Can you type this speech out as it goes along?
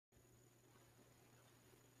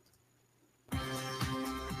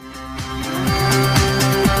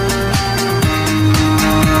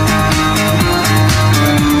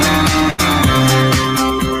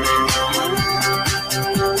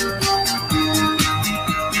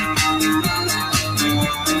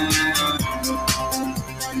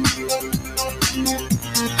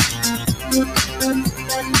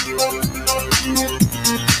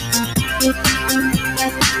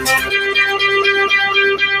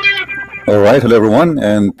All right, hello everyone,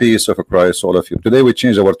 and peace of Christ, all of you. Today we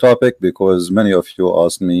changed our topic because many of you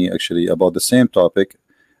asked me actually about the same topic,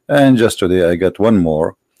 and just today I got one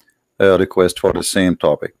more request for the same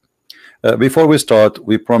topic. Before we start,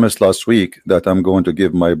 we promised last week that I'm going to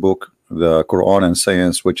give my book, The Quran and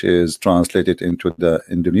Science, which is translated into the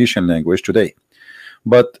Indonesian language today.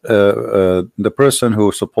 But the person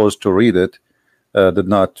who's supposed to read it did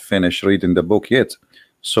not finish reading the book yet.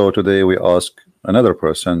 So today we ask another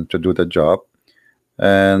person to do the job,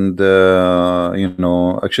 and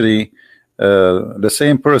actually the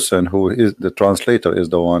same person who is the translator is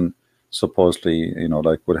the one supposedly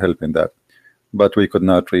like would help in that, but we could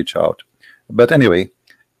not reach out. But anyway,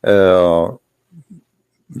 we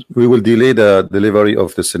will delay the delivery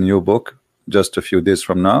of this new book just a few days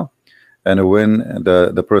from now, and when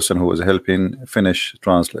the person who is helping finish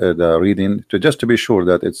the reading, to be sure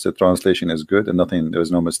that the translation is good and there is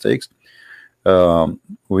no mistakes,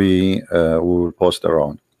 we will post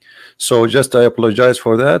around. So just I apologize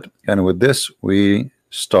for that, and with this we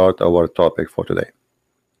start our topic for today.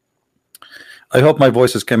 I hope my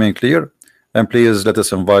voice is coming clear, and please let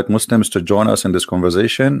us invite Muslims to join us in this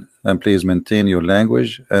conversation, and please maintain your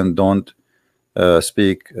language and don't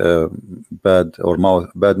speak bad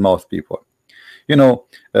mouth people.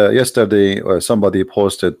 Yesterday somebody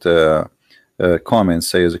posted comment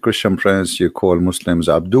says, Christian Prince, you call Muslims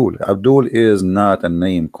Abdul. Abdul is not a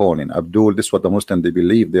name calling. Abdul, this is what the Muslims they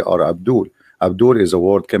believe they are Abdul. Abdul is a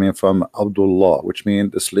word coming from Abdullah, which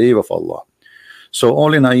means the slave of Allah. So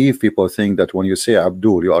only naive people think that when you say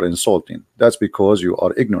Abdul you are insulting. That's because you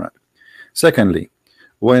are ignorant. Secondly,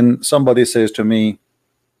 when somebody says to me,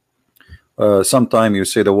 sometime you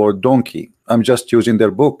say the word donkey, I'm just using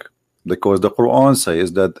their book, because the Quran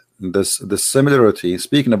says that the similarity,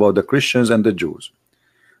 speaking about the Christians and the Jews,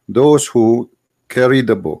 those who carry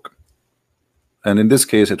the book, and in this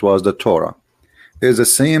case it was the Torah, is the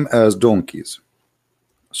same as donkeys.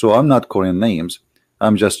 So I'm not calling names,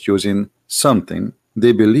 I'm just using something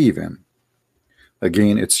they believe in.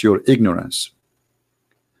 Again, it's your ignorance.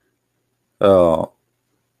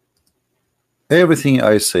 Everything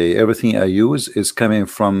I say, everything I use is coming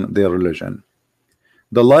from their religion.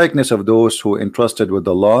 The likeness of those who entrusted with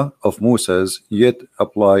the law of Moses yet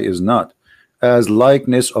apply is not as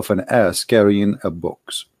likeness of an ass carrying a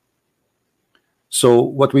books. So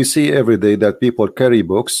what we see every day, that people carry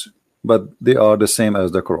books, but they are the same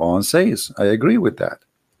as the Quran says. I agree with that,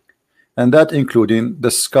 and that including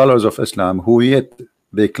the scholars of Islam, who yet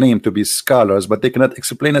they claim to be scholars, but they cannot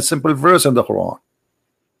explain a simple verse in the Quran.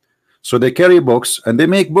 So they carry books and they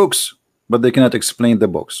make books, but they cannot explain the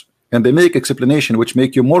books. And they make explanation which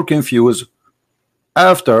make you more confused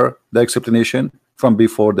after the explanation from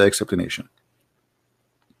before the explanation.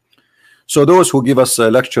 So those who give us a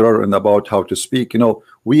lecturer and about how to speak,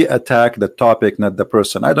 we attack the topic, not the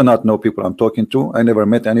person. I do not know people I'm talking to. I never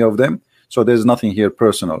met any of them. So there's nothing here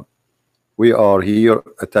personal. We are here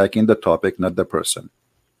attacking the topic, not the person.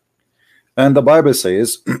 And the Bible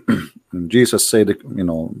says, Jesus said,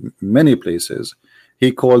 many places,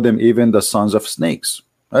 he called them even the sons of snakes.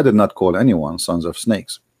 I did not call anyone sons of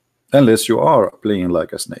snakes, unless you are playing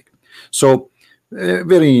like a snake. So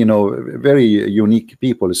very unique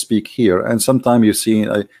people speak here, and sometimes you see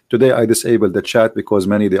today I disabled the chat because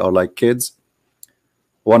many they are like kids.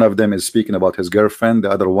 One of them is speaking about his girlfriend,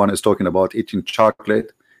 the other one is talking about eating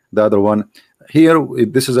chocolate, the other one here,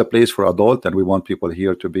 this is a place for adult, and we want people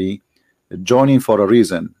here to be joining for a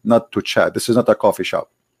reason, not to chat. This is not a coffee shop.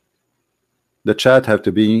 The chat have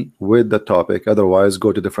to be with the topic, otherwise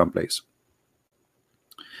go to different place.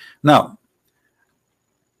 Now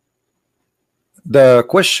the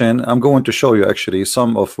question I'm going to show you actually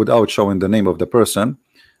some of, without showing the name of the person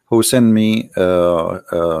who sent me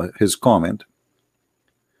his comment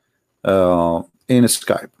in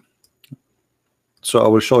Skype. So I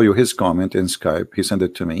will show you his comment in Skype. He sent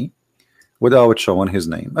it to me without showing his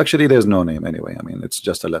name. Actually there's no name anyway, I mean it's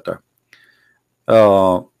just a letter.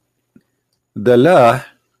 The la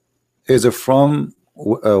is from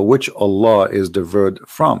which Allah is diverted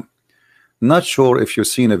from. Not sure if you've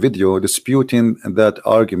seen a video disputing that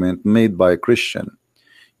argument made by a Christian.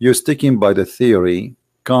 You're sticking by the theory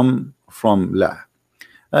come from la.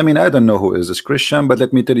 I mean, I don't know who is this Christian, but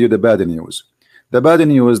let me tell you the bad news. The bad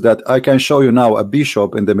news that I can show you now a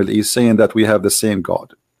bishop in the Middle East saying that we have the same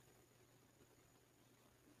God.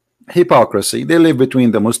 Hypocrisy. They live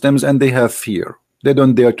between the Muslims and they have fear. They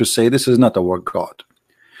don't dare to say this is not our God.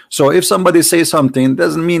 So if somebody says something,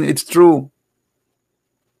 doesn't mean it's true.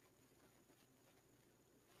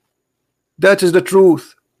 That is the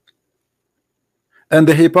truth. And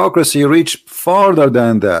the hypocrisy reached farther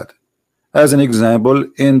than that. As an example,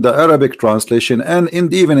 in the Arabic translation and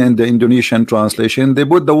even in the Indonesian translation, they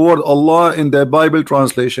put the word Allah in the Bible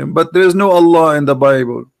translation, but there is no Allah in the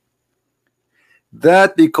Bible.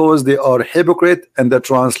 That because they are hypocrite and the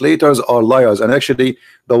translators are liars. And actually,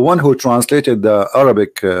 the one who translated the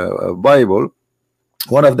Arabic Bible,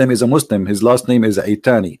 one of them is a Muslim. His last name is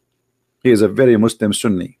Aitani. He is a very Muslim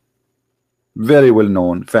Sunni, very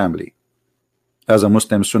well-known family as a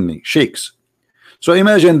Muslim Sunni sheikhs. So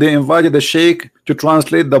imagine they invited the sheikh to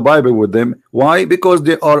translate the Bible with them. Why? Because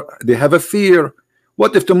they have a fear.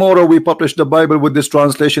 What if tomorrow we publish the Bible with this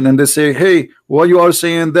translation and they say, hey, why you are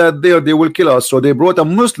saying that there, they will kill us? So they brought a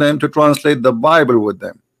Muslim to translate the Bible with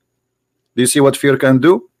them. Do you see what fear can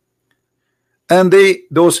do? And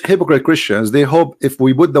those hypocrite Christians, they hope if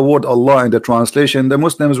we put the word Allah in the translation, the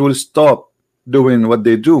Muslims will stop doing what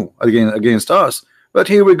they do against us. But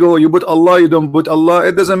here we go, you put Allah, you don't put Allah,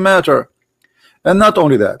 it doesn't matter. And not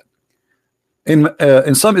only that,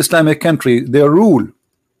 in some Islamic country, they rule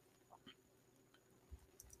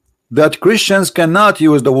that Christians cannot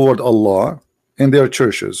use the word Allah in their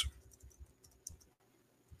churches.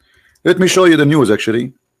 Let me show you the news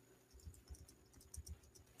actually.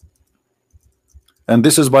 And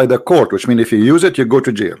this is by the court, which means if you use it, you go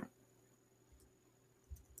to jail.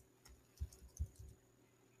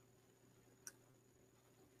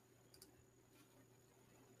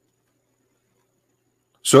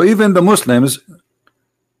 So even the Muslims,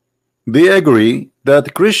 they agree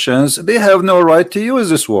that Christians, they have no right to use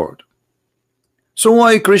this word. So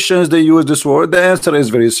why Christians they use this word? The answer is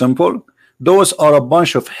very simple. Those are a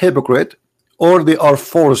bunch of hypocrite, or they are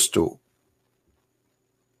forced to,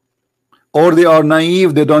 or they are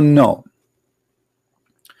naive, they don't know.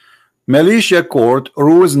 Malaysia court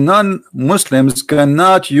rules non-Muslims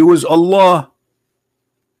cannot use Allah.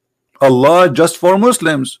 Allah just for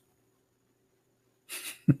Muslims.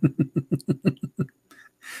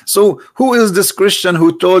 So who is this Christian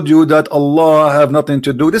who told you that Allah have nothing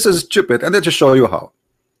to do? This is stupid, and let me show you how.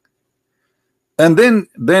 And then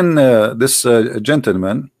this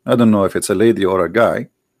gentleman, I don't know if it's a lady or a guy,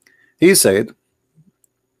 he said,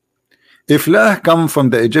 if Lah come from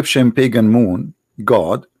the Egyptian pagan moon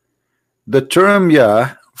god, the term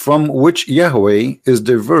Yah, from which Yahweh is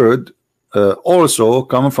derived, also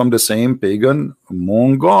come from the same pagan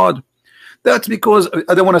moon god. That's because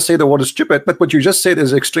I don't want to say the word is stupid, but what you just said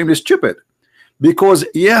is extremely stupid, because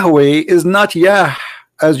Yahweh is not Yah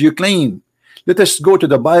as you claim. Let us go to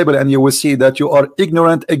the Bible and you will see that you are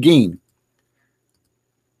ignorant again.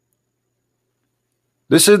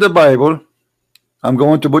 This is the Bible. I'm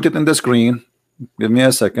going to put it in the screen. Give me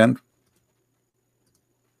a second.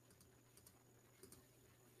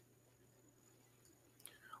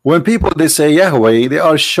 When people they say Yahweh, they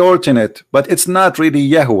are shortening it, but it's not really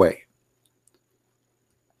Yahweh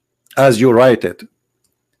as you write it.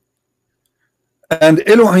 And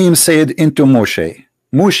Elohim said into Moshe,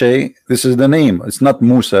 Moshe, this is the name, it's not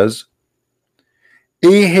Musa's.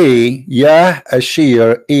 Ehe Yah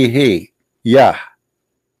Ashir Ehe Yah.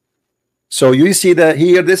 So you see that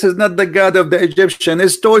here, this is not the God of the Egyptian.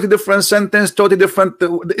 It's totally different sentence, totally different.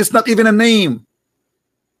 It's not even a name.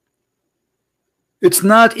 It's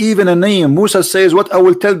not even a name. Musa says, what I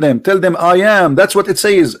will tell them I am. That's what it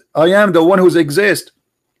says. I am the one who exists.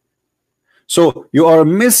 So you are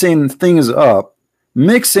missing things up,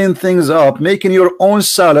 mixing things up, making your own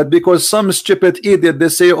salad, because some stupid idiot they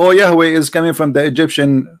say, oh, Yahweh is coming from the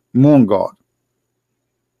Egyptian moon god.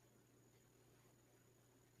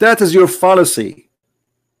 That is your fallacy,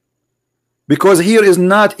 because here is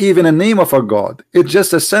not even a name of a god. It's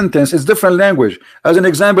just a sentence. It's different language. As an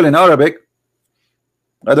example, in Arabic,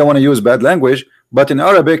 I don't want to use bad language, but in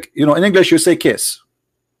Arabic, you know, in English you say kiss.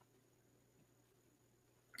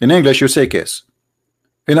 In English you say kiss.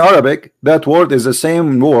 In Arabic, that word is the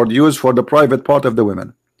same word used for the private part of the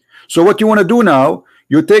women. So what you want to do now,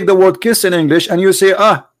 you take the word kiss in English and you say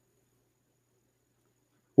ah.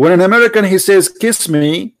 When an American he says kiss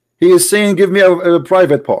me, he is saying give me a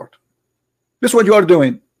private part. This is what you are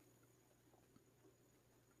doing.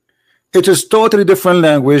 It is totally different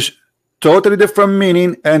language, totally different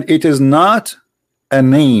meaning, and it is not a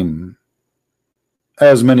name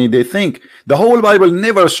as many they think. The whole Bible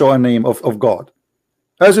never show a name of God.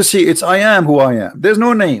 As you see, it's I am who I am. There's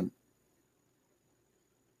no name.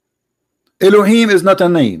 Elohim is not a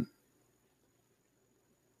name.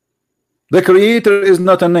 The Creator is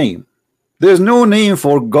not a name. There's no name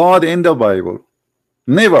for God in the Bible.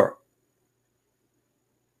 Never.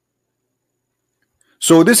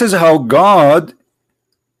 So this is how God,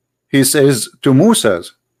 he says to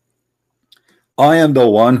Moses, I am the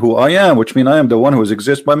one who I am, which means I am the one who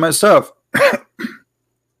exists by myself.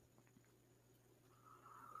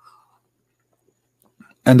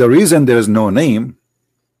 And the reason there is no name,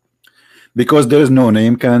 because there is no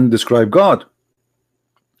name can describe God.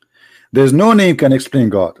 There's no name can explain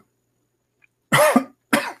God.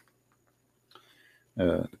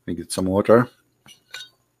 Let me get some water.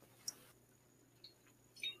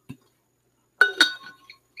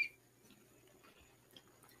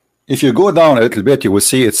 If you go down a little bit, you will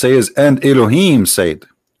see it says, and Elohim said.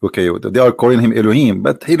 Okay, they are calling him Elohim,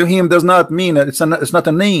 but Elohim does not mean it's not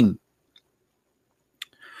a name.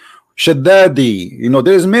 Shaddadi, you know,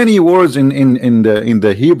 there's many words in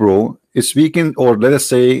the Hebrew speaking, or let us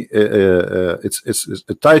say it's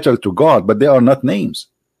a title to God, but they are not names.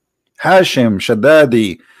 Hashem,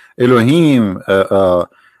 Shaddadi, Elohim,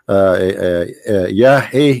 Yah,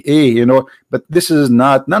 you know, but this is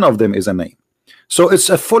not, none of them is a name. So it's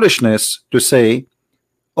a foolishness to say,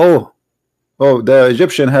 oh, the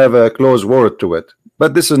Egyptian have a close word to it,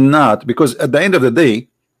 but this is not, because at the end of the day,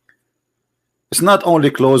 it's not only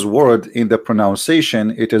close word in the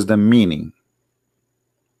pronunciation, it is the meaning.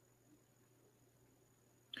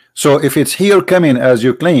 So if it's here coming as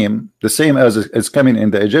you claim, the same as it's coming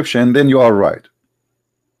in the Egyptian, then you are right.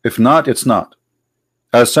 If not, it's not.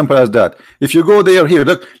 As simple as that. If you go there, here,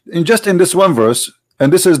 look, just in this one verse,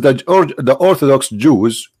 and this is the Orthodox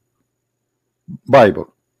Jews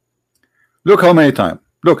Bible. Look how many times.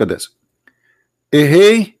 Look at this.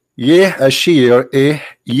 Ehe yeh ashir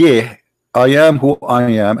yeh, I am who I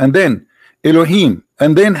am, and then Elohim,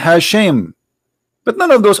 and then Hashem. But none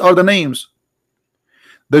of those are the names.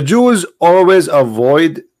 The Jews always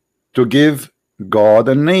avoid to give God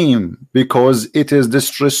a name because it is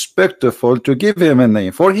disrespectful to give him a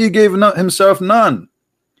name, for he gave himself none.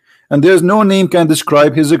 And there's no name can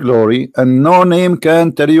describe his glory, and no name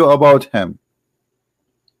can tell you about him.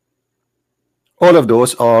 All of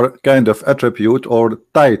those are kind of attribute or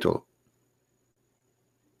title.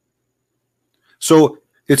 So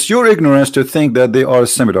it's your ignorance to think that they are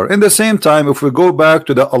similar. In the same time, if we go back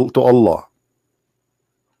to Allah,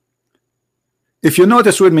 if you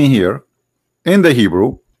notice with me here in the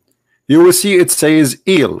Hebrew, you will see it says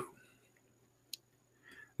El.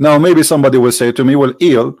 Now maybe somebody will say to me, well,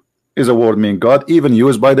 El is a word meaning God, even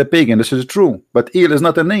used by the pagan. This is true, but El is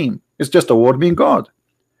not a name, it's just a word meaning God.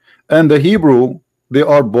 And the Hebrew, they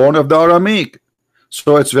are born of the Aramaic,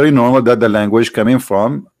 so it's very normal that the language coming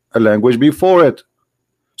from a language before it.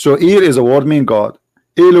 So El is a word meaning God.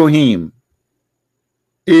 Elohim,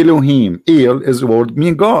 Elohim, El is a word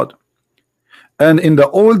meaning God. And in the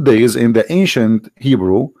old days, in the ancient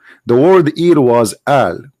Hebrew, the word El was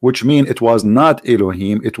Al, which means it was not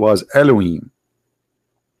Elohim, it was Elohim.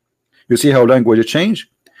 You see how language changed?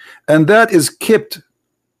 And that is kept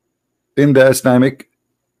in the Islamic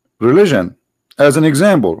religion. As an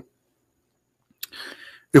example,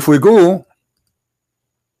 if we go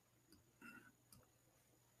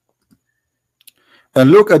and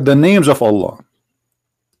look at the names of Allah,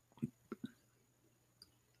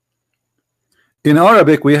 in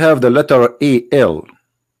Arabic we have the letter AL.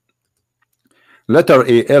 Letter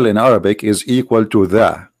AL in Arabic is equal to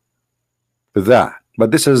the,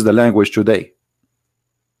 but this is the language today.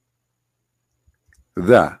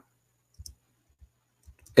 The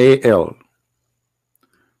AL.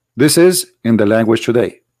 This is in the language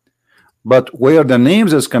today, but where the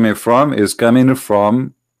names is coming from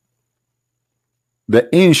the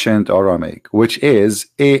ancient Aramaic, which is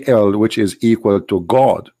AL, which is equal to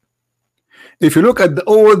God. If you look at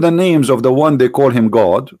all the names of the one they call him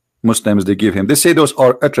God, Muslims they give him, they say those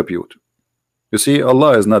are attribute. You see,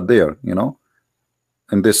 Allah is not there, you know,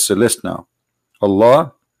 in this list now.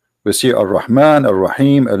 Allah, we see Ar-Rahman,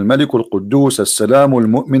 Ar-Rahim, Al-Malik, Al-Quddus, Al-Salam,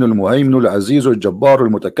 Al-Mu'min, Al-Muhaymin, Al-Aziz, Al-Jabbar,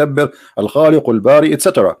 Al-Mutakabbir, Al-Khaliq, Al-Bari,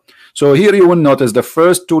 etc. So here you will notice the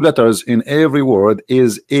first two letters in every word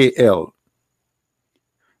is AL.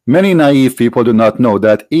 Many naive people do not know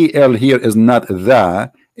that AL here is not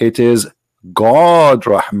the, it is God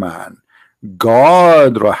Rahman,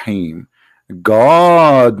 God Rahim,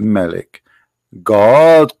 God Malik,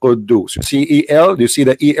 God Quddus. You see EL? Do you see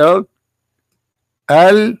the EL?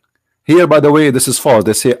 Al here, by the way, this is false.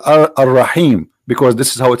 They say Ar-Rahim because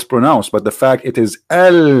this is how it's pronounced, but the fact it is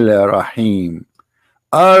Al-Rahim,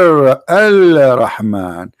 Al-Rahman,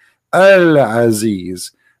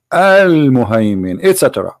 Al-Aziz, Al-Muhaymin,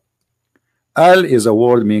 etc. Al is a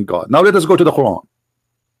word meaning God. Now let us go to the Quran.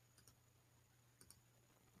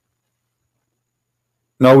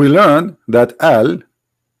 Now we learn that Al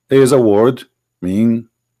is a word meaning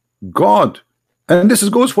God, and this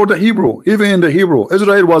goes for the Hebrew. Even in the Hebrew,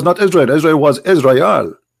 Israel was not Israel, Israel was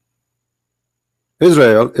Israel.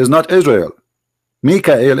 Israel is not Israel.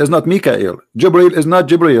 Mikael is not Mikael. Jibril is not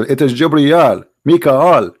Jibril, it is Jibriel.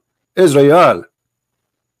 Mikael, Israel.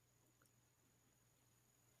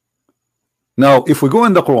 Now, if we go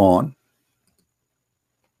in the Quran,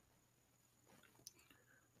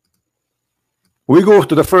 we go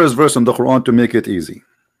to the first verse in the Quran to make it easy.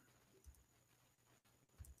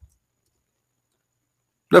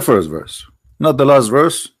 The first verse, not the last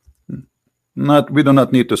verse. We do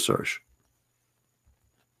not need to search.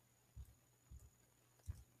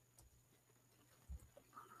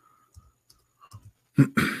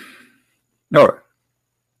 All right.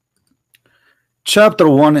 Chapter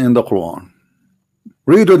 1 in the Quran.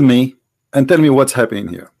 Read with me and tell me what's happening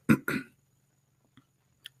here.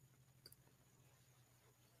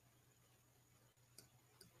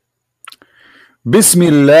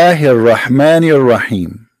 Bismillahir Rahmanir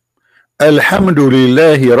Rahim.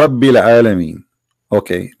 Alhamdulillahi Rabbil Alameen.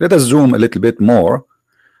 Okay, let us zoom a little bit more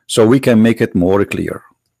so we can make it more clear.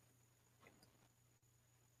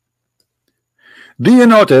 Do you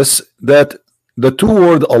notice that the two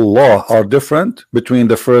words Allah are different between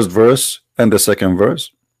the first verse and the second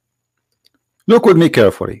verse? Look with me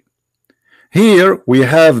carefully. Here we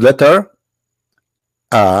have letter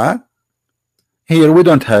A. Here we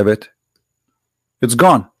don't have it. It's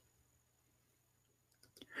gone.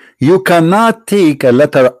 You cannot take a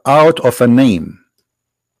letter out of a name.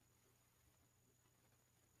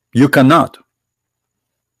 You cannot.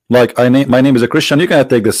 Like my name is a Christian. You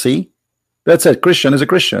cannot take the C. That's it. Christian is a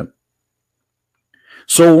Christian.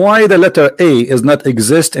 So why the letter A is not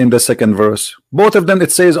exist in the second verse? Both of them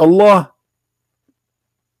it says Allah,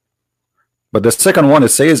 but the second one it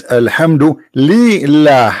says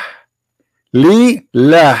Alhamdulillah.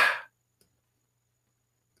 Lillah.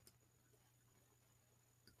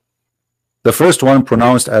 The first one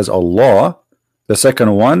pronounced as Allah. The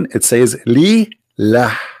second one it says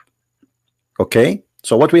Lillah. Okay,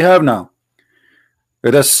 so what we have now?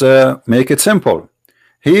 Let us make it simple.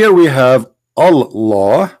 Here we have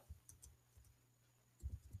Allah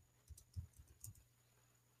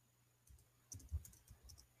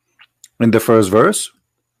in the first verse,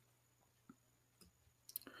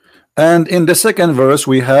 and in the second verse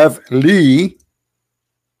we have Li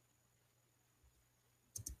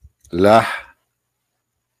Lah.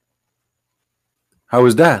 How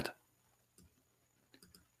is that?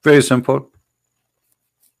 Very simple.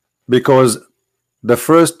 Because the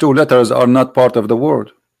first two letters are not part of the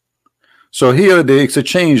word. So here they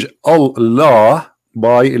exchange Allah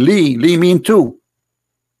by Li. Li mean two.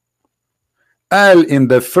 Al in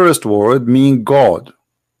the first word mean God.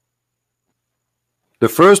 The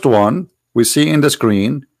first one we see in the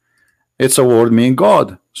screen, it's a word mean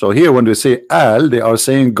God. So here when we say Al, they are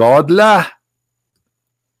saying God La.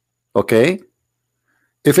 Okay.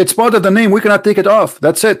 If it's part of the name, we cannot take it off.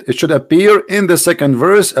 That's it. It should appear in the second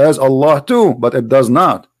verse as Allah too, but it does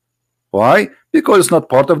not. Why? Because it's not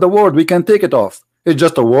part of the word. We can take it off. It's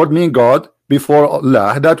just a word meaning God before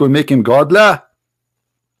Allah. That will make him God La.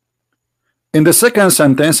 In the second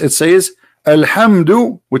sentence, it says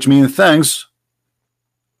Alhamdu, which means thanks.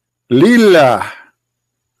 Lillah.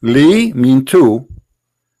 Li mean two.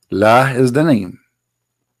 La is the name.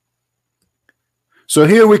 So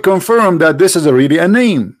here we confirm that this is really a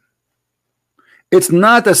name. It's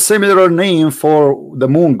not a similar name for the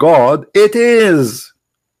moon god. It is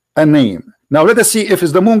a name. Now let us see if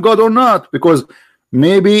it's the moon god or not, because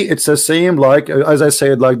maybe it's the same, like as I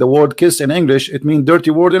said, like the word kiss in English, it means dirty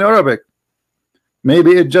word in Arabic.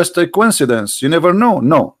 Maybe it's just a coincidence. You never know.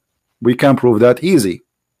 No, we can prove that easy.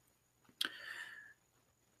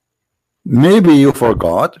 Maybe you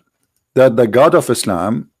forgot that the God of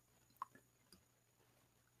Islam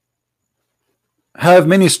have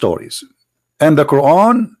many stories, and the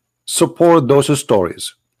Quran support those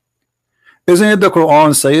stories. Isn't it the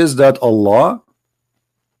Quran says that Allah,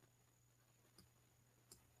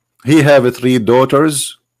 he have 3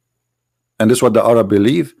 daughters, and this is what the Arab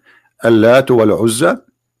believe, Allat wal Uzza.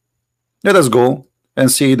 Let us go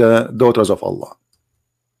and see the daughters of Allah.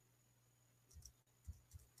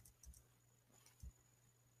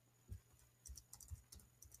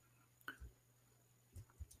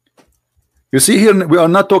 You see here, we are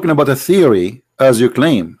not talking about a theory as you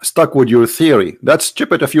claim, stuck with your theory. That's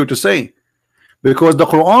stupid of you to say, because the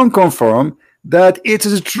Quran confirm that it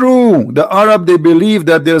is true. The Arab, they believe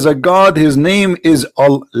that there's a God, his name is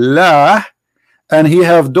Allah, and he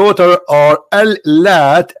have daughter are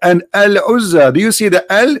Al-Lat and Al-Uzza. Do you see the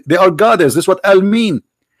Al? They are goddess. This is what Al mean.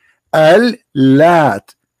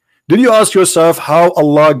 Al-Lat. Did you ask yourself how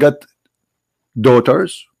Allah got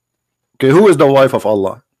daughters? Okay, who is the wife of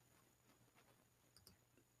Allah?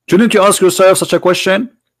 Shouldn't you ask yourself such a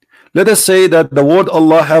question? Let us say that the word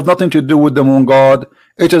Allah have nothing to do with the moon god.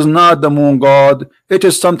 It is not the moon god. It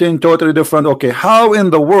is something totally different. Okay, how in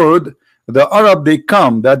the world The Arab, they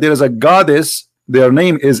come that there is a goddess, their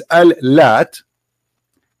name is Al-Lat,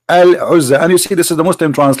 Al-Uzza, and you see this is the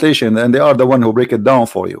Muslim translation, and they are the one who break it down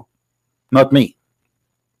for you, not me.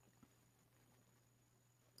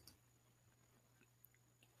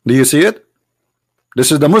 Do you see it?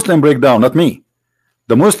 This is the Muslim breakdown, not me.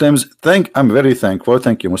 The Muslims think, I'm very thankful,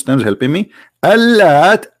 thank you Muslims helping me.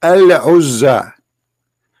 Al-Lat, Al-Uzza.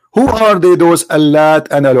 Who are they, those Al-Lat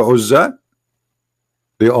and Al-Uzza?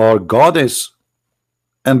 They are goddess,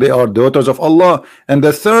 and they are daughters of Allah. And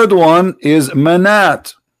the third one is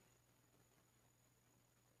Manat.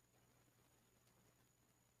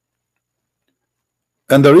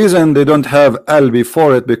 And the reason they don't have Al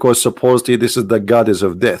before it, because supposedly this is the goddess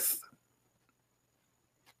of death.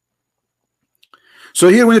 So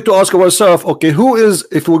here we need to ask ourselves, okay, who is,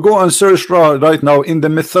 if we go and search right now in the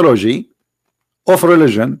mythology of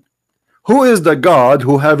religion, who is the God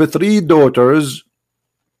who have 3 daughters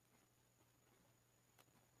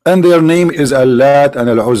and their name is Al-Lat and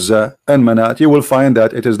Al-Uzza and Manat? You will find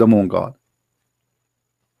that it is the moon god.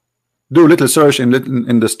 Do a little search in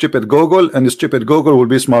the stupid Google, and the stupid Google will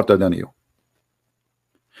be smarter than you.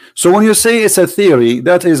 So when you say it's a theory,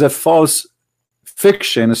 that is a false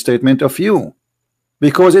fiction statement of you,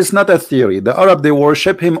 because it's not a theory. The Arab, they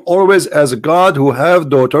worship him always as a God who have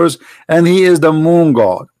daughters, and he is the moon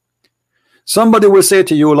god. Somebody will say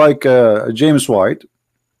to you, like James White,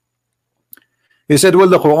 he said, well,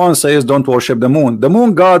 the Quran says don't worship the moon. The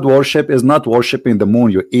moon god worship is not worshiping the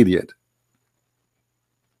moon, you idiot.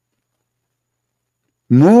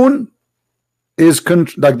 Moon is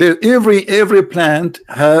like there, every planet,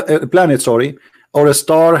 sorry, or a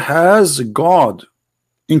star has God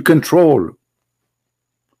in control.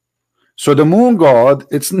 So the moon god,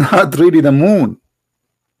 it's not really the moon.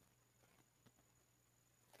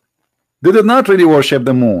 They did not really worship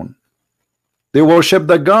the moon. They worship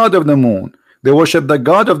the god of the moon. They worship the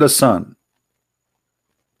god of the sun.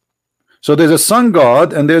 So there's a sun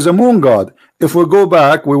god and there's a moon god. If we go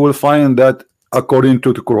back, we will find that according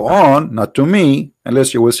to the Quran, not to me,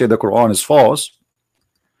 unless you will say the Quran is false,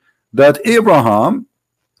 that Abraham,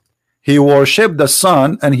 he worshipped the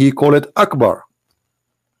sun and he called it Akbar.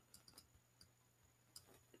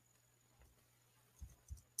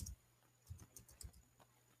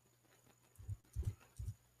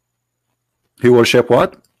 He worshipped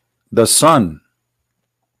what? The sun.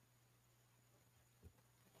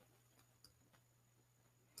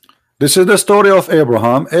 This is the story of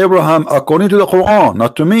Abraham. Abraham, according to the Quran,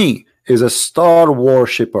 not to me, is a star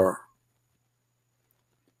worshipper.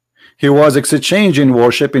 He was exchanging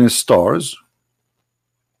worshiping stars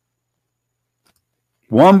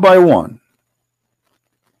one by one.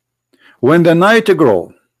 When the night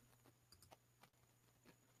grew,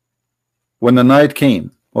 when the night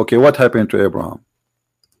came, okay, what happened to Abraham?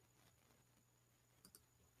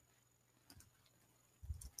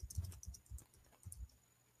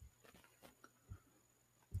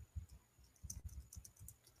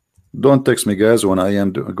 Don't text me, guys, when I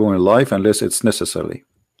am going live unless it's necessary.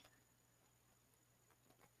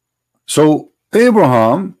 So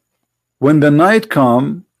Abraham, when the night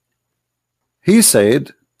come, he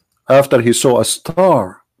said, after he saw a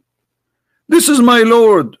star, this is my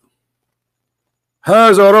Lord.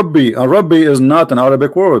 Has a Rabbi. A Rabbi is not an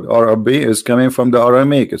Arabic word. A Rabbi is coming from the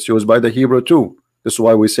Aramaic. It's used by the Hebrew too. This is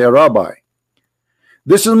why we say Rabbi.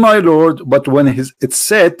 This is my Lord, but when it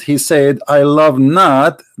said, he said, I love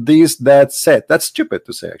not these that said. That's stupid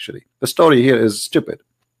to say, actually. The story here is stupid.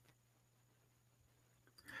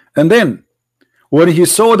 And then, when he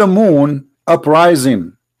saw the moon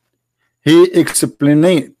uprising, he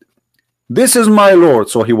explained, this is my Lord.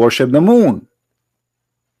 So he worshipped the moon,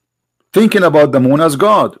 thinking about the moon as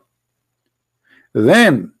God.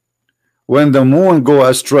 Then, when the moon go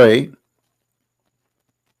astray,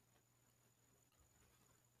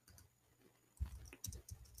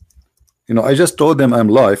 you know, I just told them I'm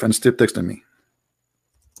live and still texting me.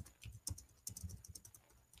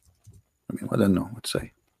 I mean, I don't know what to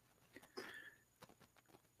say.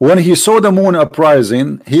 When he saw the moon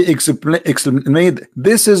uprising, he explained,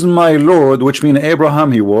 this is my Lord, which means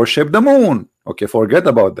Abraham, he worshipped the moon. Okay, forget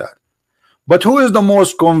about that. But who is the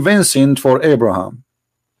most convincing for Abraham?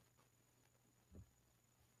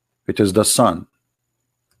 It is the sun.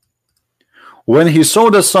 When he saw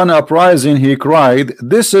the sun uprising, he cried,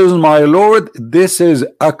 this is my Lord, this is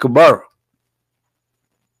Akbar.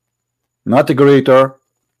 Not greater.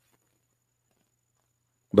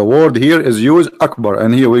 The word here is used Akbar,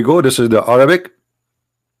 and here we go. This is the Arabic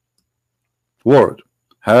word.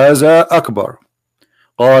 هذا أكبر.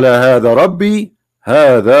 قال هذا ربي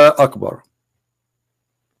هذا أكبر.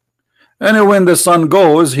 And when the sun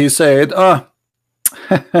goes, he said, ah,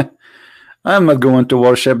 I'm not going to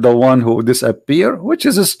worship the one who disappear, which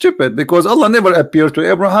is stupid because Allah never appeared to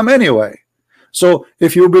Abraham anyway. So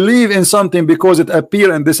if you believe in something because it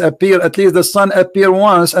appear and disappear, at least the sun appear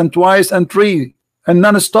once and twice and three and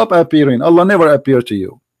non-stop appearing. Allah never appeared to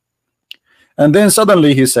you. And then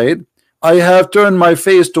suddenly he said, I have turned my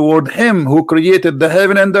face toward him who created the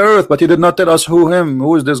heaven and the earth, but he did not tell us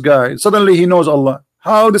who is this guy. Suddenly he knows Allah.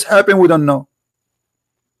 How this happened, we don't know.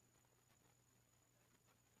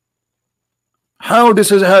 How this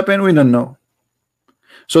has happened, we don't know.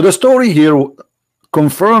 So the story here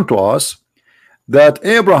confirmed to us that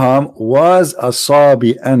Abraham was a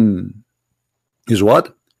Sabian. Is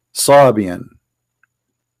what? Sabian.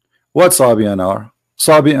 What Sabian are?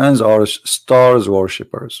 Sabians are stars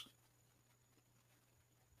worshippers.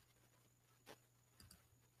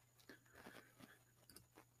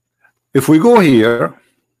 If we go here,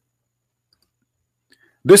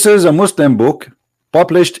 this is a Muslim book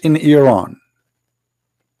published in Iran,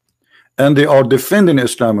 and they are defending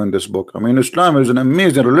Islam in this book. I mean, Islam is an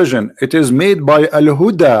amazing religion. It is made by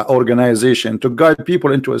Al-Huda organization to guide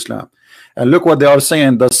people into Islam. And look what they are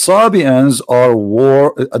saying. The Sabians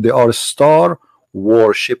are star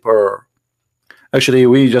worshipper. Actually,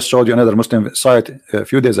 we just showed you another Muslim site a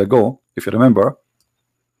few days ago, if you remember,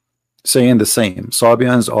 saying the same.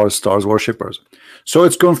 Sabians are stars worshippers. So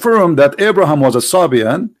it's confirmed that Abraham was a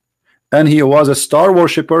Sabian and he was a star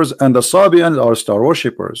worshippers, and the Sabians are star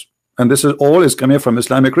worshippers. And this is all is coming from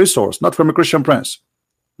Islamic resource, not from a Christian prince.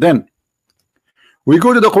 Then we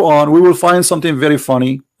go to the Quran, we will find something very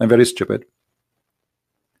funny and very stupid.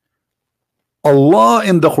 Allah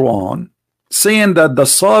in the Quran saying that the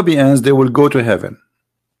Sabians, they will go to heaven.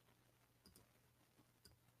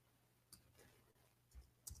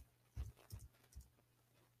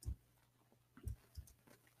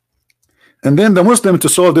 And then the Muslim, to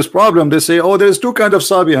solve this problem, they say, oh, there's two kinds of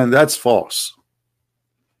Sabian. That's false.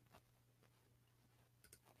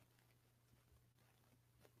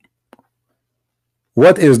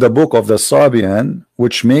 What is the book of the Sabian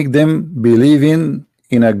which make them believing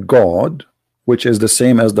in a God which is the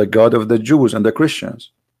same as the God of the Jews and the Christians?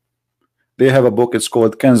 They have a book, it's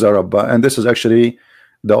called Kanz Rabbah, and this is actually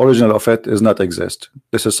the original of it does not exist.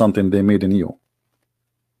 This is something they made in you.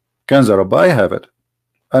 Kanz Rabbah, I have it.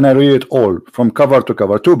 And I read it all from cover to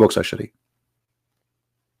cover, 2 books actually.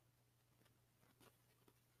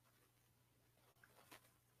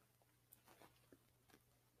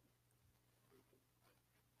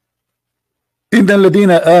 إن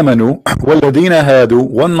الذين آمنوا والذين هادوا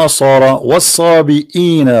والنصارى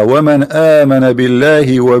والصابئين ومن آمن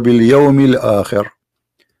بالله وباليوم الآخر.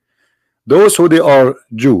 Those who they are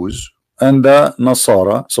Jews and the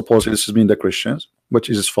Nasara, supposedly this means the Christians, which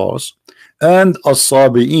is false, and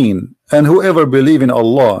as-sabi'in, and whoever believe in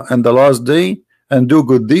Allah and the last day and do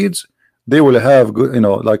good deeds, they will have good,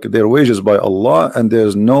 like their wages by Allah, and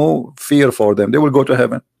there's no fear for them. They will go to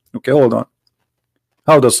heaven. Okay, hold on.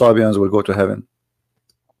 How the Sabians will go to heaven?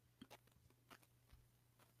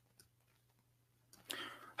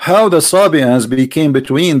 How the Sabians became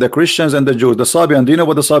between the Christians and the Jews? The Sabian, do you know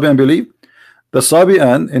what the Sabian believe? The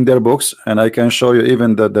Sabian in their books, and I can show you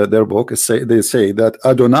even their book, they say that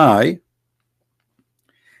Adonai,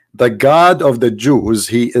 the God of the Jews,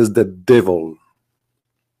 he is the devil.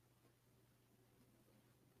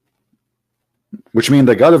 Which means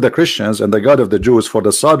the God of the Christians and the God of the Jews for the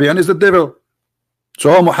Sabian is the devil.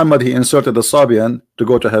 So Muhammad, he inserted the Sabian to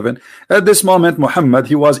go to heaven. At this moment, Muhammad,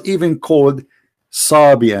 he was even called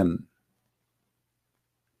Sabian.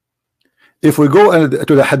 If we go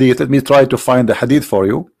to the hadith, let me try to find the hadith for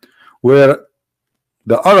you, where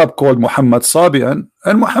the Arab called Muhammad Sabian,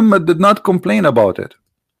 and Muhammad did not complain about it.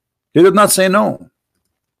 He did not say no.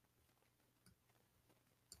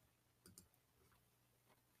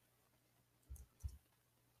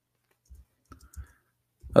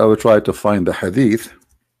 I will try to find the hadith.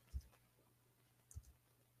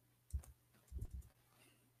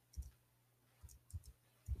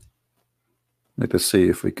 Let us see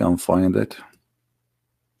if we can find it.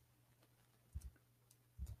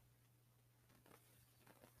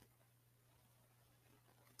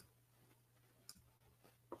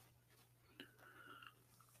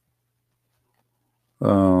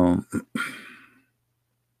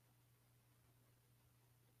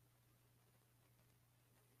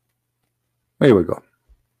 Here we go.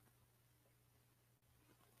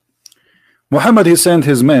 Muhammad, he sent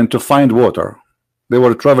his men to find water. They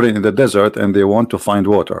were traveling in the desert and they want to find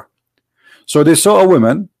water. So they saw a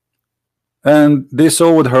woman and they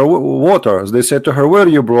saw with her water. They said to her, where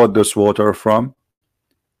you brought this water from?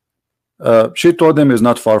 She told them is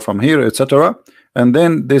not far from here, etc. And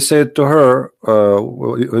then they said to her,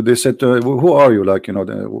 they said to her, who are you? Like, you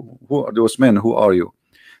know, who are those men? Who are you?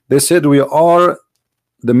 They said, we are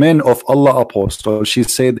the men of Allah apostle. She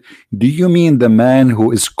said, do you mean the man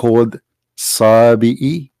who is called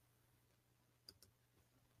Sabi'i?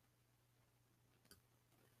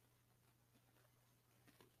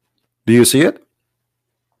 Do you see it?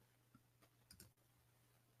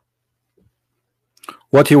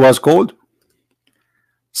 What he was called?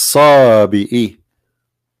 Sabi'i.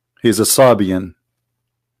 He's a Sabian.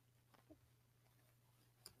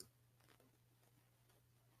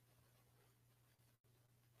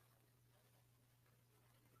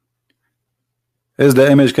 Is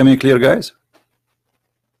the image coming clear, guys?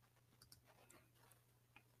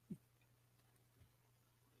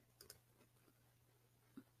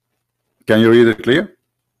 Can you read it clear?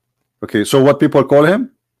 Okay, so what people call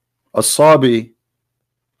him? A Sabi.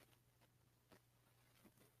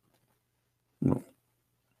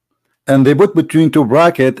 And they put between two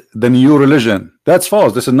brackets the new religion. That's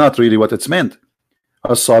false. This is not really what it's meant.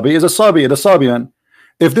 A Sabi is a Sabi, the Sabian.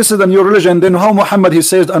 If this is the new religion, then how Muhammad he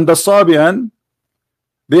says and the Sabian,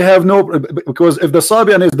 they have no, because if the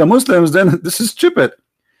Sabian is the Muslims, then this is stupid.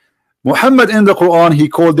 Muhammad in the Quran, he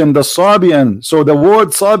called them the Sabian. So the word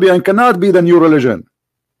Sabian cannot be the new religion.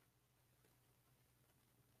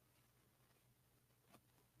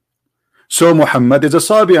 So Muhammad is a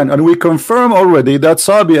Sabian, and we confirm already that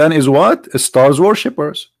Sabian is what? Stars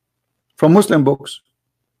worshippers from Muslim books.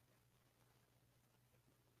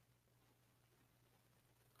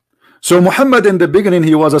 So Muhammad in the beginning,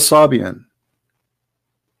 he was a Sabian.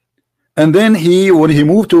 And then when he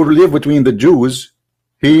moved to live between the Jews,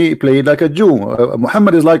 he played like a Jew.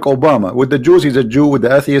 Muhammad is like Obama. With the Jews, he's a Jew. With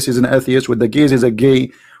the atheists, he's an atheist. With the gays, he's a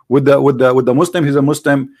gay. With the Muslim, he's a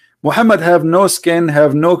Muslim. Muhammad have no skin,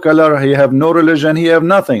 have no color, he have no religion, he have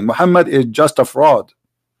nothing. Muhammad is just a fraud.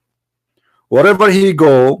 Wherever he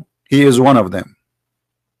go, he is one of them.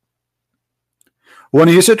 When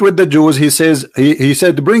he sit with the Jews, he says, he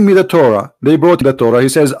said, bring me the Torah. They brought the Torah. He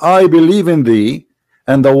says, I believe in thee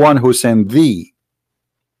and the one who sent thee.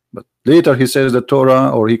 But later he says the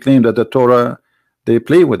Torah, or he claimed that the Torah, they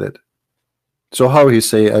play with it. So how he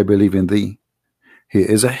say, I believe in thee? He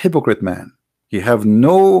is a hypocrite man. He have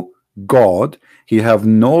no God, he have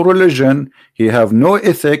no religion, he have no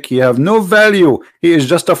ethic, he have no value. He is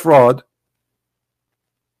just a fraud.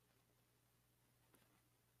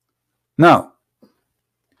 Now,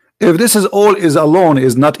 if this is all is alone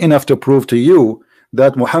is not enough to prove to you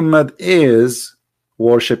that Muhammad is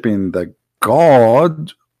worshiping the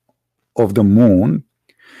God of the moon,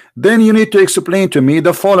 then you need to explain to me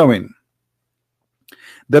the following.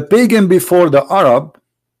 The pagan before the Arab,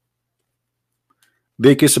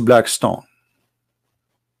 they kiss a black stone,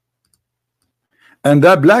 and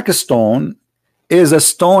that black stone is a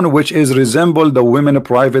stone which is resemble the women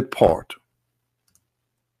private part,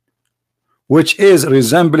 which is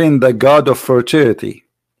resembling the god of fertility,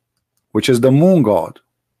 which is the moon god.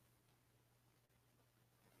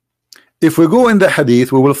 If we go in the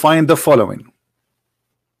hadith, we will find the following.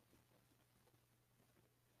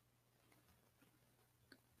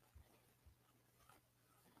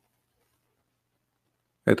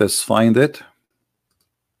 Let us find it.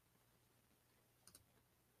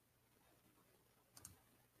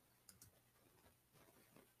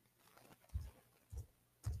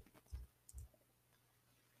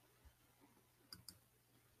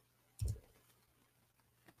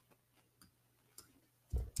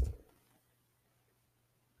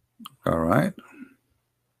 All right.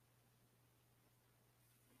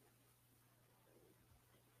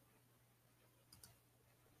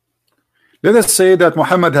 Let us say that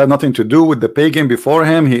Muhammad had nothing to do with the pagan before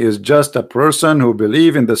him. He is just a person who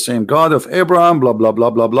believes in the same God of Abraham, blah, blah, blah,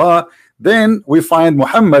 blah, blah. Then we find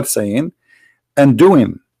Muhammad saying and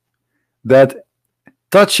doing that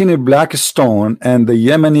touching a black stone and the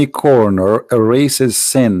Yemeni corner erases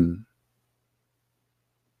sin.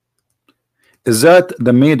 Is that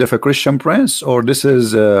the made of a Christian prince, or this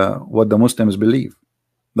is what the Muslims believe?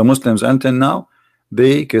 The Muslims until now,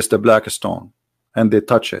 they kiss the black stone and they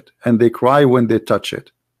touch it and they cry when they touch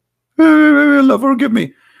it. Allah forgive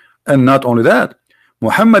me. And not only that,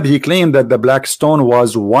 Muhammad, he claimed that the black stone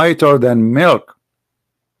was whiter than milk,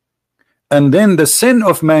 and then the sin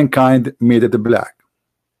of mankind made it black.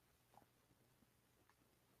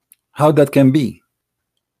 How that can be?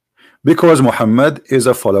 Because Muhammad is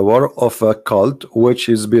a follower of a cult which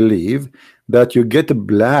is believed that you get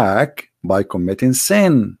black by committing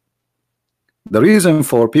sin. The reason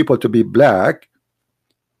for people to be black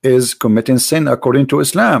is committing sin according to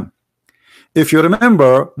Islam. If you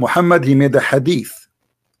remember, Muhammad, he made a hadith.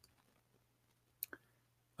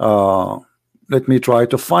 Let me try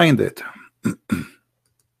to find it.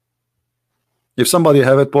 If somebody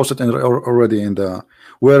have it posted already in the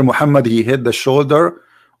where Muhammad he hit the shoulder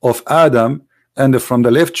of Adam, and from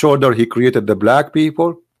the left shoulder he created the black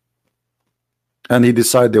people, and he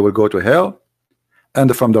decided they will go to hell,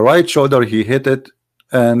 and from the right shoulder he hit it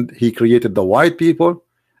and he created the white people,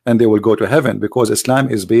 and they will go to heaven, because Islam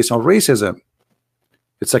is based on racism.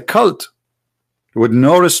 It's a cult with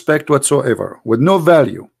no respect whatsoever, with no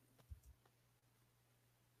value.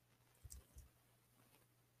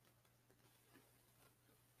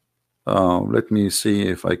 Let me see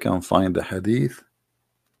if I can find the hadith.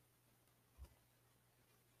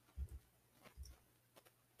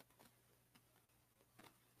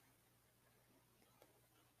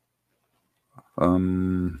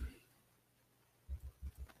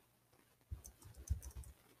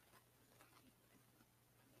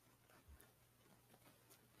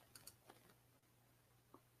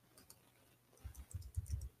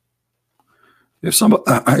 If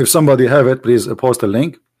somebody have it, please post a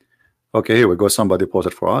link. Okay, here we go. Somebody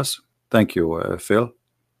posted for us. Thank you, Phil.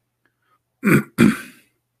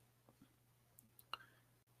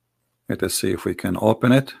 Let us see if we can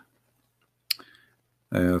open it.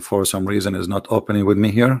 For some reason, it's not opening with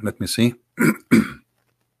me here. Let me see.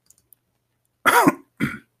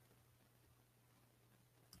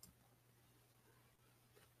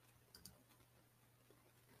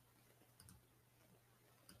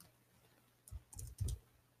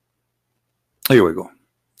 Here we go.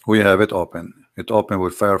 We have it open. It opened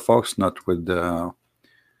with Firefox, not with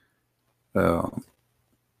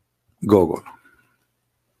Google.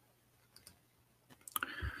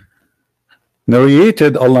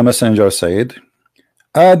 Narrated, Allah Messenger said,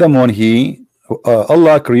 Adam, when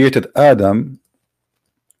Allah created Adam,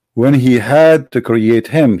 when he had to create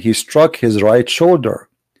him, he struck his right shoulder,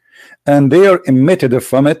 and there emitted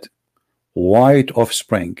from it white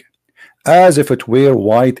offspring, as if it were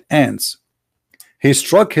white ants. He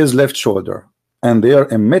struck his left shoulder, and there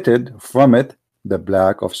emitted from it the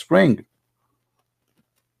black offspring,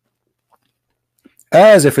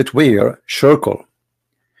 as if it were charcoal.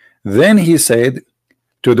 Then he said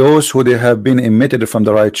to those who they have been emitted from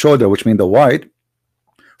the right shoulder, which means the white,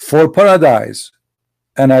 for paradise,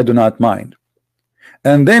 and I do not mind.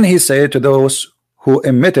 And then he said to those who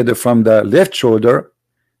emitted from the left shoulder,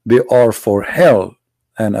 they are for hell,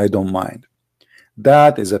 and I don't mind.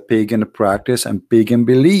 That is a pagan practice and pagan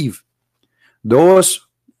belief. Those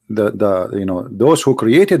those who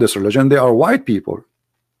created this religion, they are white people,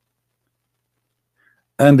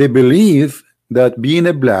 and they believe that being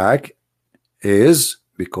a black is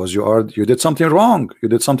because you did something wrong, you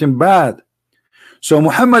did something bad. So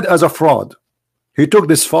Muhammad, as a fraud, he took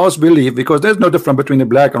this false belief, because there's no difference between the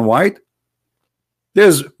black and white.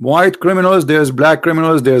 There's white criminals, there's black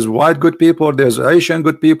criminals, there's white good people, there's Asian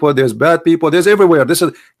good people, there's bad people, there's everywhere. This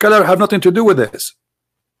is color have nothing to do with this.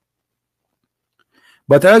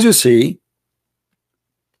 But as you see,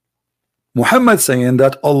 Muhammad saying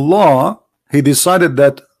that Allah, he decided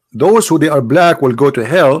that those who they are black will go to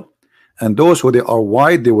hell, and those who they are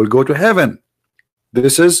white, they will go to heaven.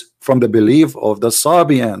 This is from the belief of the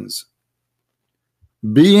Sabians.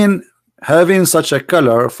 Having such a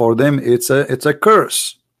color, for them it's a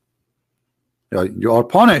curse. You are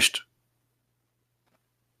punished.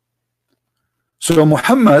 So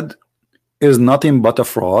Muhammad is nothing but a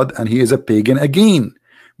fraud, and he is a pagan again,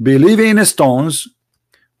 believing in stones,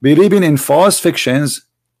 believing in false fictions,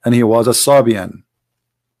 and he was a Sabian.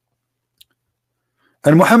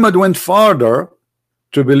 And Muhammad went farther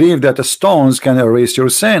to believe that the stones can erase your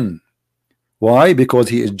sin. Why? Because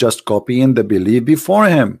he is just copying the belief before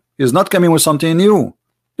him. He's not coming with something new.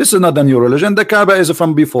 This is not the new religion. The Kaaba is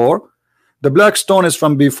from before. The black stone is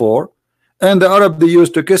from before. And the Arab, they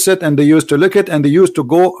used to kiss it, and they used to lick it, and they used to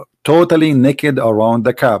go totally naked around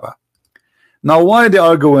the Kaaba. Now, why they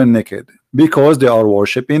are going naked? Because they are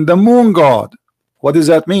worshiping the moon god. What does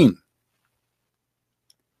that mean?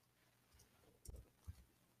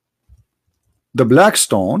 The black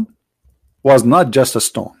stone was not just a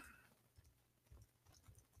stone.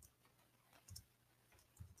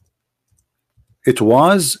 It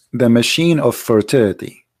was the machine of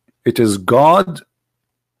fertility. It is God's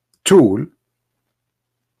tool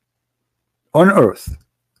on earth.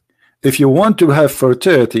 If you want to have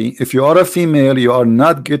fertility, if you are a female, you are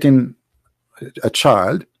not getting a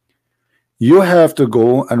child, you have to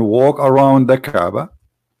go and walk around the Kaaba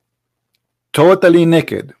totally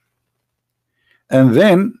naked. And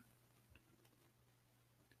then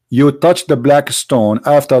you touch the black stone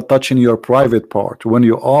after touching your private part when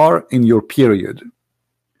you are in your period.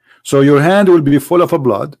 So your hand will be full of a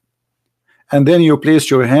blood, and then you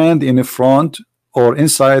place your hand in the front or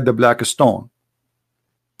inside the black stone,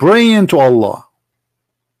 praying to Allah,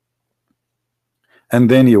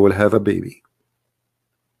 and then you will have a baby.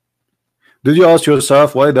 Did you ask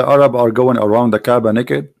yourself why the Arab are going around the Kaaba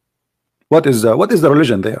naked? What is the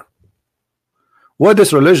religion there? What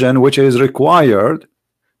is religion which is required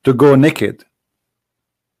to go naked?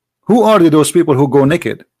 Who are those people who go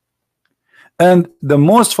naked? And the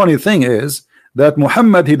most funny thing is that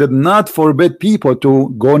Muhammad, he did not forbid people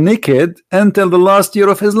to go naked until the last year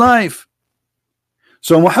of his life.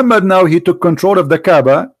 So Muhammad now he took control of the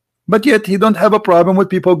Kaaba, but yet he don't have a problem with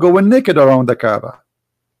people going naked around the Kaaba.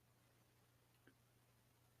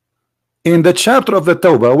 In the chapter of the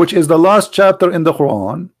Tawbah, which is the last chapter in the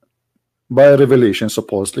Quran by revelation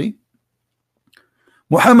supposedly,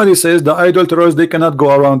 Muhammad he says the idolaters, they cannot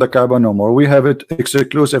go around the Kaaba no more. We have it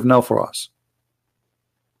exclusive now for us.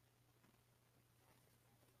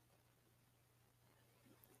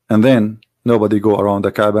 And then nobody go around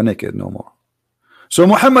the Kaaba naked no more. So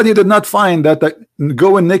Muhammad he did not find that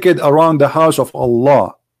going naked around the house of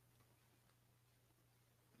Allah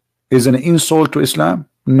is an insult to Islam.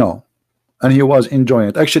 No. And he was enjoying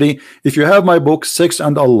it. Actually, if you have my book Sex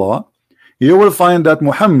and Allah, you will find that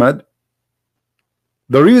Muhammad,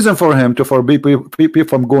 the reason for him to forbid people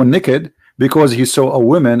from going naked, because he saw a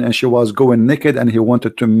woman and she was going naked and he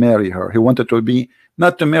wanted to marry her. He wanted to be,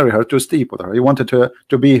 not to marry her, to sleep with her. He wanted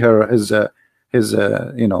to be his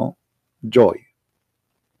you know, joy.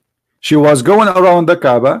 She was going around the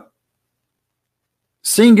Kaaba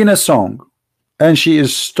singing a song, and she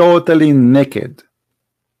is totally naked.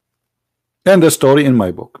 And the story in my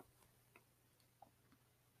book.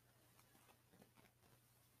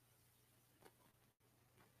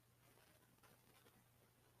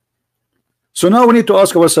 So now we need to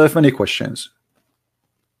ask ourselves many questions.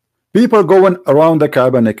 People going around the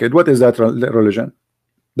Kaaba naked, what is that religion?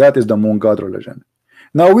 That is the moon god religion.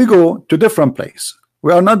 Now we go to different place.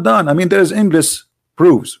 We are not done. I mean, there is endless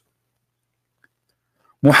proofs.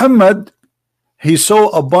 Muhammad, he saw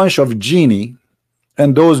a bunch of genie,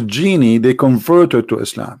 and those genie they converted to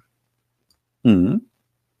Islam.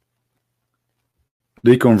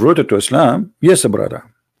 They converted to Islam. Yes, brother.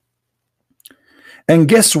 And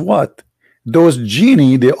guess what? Those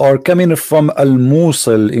genie, they are coming from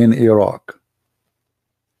Al-Mosul in Iraq.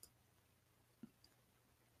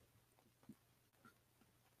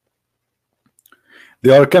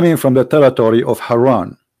 They are coming from the territory of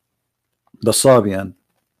Haran, the Sabian.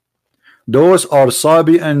 Those are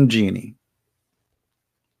Sabian genie.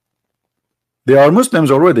 They are Muslims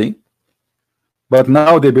already, but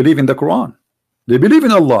now they believe in the Quran. They believe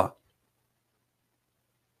in Allah.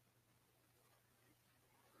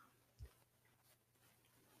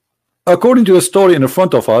 According to the story in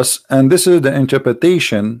front of us, and this is the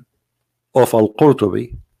interpretation of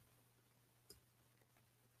Al-Qurtubi,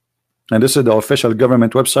 and this is the official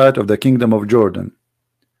government website of the Kingdom of Jordan.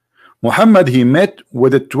 Muhammad, he met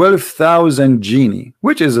with 12,000 genie,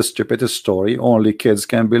 which is the stupidest story. Only kids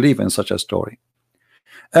can believe in such a story.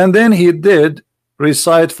 And then he did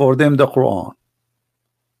recite for them the Quran.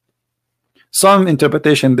 Some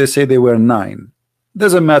interpretation, they say they were 9.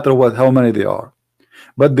 Doesn't matter how many they are,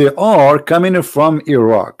 but they are coming from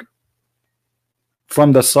Iraq,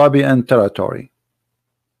 from the Sabian territory.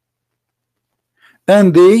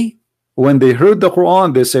 And they, when they heard the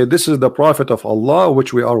Quran, they say this is the prophet of Allah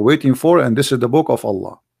which we are waiting for, and this is the book of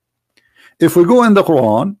Allah. If we go in the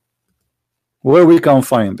Quran, where we can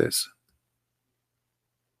find this?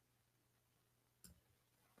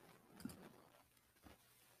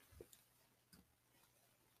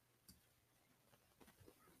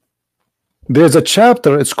 There's a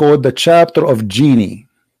chapter, it's called the chapter of genie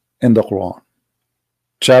in the Quran,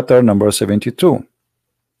 chapter number 72.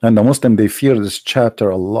 And the Muslim, they fear this chapter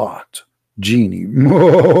a lot. Genie,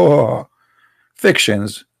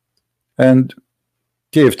 fictions, and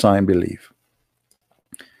cave time belief.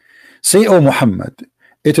 Say, O Muhammad,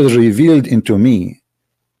 it is revealed into me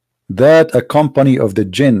that a company of the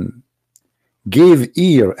jinn gave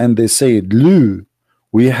ear, and they said, Lu,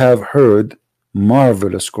 we have heard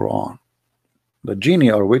marvelous Quran. The genie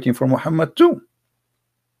are waiting for Muhammad too.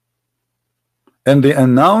 And they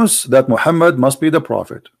announce that Muhammad must be the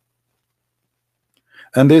prophet.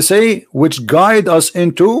 And they say, which guide us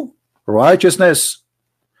into righteousness.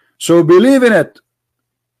 So believe in it.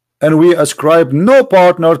 And we ascribe no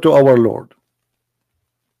partner to our Lord.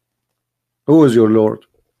 Who is your Lord?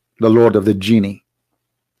 The Lord of the genie.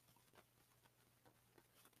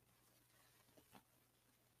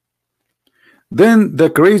 Then the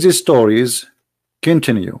crazy stories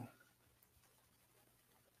continue.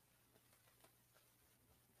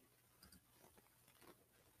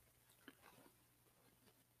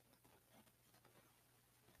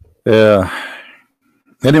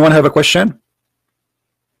 Anyone have a question?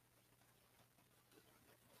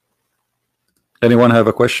 Anyone have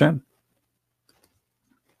a question?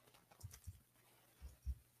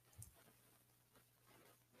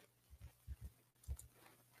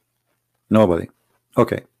 Nobody.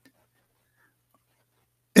 Okay.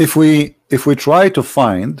 If we try to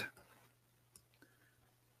find,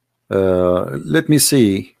 let me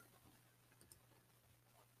see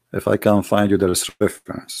if I can find you the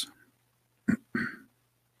reference.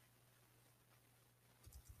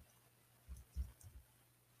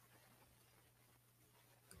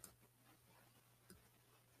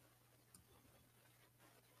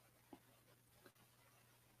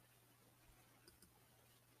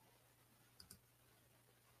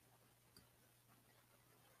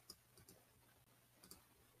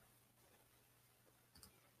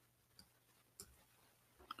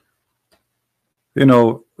 You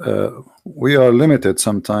know, we are limited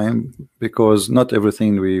sometime because not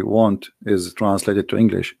everything we want is translated to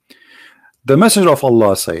English. The Messenger of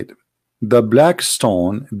Allah said, the black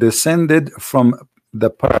stone descended from the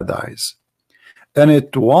paradise, and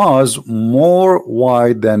it was more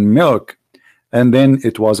white than milk, and then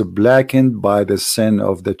it was blackened by the sin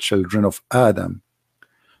of the children of Adam.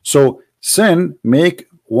 So sin make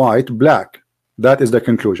white black. That is the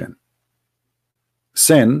conclusion.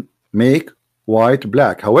 Sin make white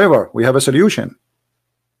black. However, we have a solution.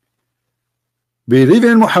 Believe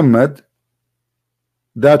in Muhammad,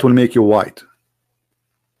 that will make you white.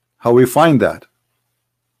 How we find that?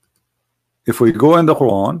 If we go in the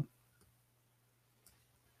Quran,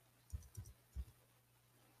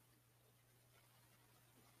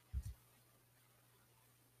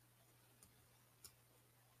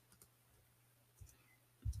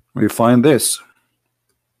 we find this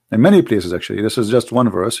in many places. Actually, this is just one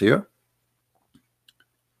verse here.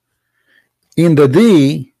 In the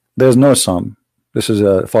D, there's no sum. This is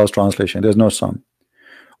a false translation. There's no sum.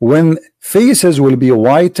 When faces will be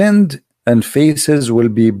whitened and faces will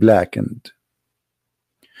be blackened.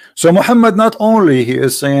 So Muhammad, not only he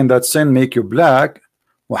is saying that sin make you black,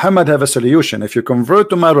 Muhammad have a solution. If you convert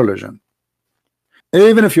to my religion,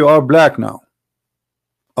 even if you are black now,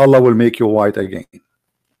 Allah will make you white again.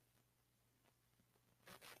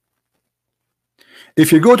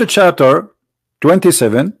 If you go to chapter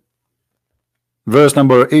 27, verse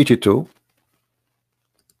number 82,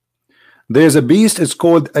 there's a beast, it's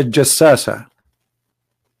called a Jassasa.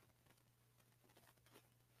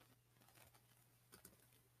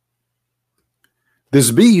 This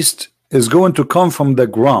beast is going to come from the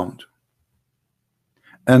ground,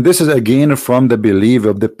 and this is again from the belief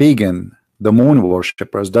of the pagan, the moon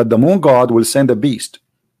worshippers, that the moon god will send a beast,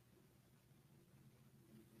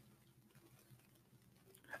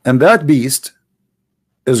 and that beast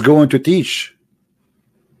is going to teach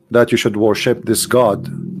that you should worship this God,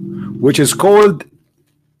 which is called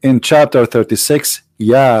in chapter 36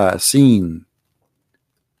 Yasin.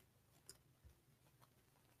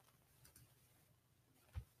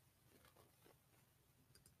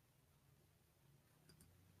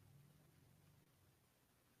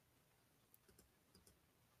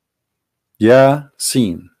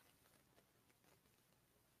 Yasin.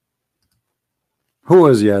 Who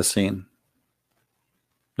is Yasin?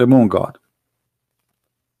 The moon god.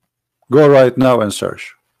 Go right now and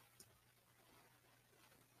search.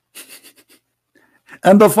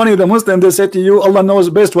 And the funny, the Muslim, they say to you, Allah knows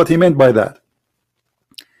best what he meant by that.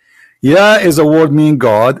 Ya is a word mean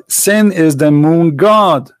God. Sin is the moon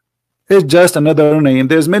god. It's just another name.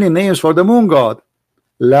 There's many names for the moon god.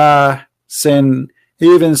 La, Sin.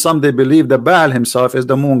 Even some they believe the Baal himself is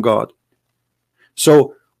the moon god.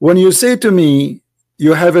 So when you say to me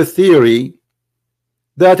you have a theory,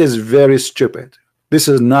 that is very stupid. This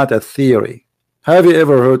is not a theory. Have you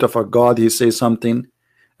ever heard of a God? He says something,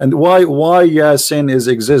 and why Yasin is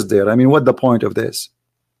exist there? I mean, what the point of this?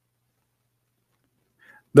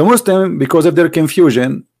 The Muslim, because of their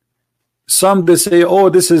confusion, some they say, oh,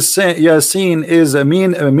 this is Yasin is a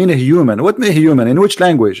mean human. What mean human? In which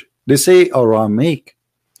language? They say Aramaic.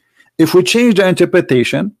 If we change the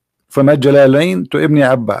interpretation from Al-Jalalain to Ibn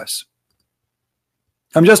Abbas,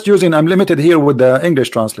 I'm limited here with the English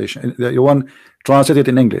translation. You want translated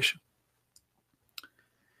in English.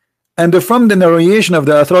 And from the narration of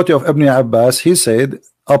the authority of Ibn Abbas, he said,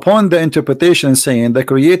 upon the interpretation saying the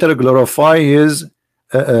Creator glorified is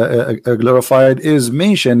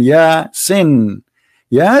mentioned Yasin.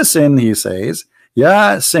 Yasin, he says,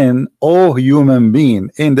 Ya sin, O human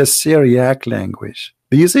being, in the Syriac language.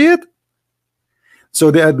 Do you see it?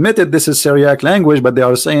 So they admitted this is Syriac language, but they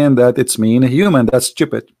are saying that it's mean human. That's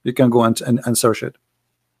stupid. You can go and search it.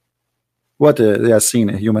 What they are seeing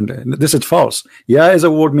a human. This is false. Ya is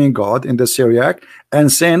a word mean God in the Syriac,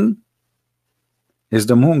 and sin is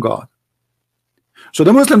the moon god. So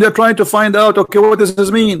the Muslim, they're trying to find out, okay, what does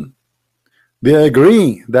this mean? They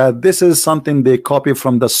agree that this is something they copy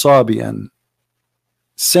from the Sabian.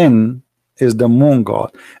 Sin is the moon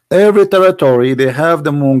god. Every territory they have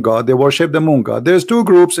the moon god, they worship the moon god. There's two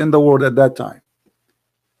groups in the world at that time.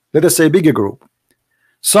 Let us say bigger group.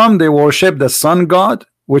 Some they worship the sun god,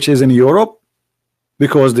 which is in Europe,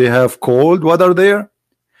 because they have cold weather there,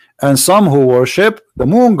 and some who worship the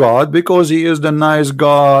moon god because he is the nice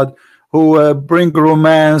god who bring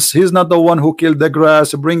romance. He's not the one who killed the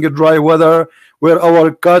grass, bring a dry weather where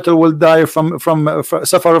our cattle will die from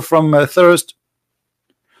suffer from thirst.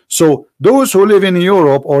 So those who live in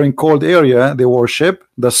Europe or in cold area, they worship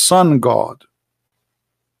the sun god.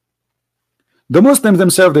 The Muslims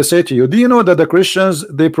themselves, they say to you, do you know that the Christians,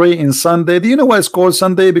 they pray in Sunday? Do you know why it's called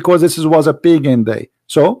Sunday? Because this was a pagan day.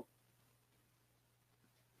 So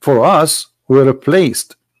for us, we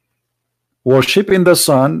replaced worshiping the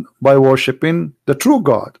sun by worshiping the true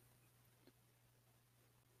God.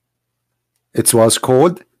 It was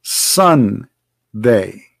called Sunday.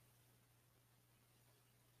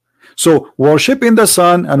 So worshiping the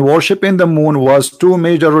sun and worshiping the moon was two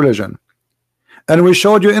major religions. And we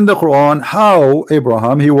showed you in the Quran how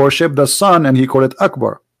Abraham, he worshipped the sun and he called it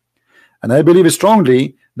Akbar. And I believe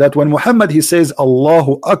strongly that when Muhammad, he says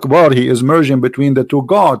Allahu Akbar, he is merging between the two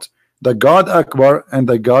gods, the God Akbar and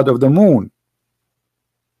the God of the moon.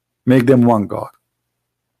 Make them one God.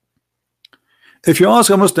 If you ask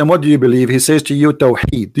a Muslim, what do you believe? He says to you,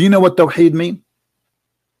 Tawheed. Do you know what Tawheed mean?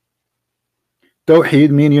 Tawheed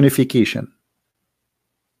mean unification.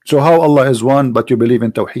 So how Allah is one, but you believe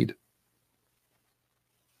in Tawheed?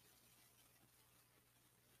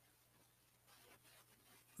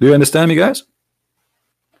 Do you understand me, guys?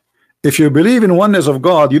 If you believe in oneness of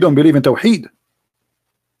God, you don't believe in Tawheed.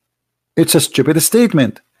 It's a stupid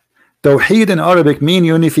statement. Tawheed in Arabic mean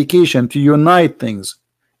unification, to unite things.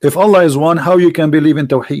 If Allah is one, how you can believe in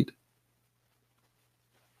Tawheed?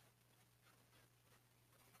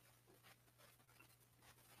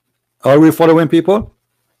 Are we following, people?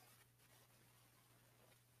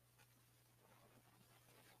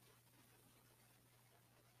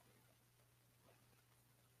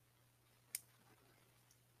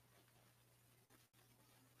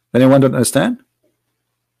 Anyone don't understand?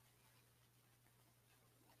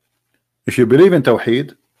 If you believe in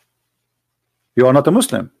Tawheed, you are not a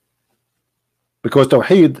Muslim, because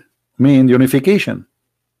Tawheed means unification.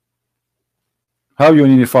 How you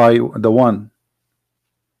unify the one?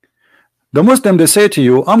 The Muslim, they say to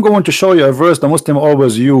you, I'm going to show you a verse the Muslim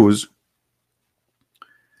always use.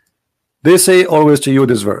 They say always to you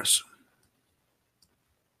this verse,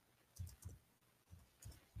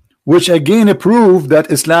 which again prove that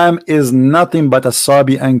Islam is nothing but a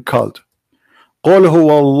Sabian cult. قُلْ هُوَ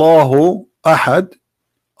اللَّهُ أَحَدٌ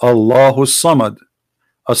اللَّهُ الصَّمَدُ.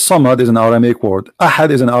 As-Samad is an Aramaic word.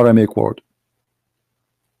 Ahad is an Aramaic word.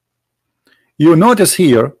 You notice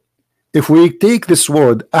here, if we take this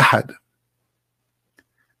word Ahad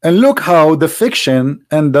and look how the fiction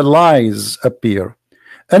and the lies appear.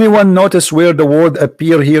 Anyone notice where the word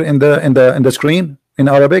appear here in the screen in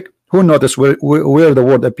Arabic? Who notice where the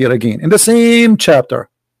word appear again in the same chapter?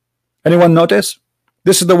 Anyone notice?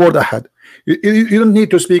 This is the word Ahad. You don't need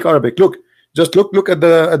to speak Arabic. Look, just look at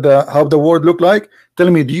the how the word look like. Tell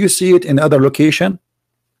me, do you see it in other location?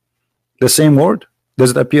 The same word?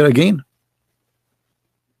 Does it appear again?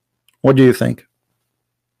 What do you think?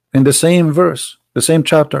 In the same verse, the same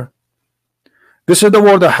chapter. This is the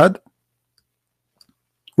word Ahad.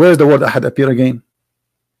 Where is the word Ahad appear again?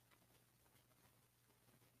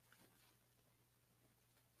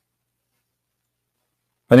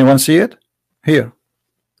 Anyone see it? Here.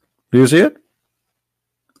 Do you see it?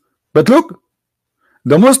 But look,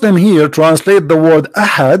 the Muslim here translate the word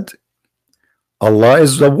Ahad. Allah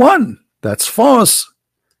is the one. That's false.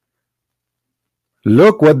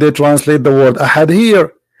 Look what they translate the word Ahad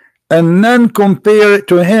here, and none compare it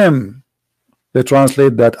to him. They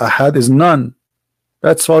translate that Ahad is none.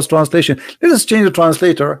 That's false translation. Let us change the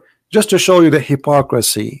translator just to show you the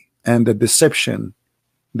hypocrisy and the deception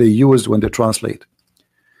they use when they translate.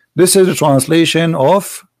 This is the translation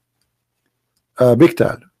of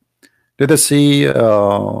Biktal. Let us see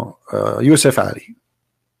Yusuf Ali.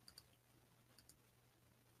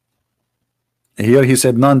 Here he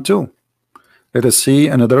said none too. Let us see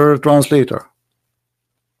another translator.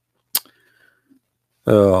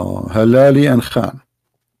 Halali and Khan.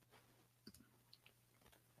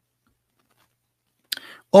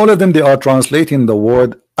 All of them, they are translating the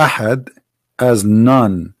word ahad as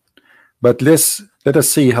none. But let us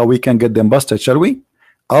see how we can get them busted, shall we?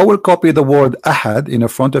 I will copy the word ahad in the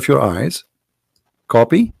front of your eyes.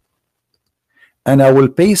 Copy. And I will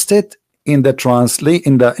paste it in the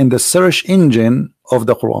in the search engine of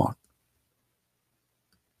the Quran.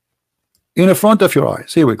 In the front of your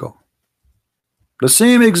eyes. Here we go. The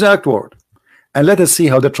same exact word. And let us see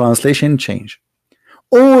how the translation change.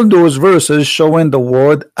 All those verses showing the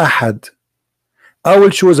word ahad. I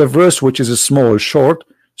will choose a verse which is small, short,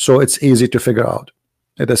 so it's easy to figure out.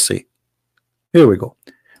 Let us see. Here we go.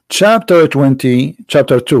 Chapter 20,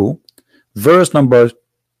 chapter 2, verse number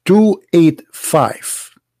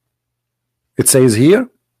 285. It says here,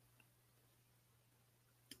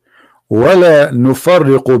 وَلَا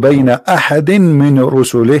نُفَرِّقُ بَيْنَ أَحَدٍ مِّن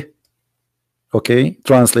رُسُلِهِ. Okay,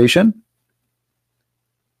 translation.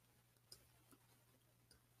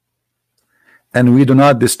 And we do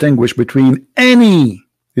not distinguish between any.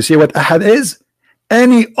 You see what ahad is?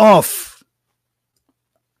 Any of.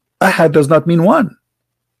 Ahad does not mean one.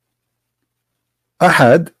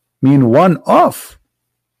 Ahad mean one of.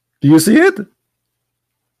 Do you see it?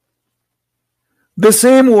 The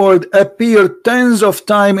same word appeared tens of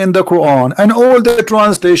times in the Quran, and all the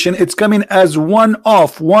translation it's coming as one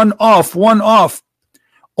off, one off, one off.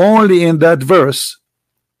 Only in that verse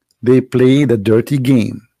they play the dirty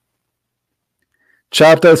game.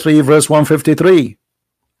 Chapter 3, verse 153.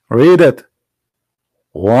 Read it.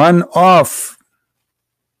 One off.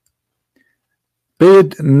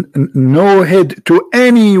 Paid no heed to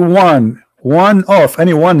anyone. One off.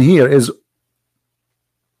 Anyone here is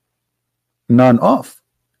none of.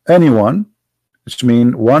 Anyone, which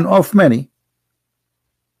means one of many.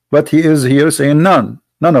 But he is here saying none.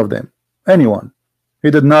 None of them. Anyone. He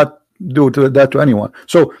did not do that to anyone.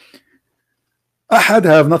 So ahad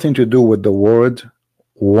have nothing to do with the word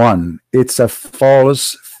one. It's a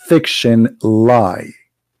false fiction lie.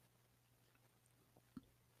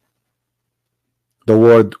 The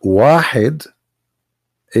word wahid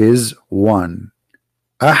is one.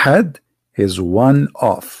 Ahad is one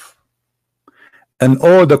of. And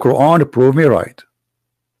all the Quran prove me right.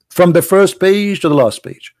 From the first page to the last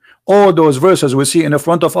page. All those verses we see in the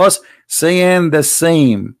front of us saying the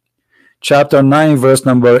same. Chapter 9, verse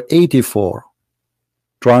number 84.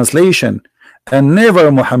 Translation. And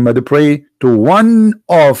never Muhammad pray to one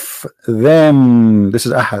of them. This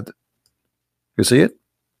is ahad. You see it?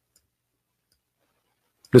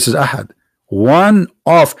 This is ahad. One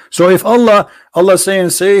of. So if Allah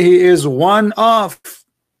saying say he is one of,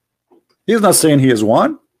 he's not saying he is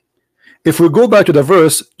one. If we go back to the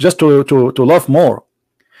verse just to love more,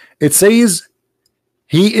 it says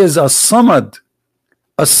he is a samad.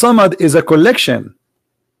 A samad is a collection.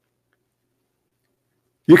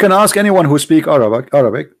 You can ask anyone who speak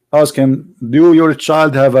Arabic, ask him, do your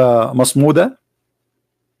child have a masmuda?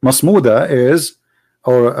 Masmuda is,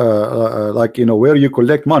 or like, you know, where you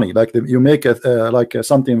collect money, like you make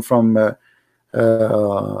something from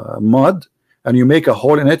mud, and you make a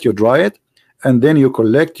hole in it, you dry it, and then you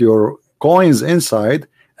collect your coins inside,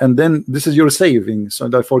 and then this is your savings. So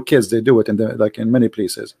that for kids they do it in like in many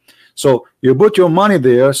places. So you put your money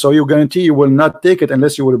there, so you guarantee you will not take it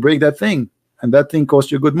unless you will break that thing. And that thing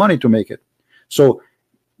costs you good money to make it. So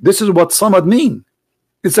this is what samad mean.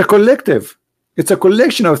 It's a collective. It's a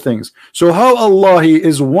collection of things. So how Allah he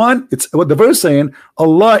is one, it's what the verse saying,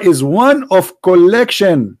 Allah is one of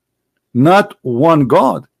collection, not one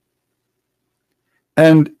God.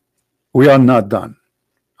 And we are not done.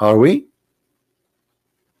 Are we?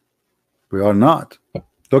 We are not.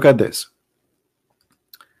 Look at this.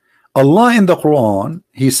 Allah in the Quran,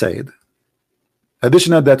 he said,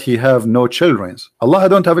 additional that he have no children. Allah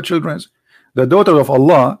don't have a children. The daughter of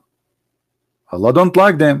Allah, Allah don't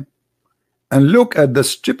like them. And look at the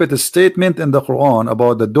stupid statement in the Quran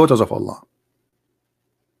about the daughters of Allah.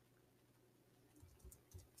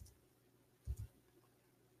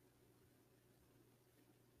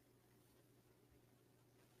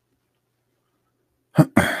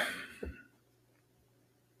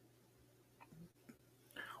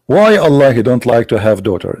 Why Allah he don't like to have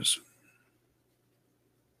daughters?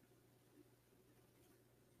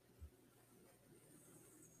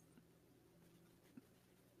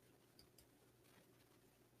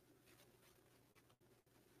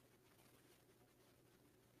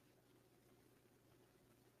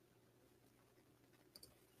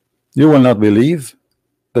 You will not believe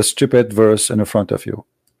the stupid verse in front of you.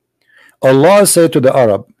 Allah said to the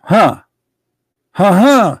Arab, ha, ha,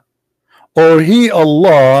 ha, Or he,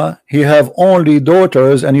 Allah, he have only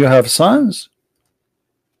daughters and you have sons?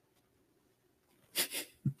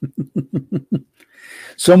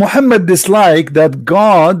 So Muhammad dislike that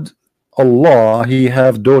God, Allah, he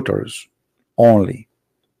have daughters only.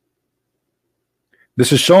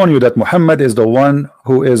 This is showing you that Muhammad is the one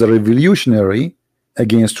who is a revolutionary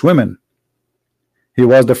against women. He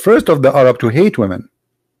was the first of the Arab to hate women.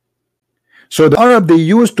 So the Arab, they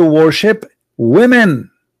used to worship women.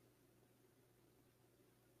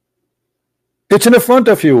 It's in the front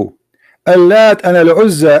of you. Allat and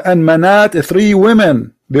Al-Uzza and Manat, 3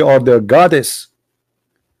 women. They are their goddess.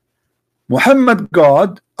 Muhammad,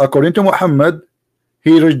 God, according to Muhammad,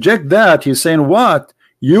 he reject that. He's saying, what?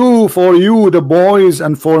 You, for you, the boys,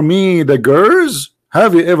 and for me, the girls?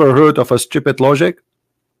 Have you ever heard of a stupid logic?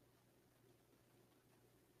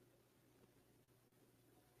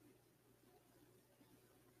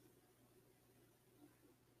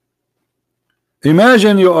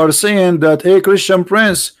 Imagine you are saying that, hey, Christian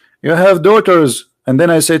Prince, you have daughters, and then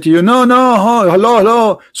I say to you, no, no,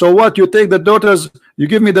 hello. So what? You take the daughters, you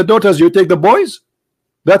give me the daughters, you take the boys?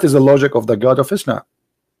 That is the logic of the God of Islam.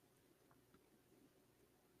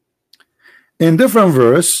 In different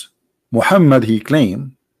verse, Muhammad, he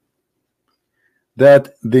claimed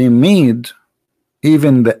that they made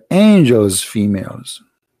even the angels females.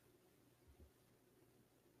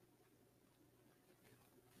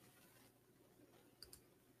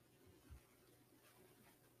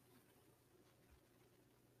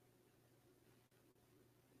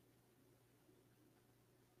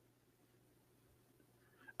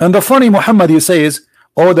 And the funny Muhammad, he says,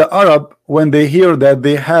 oh, the Arab, when they hear that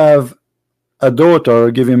they have a daughter,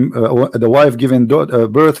 giving the wife giving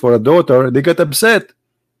birth for a daughter, they get upset,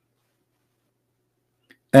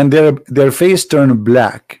 and their face turn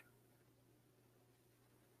black.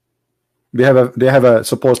 They have a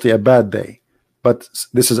supposedly a bad day, but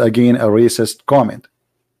this is again a racist comment.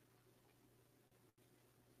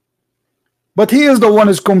 But he is the one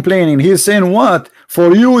who's complaining. He is saying, what?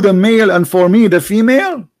 For you the male and for me the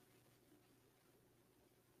female?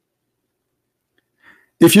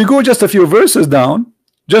 If you go just a few verses down,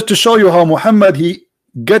 just to show you how Muhammad, he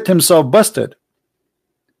get himself busted.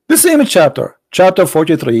 The same chapter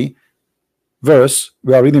 43, verse,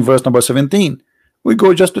 we are reading verse number 17. We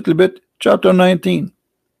go just a little bit, chapter 19.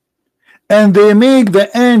 And they make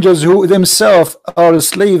the angels who themselves are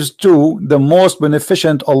slaves to the most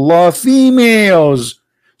beneficent Allah females.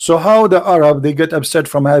 So how the Arab, they get upset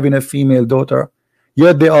from having a female daughter,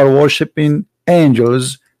 yet they are worshiping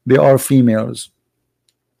angels, they are females.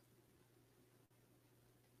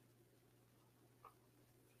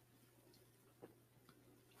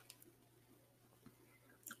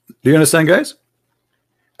 Do you understand, guys?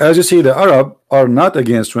 As you see, the Arab are not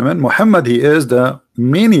against women. Muhammad, he is the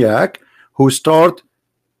maniac who start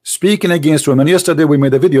speaking against women. Yesterday we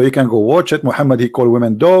made a video, you can go watch it. Muhammad, he called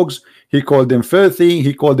women dogs, he called them filthy,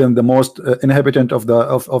 he called them the most inhabitant of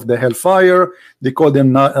the hellfire, they called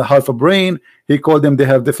them not half a brain, he called them they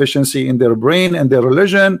have deficiency in their brain and their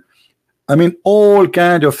religion. I mean, all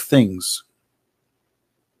kind of things.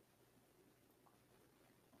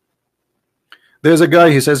 There's a guy,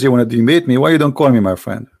 he says, you want to debate me, why you don't call me my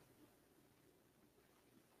friend?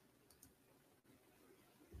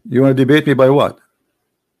 You want to debate me by what?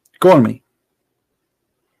 Call me.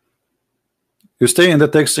 You stay in the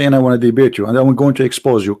text saying I want to debate you and I'm going to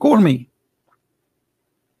expose you. Call me.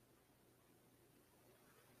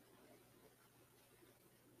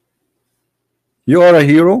 You are a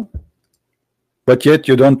hero, but yet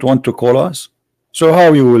you don't want to call us. So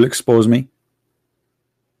how you will expose me?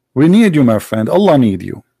 We need you, my friend. Allah need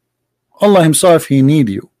you. Allah himself, he need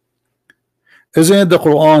you. Isn't it the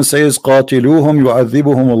Quran says قاتلوهم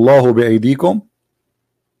يعذبهم الله بأيديكم?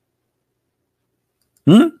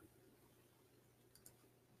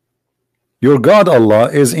 Your God Allah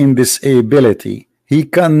is in disability. He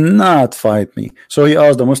cannot fight me. So he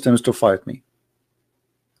asked the Muslims to fight me.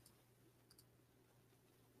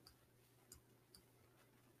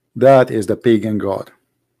 That is the pagan God.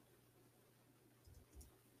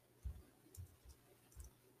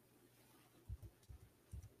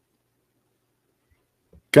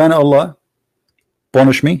 Can Allah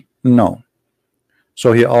punish me? No.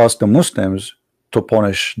 So he asked the Muslims to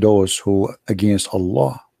punish those who against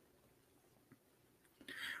Allah.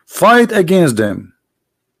 Fight against them,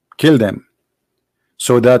 kill them,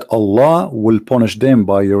 so that Allah will punish them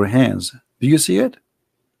by your hands. Do you see it?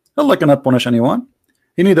 Allah cannot punish anyone.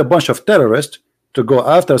 He need a bunch of terrorists to go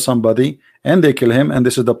after somebody and they kill him, and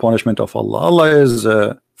this is the punishment of Allah. Allah is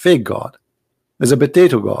a fake God, is a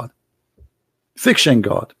potato God, fiction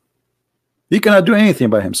God. He cannot do anything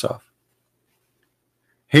by himself.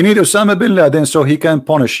 He need Osama bin Laden so he can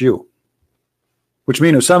punish you, which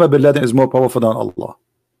means Osama bin Laden is more powerful than Allah.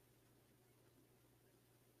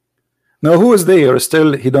 Now who is there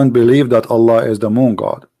still he don't believe that Allah is the moon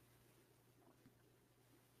god?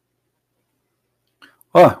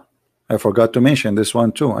 Ah, I forgot to mention this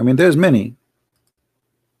one too. I mean, there's many.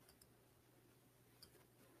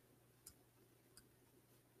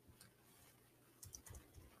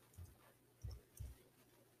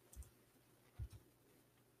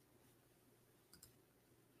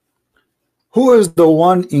 Who is the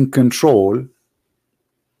one in control?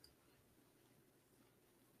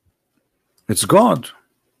 It's God.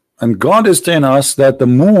 And God is telling us that the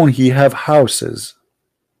moon he have houses.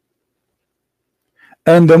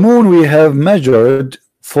 And the moon we have measured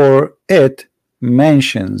for it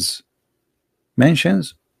mansions.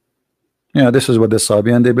 Mansions? Yeah, this is what the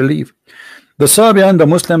Sabian they believe. The Sabian, the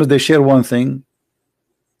Muslims, they share one thing,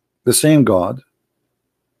 the same God.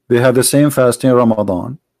 They have the same fasting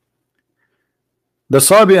Ramadan. The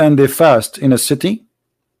Sabian, they fast in a city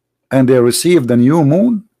and they receive the new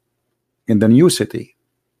moon in the new city.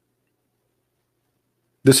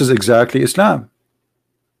 This is exactly Islam.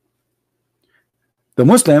 The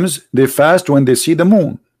Muslims, they fast when they see the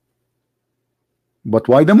moon. But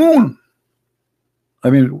why the moon?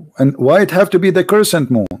 I mean, and why it have to be the crescent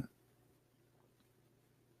moon?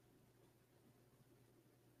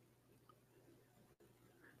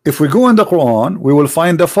 If we go in the Quran, we will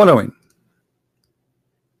find the following.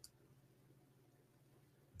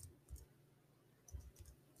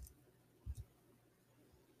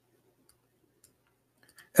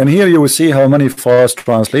 And here you will see how many false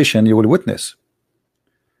translation you will witness.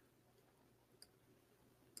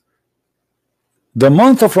 The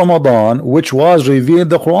month of Ramadan, which was revealed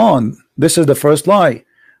the Quran, this is the first lie.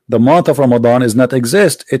 The month of Ramadan is not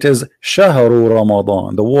exist. It is Shahru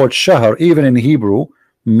Ramadan. The word Shahr, even in Hebrew,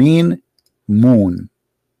 mean moon.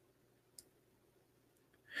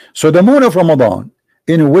 So the moon of Ramadan,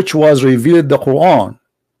 in which was revealed the Quran,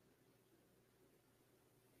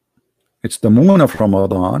 it's the moon of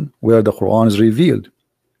Ramadan where the Quran is revealed.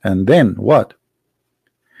 And then what?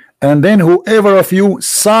 And then whoever of you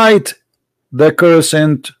sight the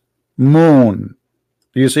crescent moon.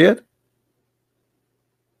 Do you see it?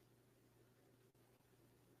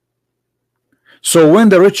 So when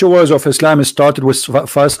the rituals of Islam started with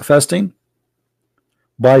fasting,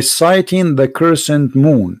 by sighting the crescent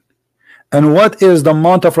moon. And what is the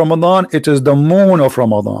month of Ramadan? It is the moon of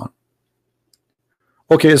Ramadan.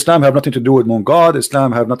 Okay, Islam have nothing to do with moon god.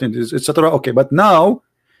 Islam have nothing to do, etc. Okay, but now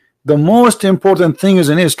the most important thing is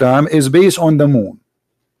in Islam is based on the moon.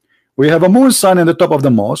 We have a moon sign in the top of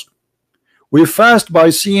the mosque. We fast by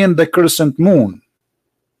seeing the crescent moon.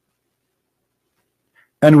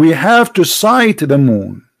 And we have to sight the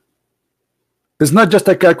moon. It's not just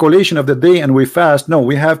a calculation of the day and we fast. No,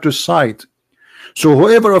 we have to sight. So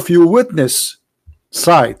whoever of you witness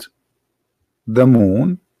sight the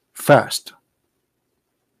moon, fast.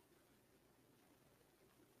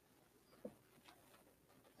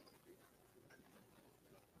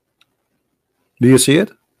 Do you see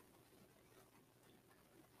it?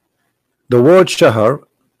 The word shahr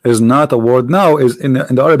is not a word now, is in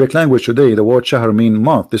the Arabic language today. The word shahr means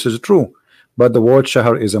month. This is true, but the word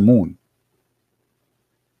shahr is a moon.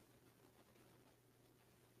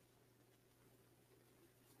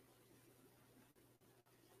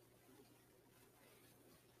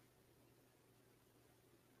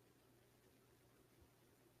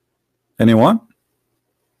 Anyone?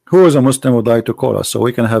 Who is a Muslim would like to call us so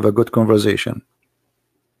we can have a good conversation?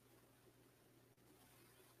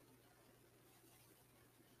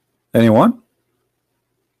 Anyone?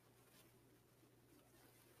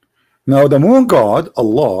 Now the moon god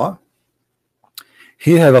Allah,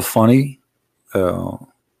 he have a funny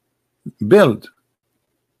build.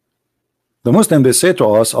 The Muslim, they say to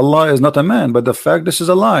us Allah is not a man, but the fact this is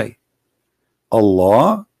a lie.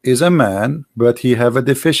 Allah is a man, but he have a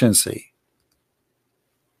deficiency.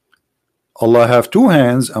 Allah have two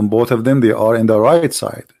hands and both of them they are in the right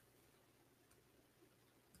side.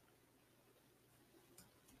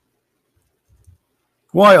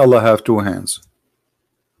 Why Allah have two hands?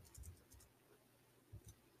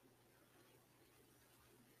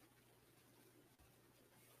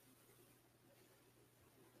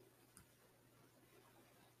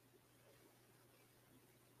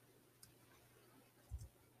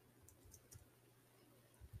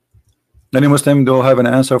 Any Muslim do have an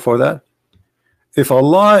answer for that? If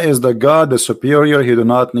Allah is the God, the superior, he do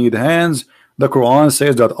not need hands. The Quran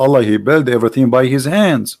says that Allah, he built everything by his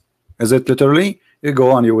hands. Is it literally? You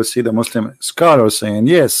go on, you will see the Muslim scholars saying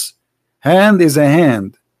yes, hand is a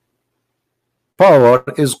hand, power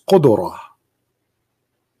is qudra.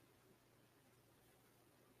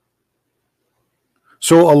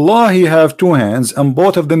 So Allah, He have two hands, and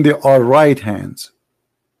both of them they are right hands.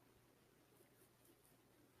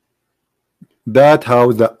 That's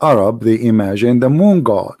how the Arab they imagine the moon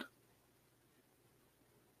god.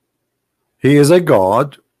 He is a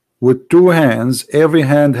god with two hands. Every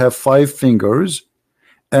hand have 5 fingers,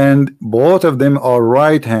 and both of them are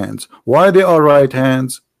right hands. Why they are right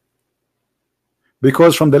hands?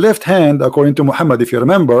 Because from the left hand, according to Muhammad, if you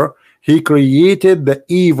remember, he created the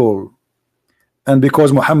evil. And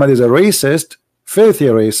because Muhammad is a racist, filthy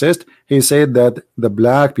racist, he said that the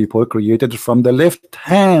black people created from the left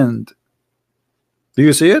hand. Do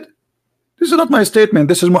you see it? This is not my statement.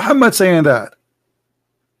 This is Muhammad saying that.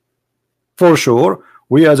 For sure,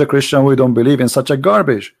 we as a Christian, we don't believe in such a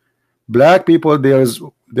garbage. Black people, they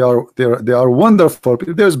are wonderful.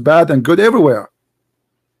 There's bad and good everywhere.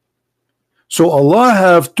 So Allah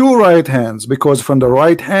have two right hands, because from the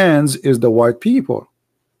right hands is the white people.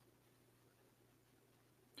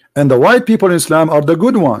 And the white people in Islam are the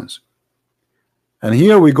good ones. And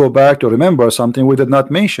here we go back to remember something we did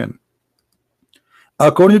not mention.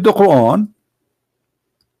 According to the Quran,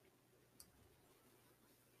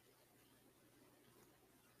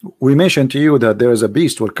 we mentioned to you that there is a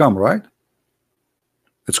beast will come, right?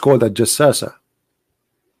 It's called a Jassasa.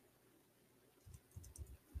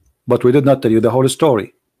 But we did not tell you the whole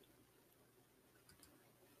story.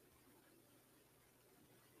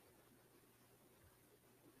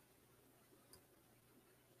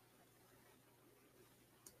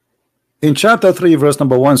 In chapter 3 verse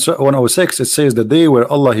number 106, it says the day where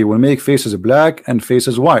Allah He will make faces black and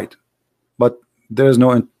faces white. But there is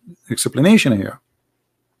no explanation here.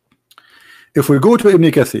 If we go to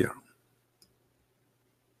Ibn Kathir,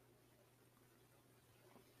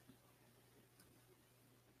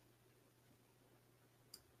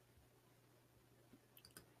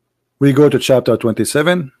 we go to chapter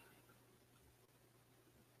 27,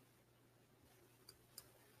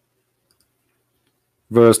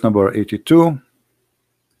 verse number 82.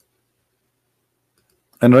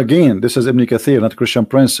 And again, this is Ibn Kathir, not Christian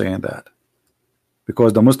Prince saying that.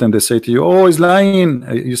 Because the Muslim, they say to you, oh, he's lying.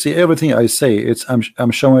 You see everything I say,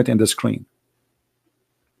 I'm showing it in the screen.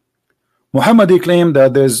 Muhammad, he claimed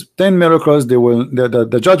that there's 10 miracles,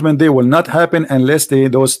 the judgment day will not happen unless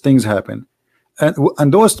those things happen.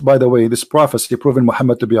 And those, by the way, this prophecy proven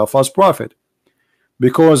Muhammad to be a false prophet.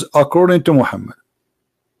 Because according to Muhammad,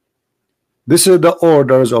 this is the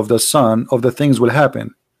orders of the sun of the things will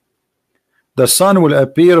happen. The sun will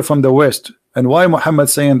appear from the west. And why Muhammad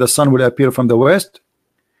saying the sun will appear from the west?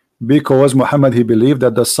 Because Muhammad, he believed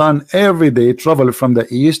that the sun every day traveled from the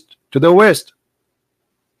east to the west.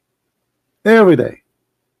 Every day.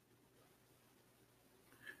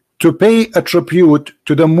 To pay a tribute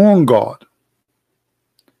to the moon god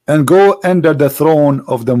and go under the throne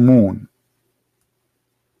of the moon.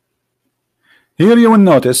 Here you will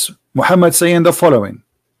notice Muhammad saying the following.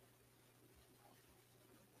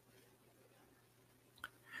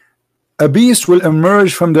 A beast will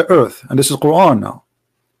emerge from the earth, and this is Quran now.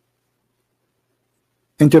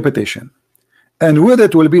 Interpretation. And with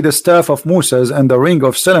it will be the staff of Moses and the ring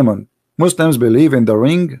of Solomon. Muslims believe in the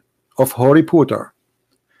ring of Harry Potter.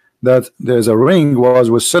 That there's a ring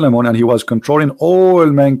was with Solomon, and he was controlling all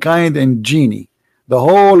mankind and genie. The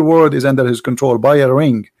whole world is under his control by a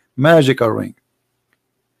ring, magical ring.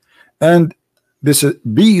 And this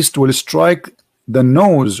beast will strike the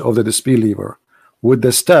nose of the disbeliever with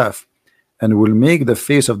the staff, and will make the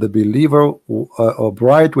face of the believer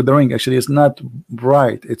bright with the ring. Actually, it's not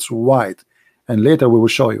bright, it's white. And later we will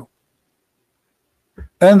show you.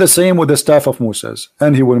 And the same with the staff of Moses,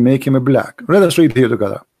 and he will make him black. Let us read here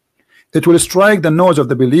together. It will strike the nose of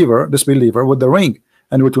the disbeliever with the ring,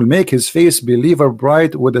 and it will make his face believer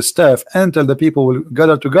bright with the staff, until the people will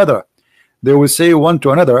gather together. They will say one to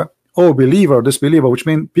another, oh believer, disbeliever, which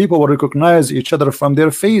means people will recognize each other from their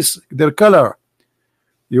face, their color.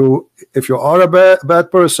 If you are a bad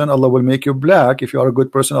person, Allah will make you black. If you are a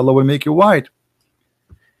good person, Allah will make you white.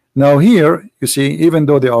 Now here, you see, even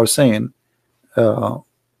though they are saying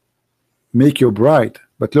make you bright,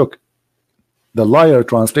 but look, the liar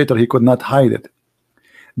translator, he could not hide it.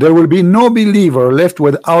 There will be no believer left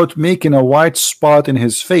without making a white spot in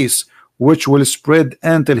his face, which will spread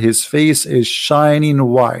until his face is shining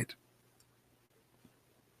white.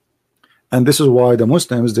 And this is why the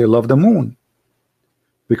Muslims, they love the moon.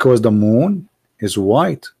 Because the moon is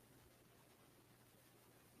white.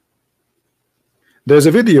 There's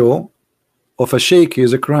a video of a sheikh, he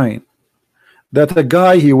is crying, that a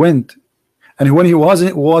guy, he went, and when he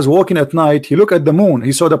was walking at night, he looked at the moon,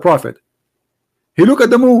 he saw the prophet, He look at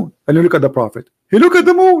the moon and you look at the prophet. He look at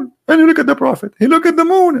the moon and you look at the prophet. He look at the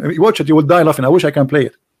moon. And you watch it, you will die laughing. I wish I can play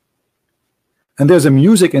it. And there's a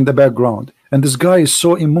music in the background, and this guy is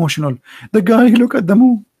so emotional. The guy, he look at the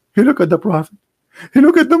moon, he look at the prophet, he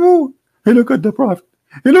look at the moon, he look at the prophet,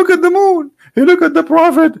 he look at the moon, he look at the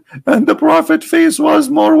prophet, and the prophet face was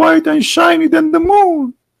more white and shiny than the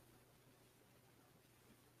moon.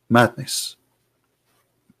 Madness.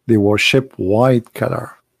 They worship white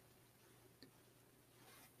color.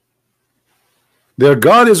 Their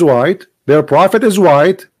God is white, their prophet is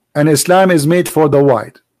white, and Islam is made for the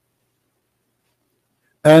white.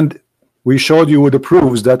 And we showed you the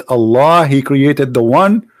proofs that Allah, He created the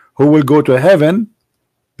one who will go to heaven.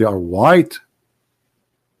 They are white.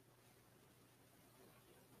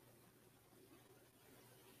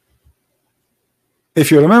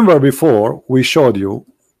 If you remember before, we showed you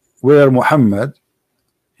where Muhammad,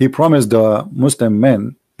 he promised the Muslim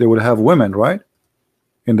men they will have women, right,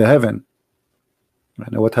 in the heaven. I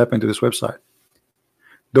know what happened to this website.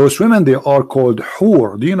 Those women, they are called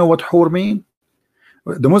hur. Do you know what hur mean?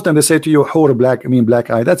 The Muslim, they say to you, hur black, I mean black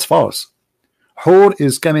eye. That's false. Hur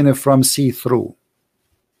is coming from see through.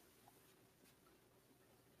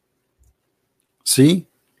 See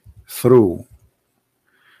through.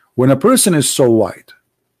 When a person is so white,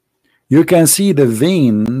 you can see the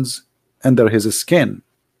veins under his skin.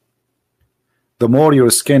 The more your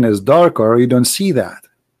skin is darker, you don't see that.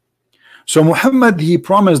 So Muhammad, he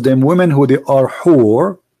promised them women who they are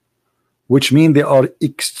hur, which mean they are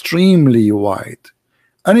extremely white.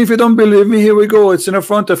 And if you don't believe me, here we go. It's in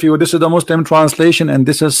front of you. This is the Muslim translation, and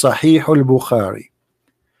this is Sahih al-Bukhari,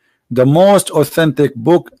 the most authentic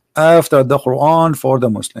book after the Quran for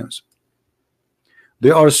the Muslims.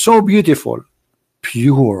 They are so beautiful,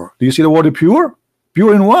 pure. Do you see the word pure?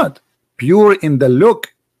 Pure in what? Pure in the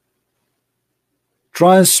look.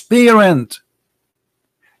 Transparent.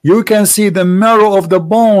 You can see the marrow of the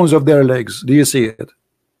bones of their legs. Do you see it?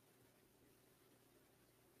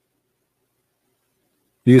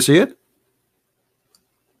 Do you see it?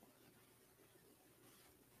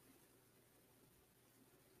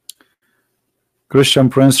 Christian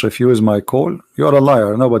Prince refused my call. You're a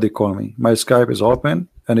liar. Nobody call me. My Skype is open,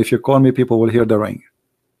 and if you call me, people will hear the ring.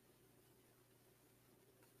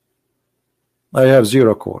 I have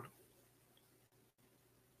 0 call.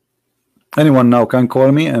 Anyone now can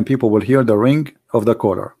call me, and people will hear the ring of the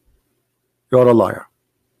caller. You're a liar.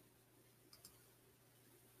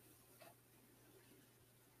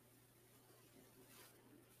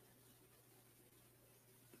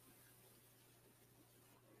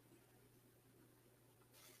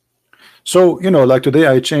 So, you know, like today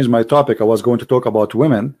I changed my topic. I was going to talk about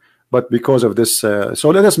women, but because of this, so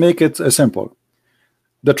let us make it simple.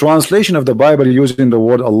 The translation of the Bible using the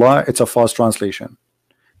word Allah, it's a false translation.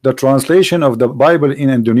 The translation of the Bible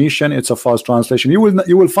in Indonesian, it's a false translation. You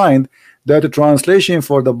will find that the translation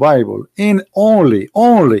for the Bible in only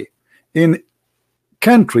in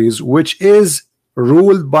countries which is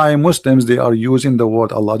ruled by Muslims, they are using the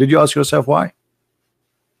word Allah. Did you ask yourself why?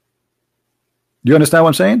 Do you understand what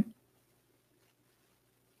I'm saying?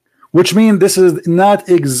 Which means this is not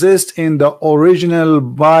exist in the original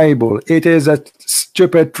Bible. It is a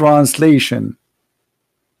stupid translation.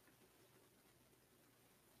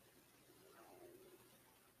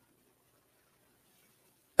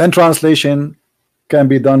 And translation can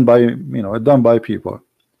be done by, you know, done by people.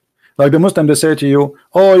 Like the Muslim, they say to you,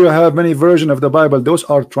 oh, you have many versions of the Bible. Those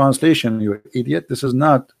are translation, you idiot. This is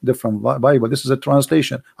not different Bible. This is a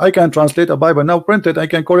translation. I can translate a Bible now, print it. I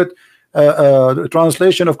can call it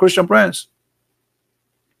translation of Christian Prince,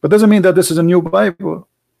 but doesn't mean that this is a new Bible.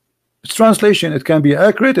 It's translation. It can be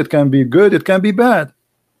accurate, it can be good, it can be bad.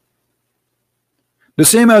 The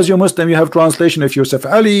same as you Muslim, you have translation of Yusuf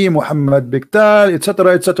Ali, Muhammad Biktal,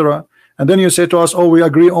 etc., etc., and then you say to us, oh, we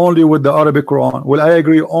agree only with the Arabic Quran. Well, I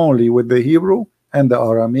agree only with the Hebrew and the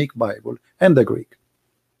Aramaic Bible and the Greek.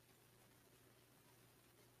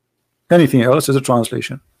 Anything else is a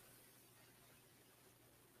translation.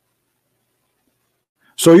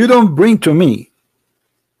 So you don't bring to me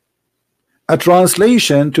a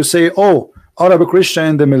translation to say, oh, Arab Christian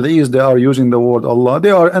in the Middle East, they are using the word Allah.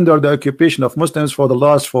 They are under the occupation of Muslims for the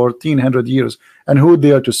last 1400 years. And who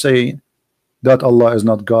dare to say that Allah is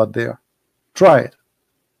not God there? Try it.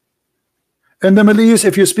 In the Middle East,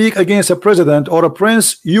 if you speak against a president or a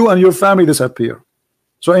prince, you and your family disappear.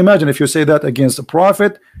 So imagine if you say that against a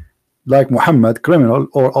prophet like Muhammad, criminal,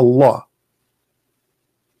 or Allah.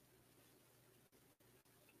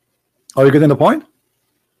 Are you getting the point?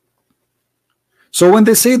 So when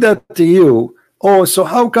they say that to you, Oh, so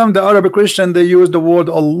how come the Arab Christian they use the word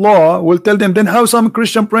Allah? We'll tell them, then how some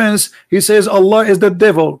Christian prince he says Allah is the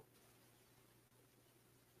devil?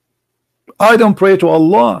 I don't pray to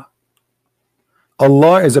Allah.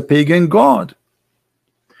 Allah is a pagan god.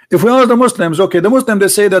 If we ask the Muslims, okay, the Muslims they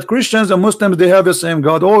say that Christians and Muslims they have the same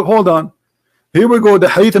God. Oh, hold on. Here we go, the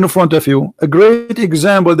hadith in front of you, a great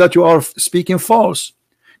example that you are speaking false.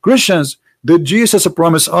 Christians, did Jesus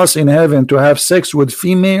promise us in heaven to have sex with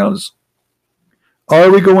females? Are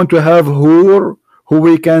we going to have whore who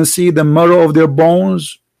we can see the marrow of their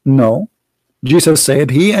bones? No. Jesus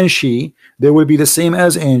said he and she, they will be the same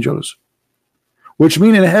as angels, which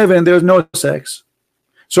means in heaven there's no sex.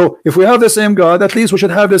 So if we have the same God, at least we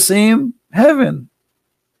should have the same heaven.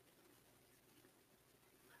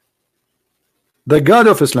 The God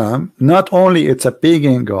of Islam, not only it's a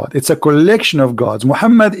pagan God, it's a collection of gods.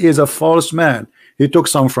 Muhammad is a false man. He took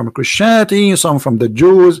some from Christianity, some from the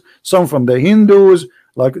Jews, some from the Hindus.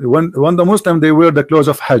 Like when the Muslim they wear the clothes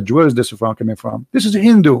of Hajj. Where is this from coming from? This is a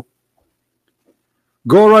Hindu.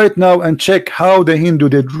 Go right now and check how the Hindu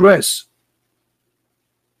they dress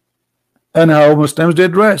and how Muslims they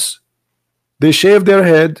dress. They shave their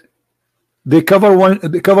head. They cover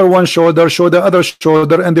one shoulder, show the other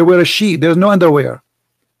shoulder, and they wear a sheet. There's no underwear,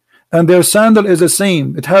 and their sandal is the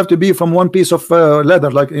same. It have to be from one piece of leather,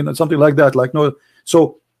 like something like that. Like no,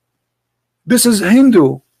 so this is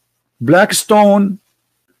Hindu. Black stone,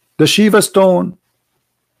 the Shiva stone.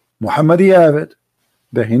 Muhammad have it.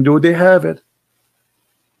 The Hindu they have it.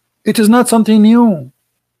 It is not something new.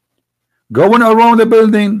 Going around the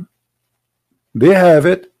building, they have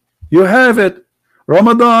it. You have it.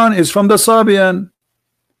 Ramadan is from the Sabian.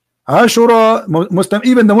 Ashura, Muslim,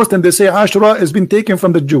 even the Muslim they say Ashura has been taken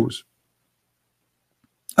from the Jews,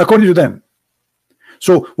 according to them.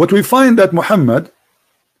 So what we find that Muhammad,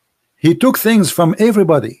 he took things from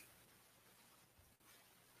everybody.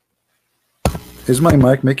 Is my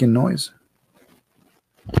mic making noise?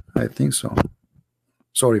 I think so.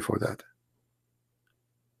 Sorry for that.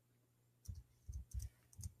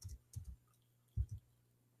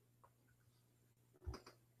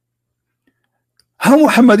 How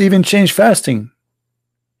Muhammad even changed fasting?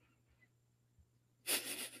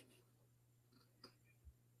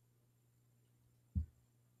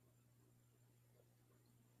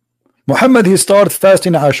 Muhammad he started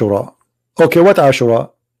fasting Ashura. Okay, what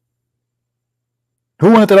Ashura?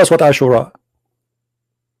 Who want to tell us what Ashura?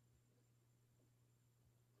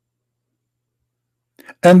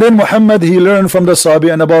 And then Muhammad he learned from the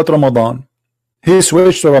Sabian about Ramadan. He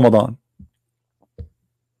switched to Ramadan.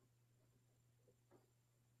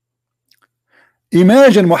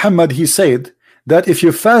 Imagine Muhammad he said that if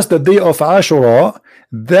you fast the day of Ashura,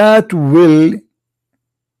 that will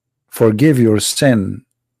forgive your sin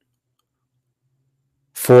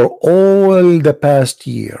for all the past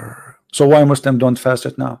year. So why Muslims don't fast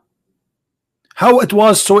it now? How it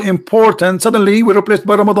was so important, suddenly we replaced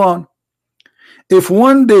by Ramadan. If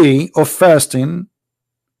one day of fasting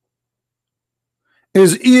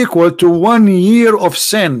is equal to 1 year of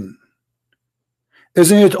sin,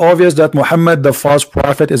 isn't it obvious that Muhammad the false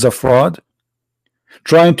prophet is a fraud,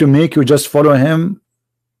 trying to make you just follow him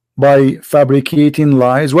by fabricating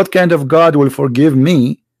lies? What kind of God will forgive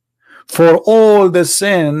me for all the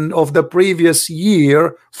sin of the previous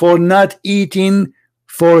year for not eating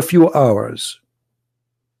for a few hours?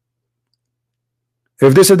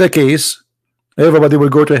 If this is the case, everybody will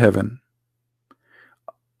go to heaven.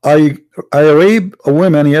 I raped a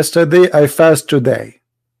woman yesterday, I fast today.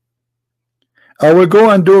 I will go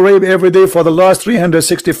and do rape every day for the last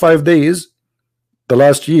 365 days, the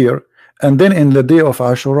last year, and then in the day of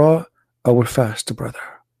Ashura, I will fast, brother.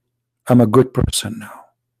 I'm a good person now.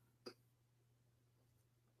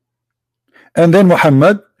 And then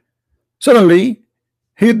Muhammad, suddenly,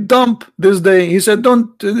 he dumped this day. He said,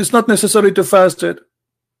 it's not necessary to fast it.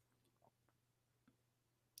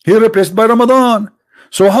 He replaced by Ramadan.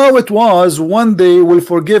 So how it was, one day will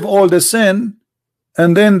forgive all the sin,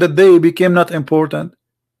 and then the day became not important.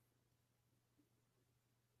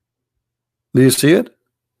 Do you see it?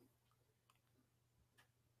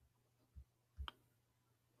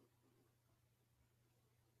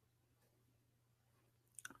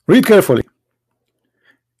 Read carefully.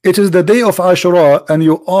 It is the day of Ashura and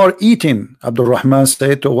you are eating, Abdul Rahman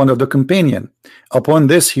said to one of the companion. Upon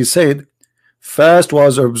this he said, fast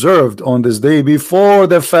was observed on this day before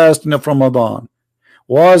the fasting of Ramadan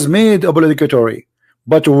was made obligatory.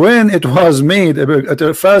 But when it was made at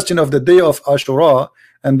the fasting of the day of Ashura,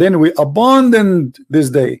 and then we abandoned this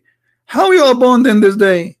day. How you abandon this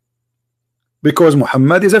day? Because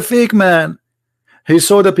Muhammad is a fake man. He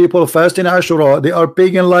saw the people fasting Ashura. They are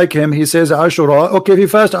pagan like him. He says Ashura. Okay, if he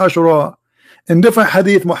fast Ashura. In different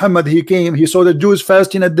hadith, Muhammad, he came. He saw the Jews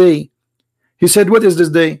fasting a day. He said, what is this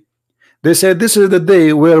day? They said, this is the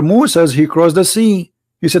day where Moses, he crossed the sea.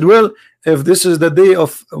 He said, well, if this is the day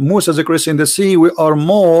of Moses crossing the sea, we are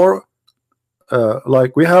more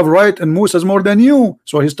like we have right and Moses more than you.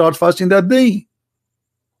 So he started fasting that day.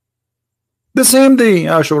 The same day,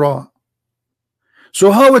 Ashura.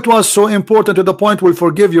 So how it was so important to the point will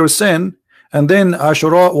forgive your sin, and then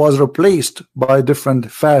Ashura was replaced by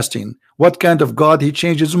different fasting. What kind of God he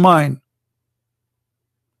changed his mind?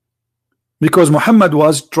 Because Muhammad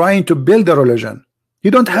was trying to build a religion. He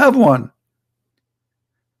don't have one.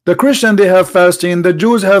 The Christian, they have fasting, the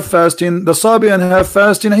Jews have fasting, the Sabian have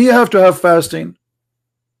fasting, he have to have fasting.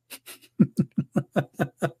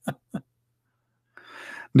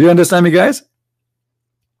 Do you understand me, guys?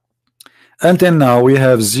 Until now we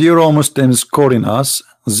have 0 Muslims calling us,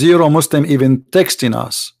 0 Muslim even texting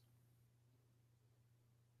us.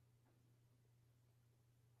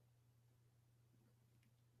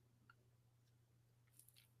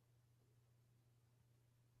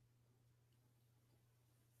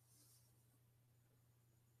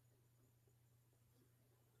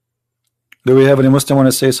 Do we have any Muslim want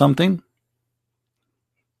to say something?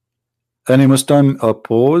 Any Muslim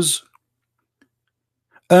oppose?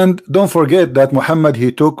 And don't forget that Muhammad,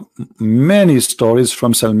 he took many stories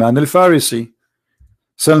from Salman al-Farisi,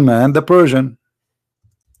 Salman the Persian.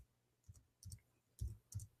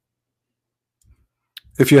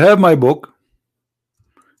 If you have my book,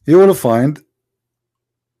 you will find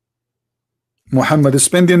Muhammad is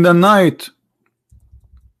spending the night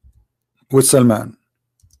with Salman.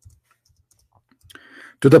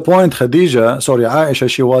 To the point Aisha,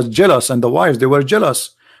 she was jealous, and the wives, they were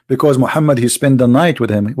jealous because Muhammad, he spent the night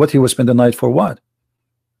with him. What he was spend the night for? What?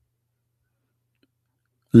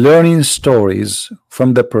 Learning stories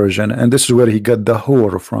from the Persian, and this is where he got the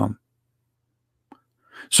hur from.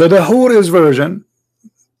 So the hur is virgin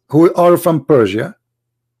who are from Persia.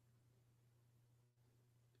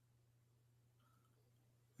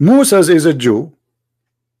 Moses is a Jew.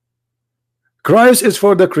 Christ is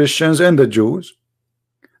for the Christians and the Jews.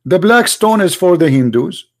 The black stone is for the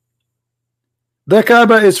Hindus. The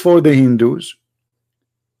Kaaba is for the Hindus.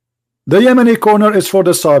 The Yemeni corner is for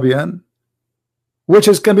the Sabian, which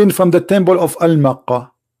is coming from the temple of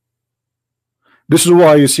Al-Makkah. This is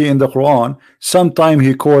why you see in the Quran, sometime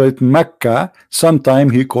he call it Mecca, sometime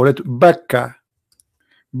he call it Bakka.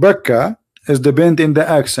 Bakka is dependent in the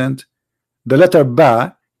accent. The letter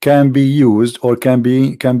Ba can be used or can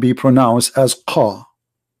be pronounced as Qa.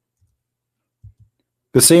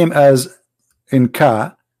 The same as in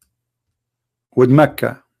Ka with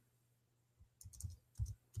Mecca.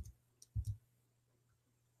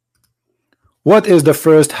 What is the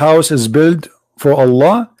first house is built for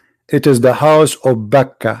Allah? It is the house of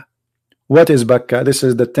Bakka. What is Bakka? This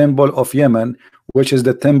is the temple of Yemen, which is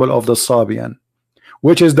the temple of the Sabian,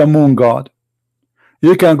 which is the moon god.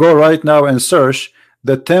 You can go right now and search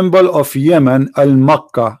the temple of Yemen,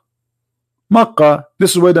 Al-Makkah. Makkah,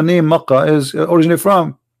 this is where the name Makkah is originally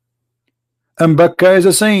from, and Bakka is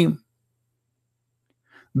the same.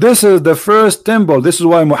 This is the first temple. This is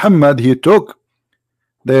why Muhammad, he took,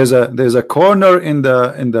 there's a corner in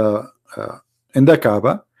the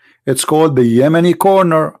Kaaba. It's called the Yemeni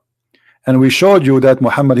corner, and we showed you that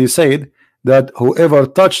Muhammad, he said that whoever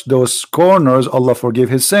touched those corners, Allah forgive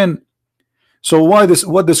his sin. So why this?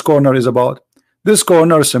 What this corner is about? This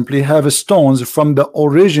corner simply have stones from the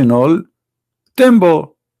original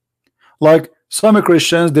temple. Like some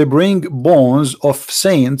Christians, they bring bones of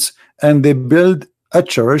saints and they build a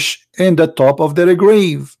church in the top of their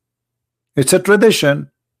grave. It's a tradition.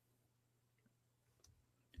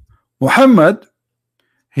 Muhammad,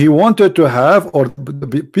 he wanted to have, or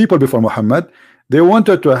the people before Muhammad, they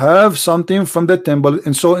wanted to have something from the temple,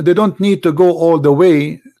 and so they don't need to go all the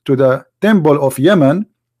way to the temple of Yemen.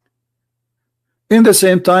 In the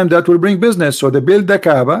same time, that will bring business. So they built the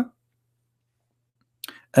Kaaba,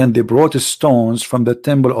 and they brought stones from the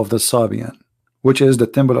temple of the Sabian, which is the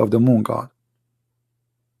temple of the moon god.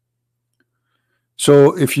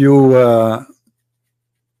 So if you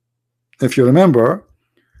remember,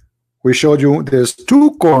 we showed you there's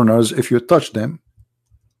two corners. If you touch them,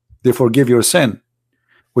 they forgive your sin,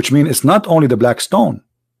 which means it's not only the black stone.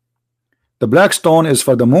 The black stone is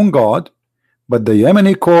for the moon god, but the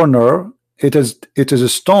Yemeni corner, it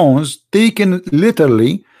is stones taken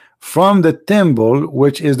literally from the temple,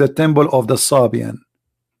 which is the temple of the Sabian,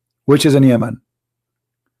 which is in Yemen,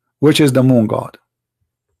 which is the moon god.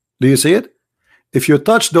 Do you see it? If you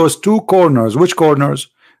touch those two corners, which corners?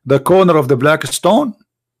 the corner of the black stone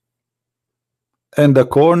and the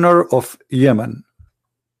corner of Yemen.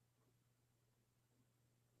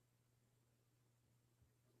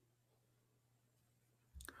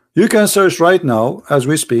 You can search right now as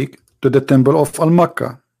we speak to the temple of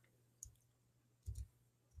Al-Makkah.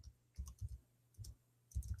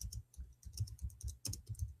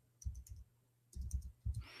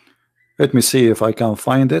 Let me see if I can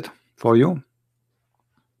find it for you.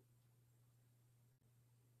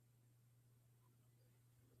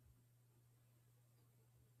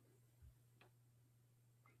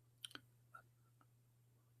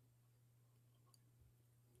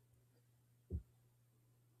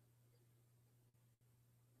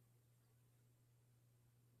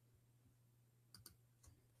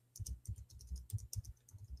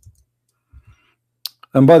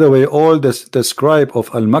 And by the way, all this, the scribe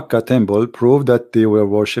of Al-Makkah temple proved that they were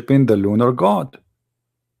worshipping the lunar god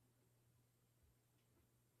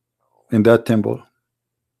in that temple.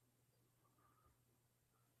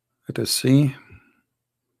 Let us see.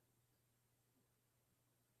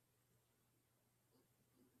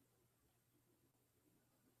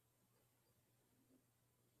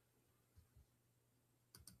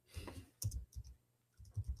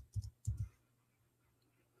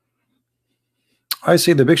 I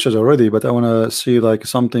see the pictures already, but I want to see like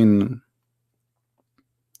something.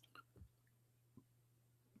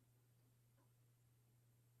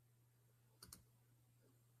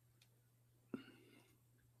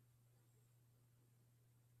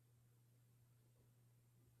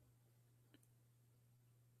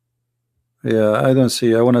 Yeah, I don't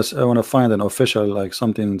see. I want to find an official, like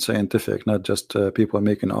something scientific, not just people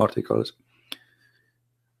making articles.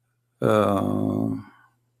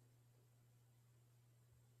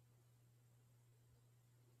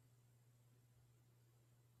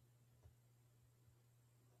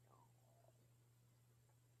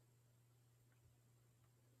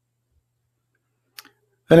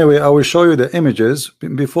 Anyway, I will show you the images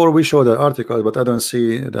before we show the article, but I don't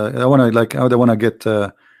see that. I want to like, I don't want to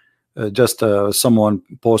get just someone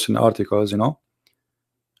posting articles, you know.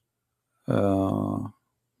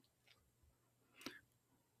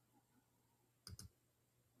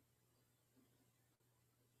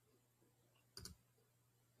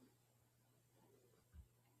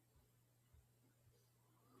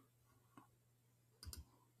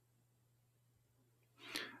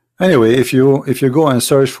 Anyway, if you go and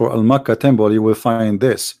search for Al-Makkah temple, you will find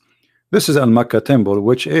this. This is Al-Makkah temple,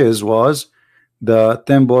 which was the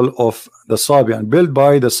temple of the Sabian, built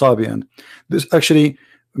by the Sabian. This actually,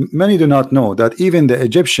 many do not know that even the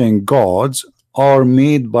Egyptian gods are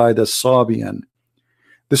made by the Sabian.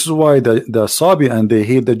 This is why the Sabian, they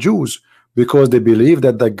hate the Jews, because they believe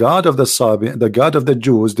that the God of the Sabian, the God of the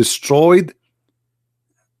Jews, destroyed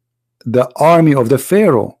the army of the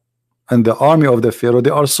Pharaoh. And the army of the Pharaoh, they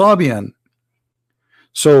are Sabian.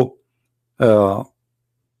 So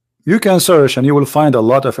you can search and you will find a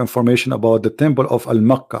lot of information about the temple of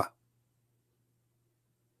Al-Makkah.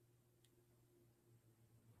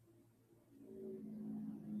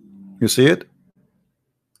 You see it?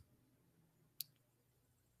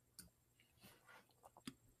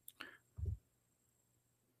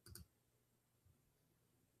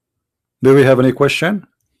 Do we have any question?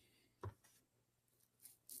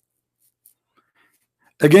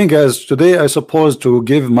 Again, guys, today I supposed to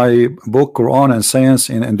give my book Quran and Science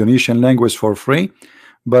in Indonesian language for free,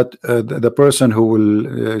 but the person who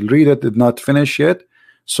will read it did not finish yet.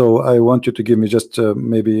 So I want you to give me just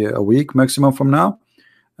maybe a week maximum from now,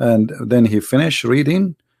 and then he finish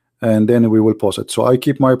reading, and then we will post it. So I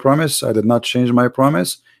keep my promise. I did not change my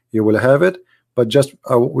promise. You will have it, but just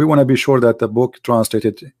we want to be sure that the book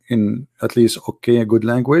translated in at least okay, a good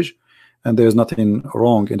language, and there's nothing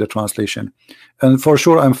wrong in the translation. And for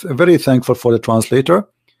sure, I'm very thankful for the translator.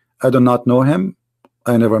 I do not know him.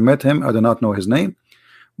 I never met him. I do not know his name.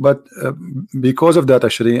 But because of that,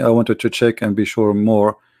 actually, I wanted to check and be sure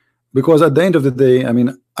more. Because at the end of the day, I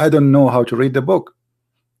mean, I don't know how to read the book.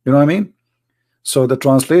 You know what I mean? So the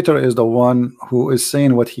translator is the one who is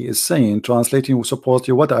saying what he is saying, translating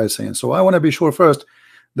supposedly what I saying. So I want to be sure first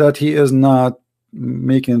that he is not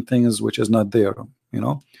making things which is not there, you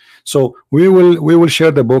know. So we will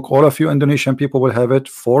share the book. All of you Indonesian people will have it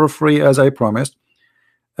for free, as I promised.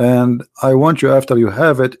 And I want you, after you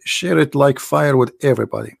have it, share it like fire with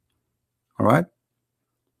everybody. All right.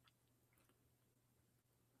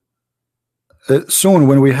 Soon,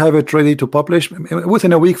 when we have it ready to publish,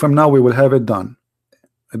 within a week from now, we will have it done.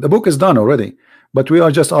 The book is done already, but we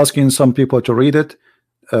are just asking some people to read it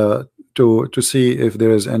to see if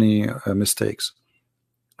there is any mistakes.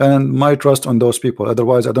 And my trust on those people.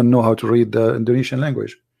 Otherwise, I don't know how to read the Indonesian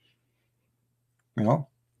language. You know,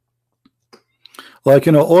 like,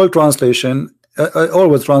 you know, all translation,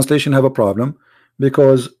 always translation have a problem,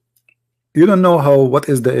 because you don't know what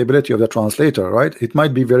is the ability of the translator, right? It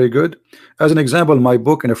might be very good. As an example, my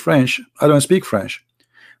book in French, I don't speak French,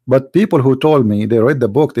 but people who told me they read the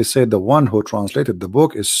book, they said the one who translated the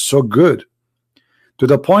book is so good, to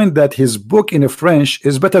the point that his book in French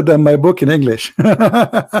is better than my book in English.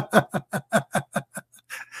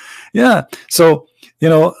 Yeah, so you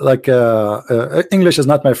know, like English is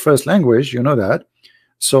not my first language, you know that.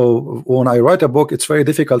 So when I write a book, it's very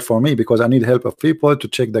difficult for me because I need help of people to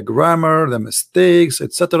check the grammar, the mistakes,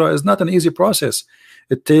 etc. It's not an easy process.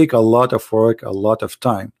 It takes a lot of work, a lot of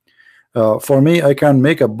time. For me, I can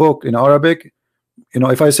make a book in Arabic. You know,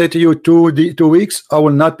 if I say to you 2 weeks, I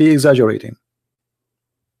will not be exaggerating.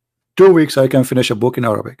 2 weeks, I can finish a book in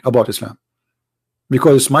Arabic about Islam,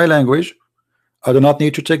 because it's my language. I do not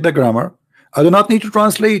need to check the grammar. I do not need to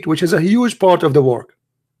translate, which is a huge part of the work.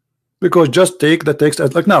 Because just take the text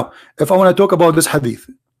as, like, now, if I want to talk about this hadith,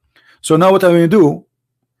 so now what I'm going to do,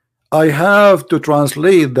 I have to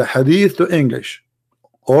translate the hadith to English,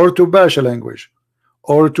 or to Basha language,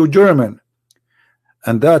 or to German,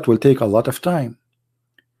 and that will take a lot of time.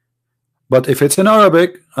 But if it's in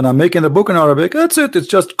Arabic and I'm making the book in Arabic, that's it. It's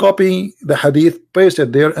just copy the hadith, paste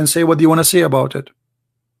it there, and say what do you want to say about it.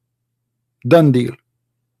 Done deal.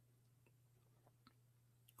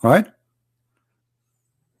 Right?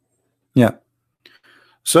 Yeah.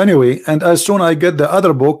 So anyway, and as soon I get the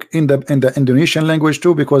other book in the Indonesian language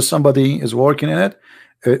too, because somebody is working in it,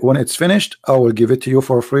 when it's finished, I will give it to you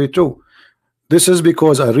for free too. This is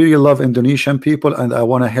because I really love Indonesian people and I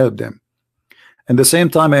want to help them. At the same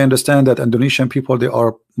time, I understand that Indonesian people, they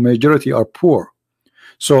are majority are poor.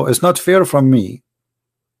 So it's not fair from me,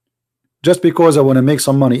 just because I want to make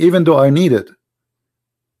some money, even though I need it,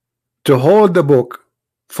 to hold the book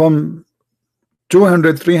from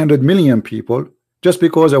 200, 300 million people, just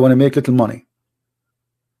because I want to make little money.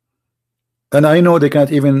 And I know they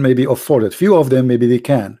can't even maybe afford it. Few of them, maybe they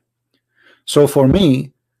can. So for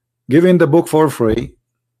me, giving the book for free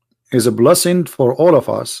is a blessing for all of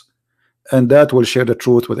us, and that will share the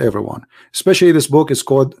truth with everyone. Especially this book is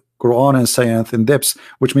called Quran and Science in Depth,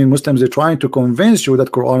 which means Muslims are trying to convince you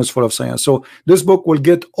that Quran is full of science. So this book will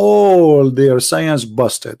get all their science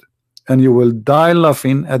busted, and you will die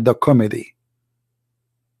laughing at the comedy.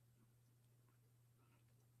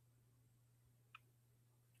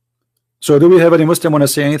 So do we have any Muslim want to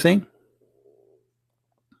say anything?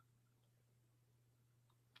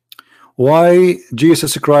 Why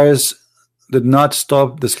Jesus Christ did not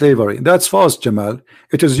stop the slavery? That's false, Jamal.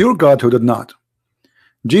 It is your God who did not.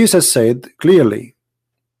 Jesus said clearly,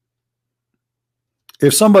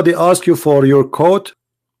 if somebody asks you for your coat,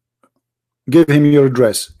 give him your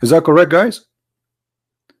dress. Is that correct, guys?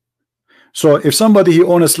 So if somebody he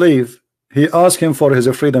own a slave, he asks him for his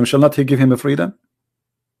freedom, shall not he give him a freedom?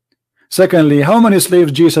 Secondly, how many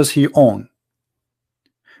slaves Jesus he owned?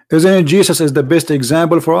 Isn't it Jesus is the best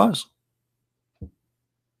example for us?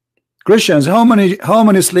 Christians, how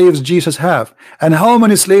many slaves Jesus have, and how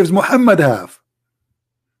many slaves Muhammad have?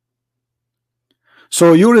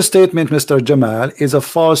 So your statement, Mr. Jamal, is a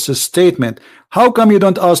false statement. How come you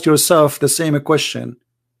don't ask yourself the same question?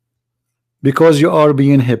 Because you are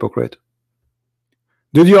being hypocrite.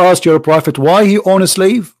 Did you ask your prophet why he owned a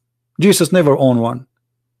slave? Jesus never owned one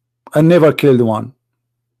and never killed one.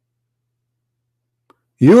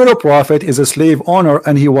 Your prophet is a slave owner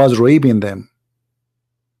and he was raping them.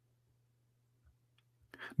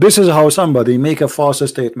 This is how somebody make a false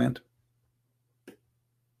statement.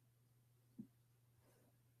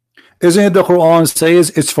 Isn't it the Quran says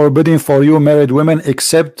it's forbidden for you married women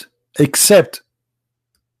except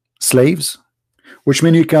slaves, which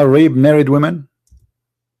means you can rape married women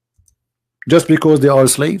just because they are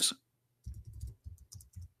slaves?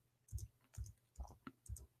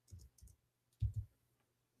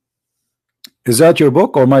 Is that your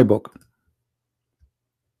book or my book?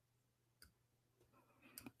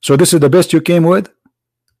 So this is the best you came with,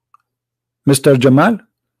 Mr. Jamal?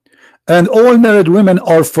 And all married women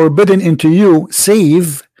are forbidden into you,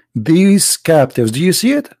 save these captives. Do you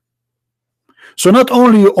see it? So not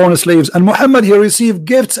only you own slaves, and Muhammad he received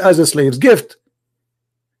gifts as a slaves, gift.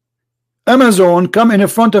 Amazon come in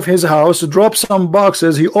front of his house, drop some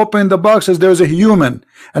boxes, he opened the boxes, there's a human,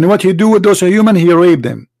 and what he do with those human, he raped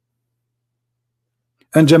them.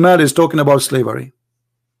 And Jamal is talking about slavery.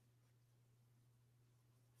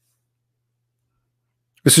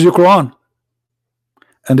 This is your Quran,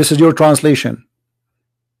 and this is your translation,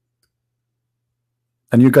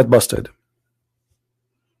 and you got busted.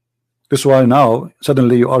 This is why now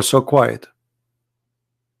suddenly you are so quiet.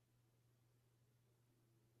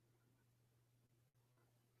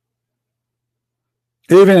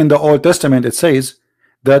 Even in the Old Testament it says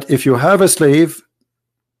that if you have a slave,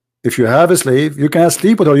 you cannot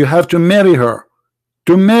sleep with her, you have to marry her.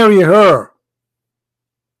 To marry her.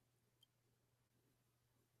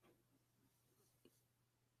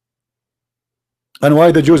 And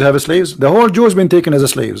why the Jews have slaves? The whole Jews been taken as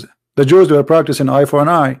slaves. The Jews were practicing eye for an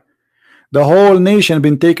eye. The whole nation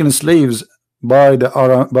been taken as slaves by the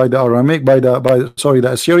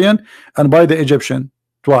Assyrian and by the Egyptian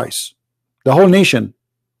twice. The whole nation,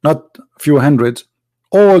 not a few hundreds.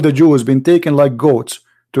 All the Jews been taken like goats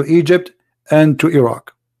to Egypt and to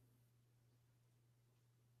Iraq.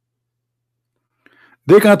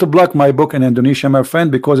 They cannot block my book in Indonesia, my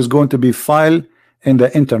friend, because it's going to be filed in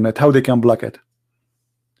the internet. How they can block it?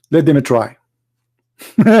 Let them try.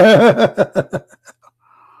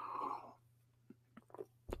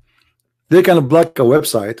 They can block a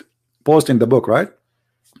website posting the book, right?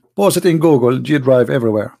 Post it in Google, G Drive,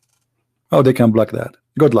 everywhere. How they can block that?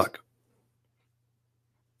 Good luck.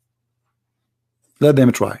 Let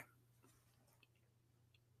them try.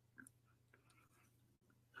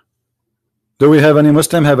 Do we have any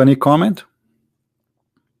Muslim have any comment?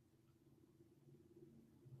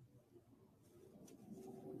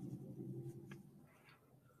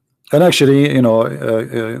 And actually, you know,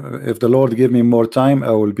 if the Lord give me more time,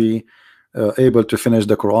 I will be able to finish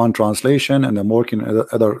the Quran translation, and I'm working on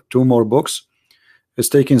other 2 more books. It's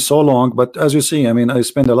taking so long, but as you see, I mean, I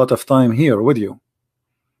spend a lot of time here with you.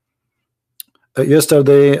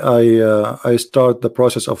 Yesterday, I start the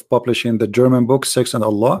process of publishing the German book, Sex and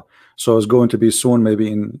Allah. So it's going to be soon, maybe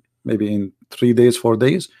in 3 days, 4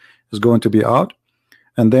 days, it's going to be out.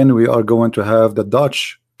 And then we are going to have the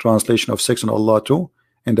Dutch translation of Sex and Allah too,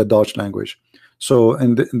 in the Dutch language. So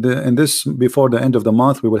in this, before the end of the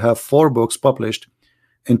month, we will have 4 books published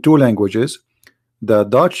in 2 languages, the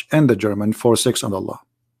Dutch and the German, for Sex and Allah.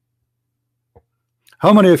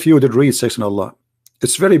 How many of you did read Sex and Allah?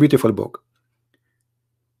 It's a very beautiful book,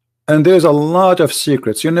 and there's a lot of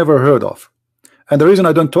secrets you never heard of. And the reason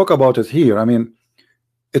I don't talk about it here, I mean,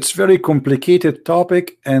 it's very complicated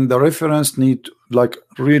topic, and the reference need like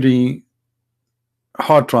really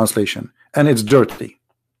hard translation, and it's dirty.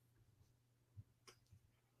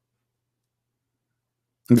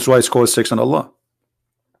 That's why it's called Sex and Allah.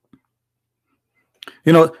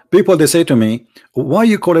 You know, people, they say to me, why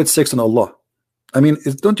you call it Sex and Allah? I mean,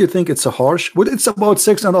 don't you think it's a harsh? Well, it's about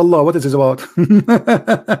sex and Allah. What is it about?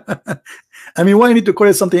 I mean, why you need to call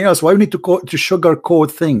it something else? Why you need to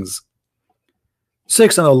sugarcoat things?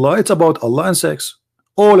 Sex and Allah, it's about Allah and sex.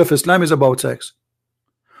 All of Islam is about sex.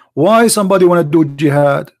 Why somebody want to do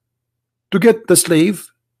jihad? To get the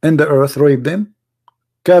slave in the earth, rape them,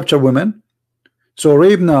 capture women. So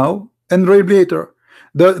rape now and rape later.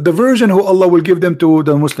 The version who Allah will give them to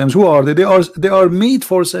the Muslims, who are they? They are made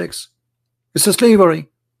for sex. It's a slavery.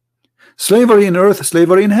 Slavery in earth,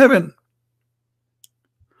 slavery in heaven.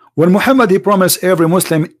 When Muhammad, he promised every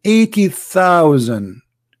Muslim 80,000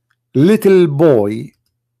 little boy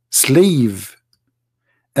slave,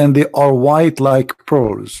 and they are white like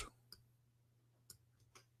pearls.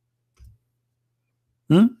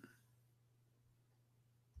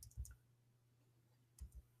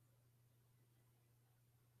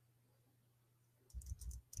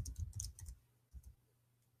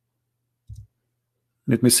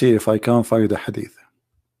 Let me see if I can find the hadith.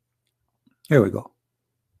 Here we go.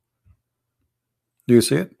 Do you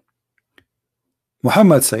see it?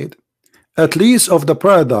 Muhammad said, at least of the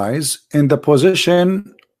paradise in the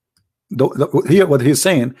position, here what he's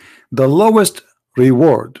saying, the lowest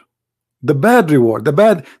reward, the bad reward, the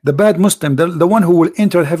bad Muslim, the one who will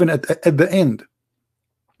enter heaven at the end.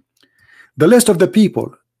 The list of the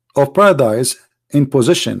people of paradise in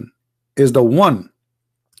position is the one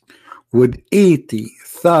with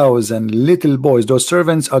 80,000 little boys. Those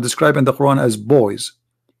servants are described in the Quran as boys,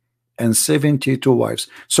 and 72 wives.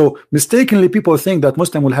 So mistakenly people think that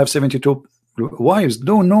Muslim will have 72 wives.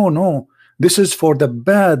 No. This is for the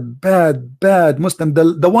bad Muslim,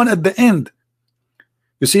 the one at the end.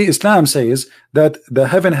 You see, Islam says that the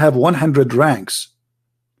heaven have 100 ranks.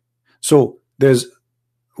 So there's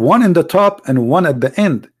one in the top and one at the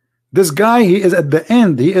end. This guy, he is at the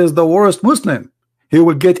end. He is the worst Muslim. He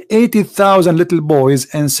will get 80,000 little boys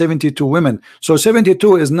and 72 women. So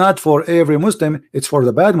 72 is not for every Muslim, it's for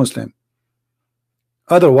the bad Muslim.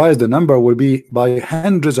 Otherwise the number will be by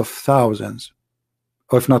hundreds of thousands,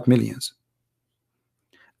 or if not millions.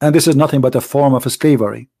 And this is nothing but a form of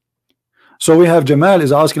slavery. So we have Jamal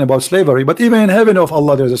is asking about slavery, but even in heaven of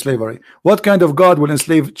Allah there's a slavery. What kind of God will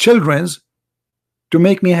enslave children to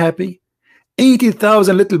make me happy?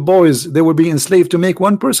 80,000 little boys, they will be enslaved to make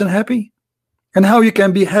one person happy? And how you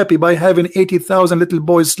can be happy by having 80,000 little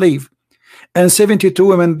boys slave and 72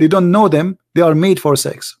 women, they don't know them, they are made for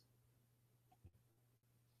sex.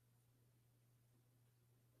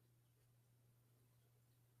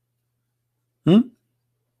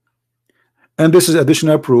 And this is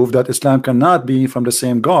additional proof that Islam cannot be from the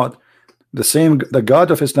same God. The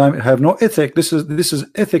God of Islam have no ethic. This is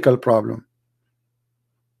ethical problem.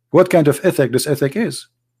 What kind of ethic this ethic is?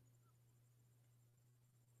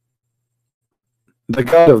 The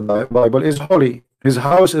God of the Bible is holy. His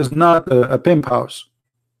house is not a pimp house.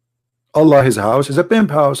 Allah, his house is a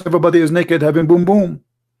pimp house. Everybody is naked having boom boom.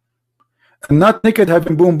 And not naked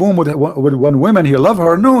having boom boom with one woman here love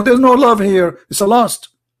her. No, there's no love here. It's a lust.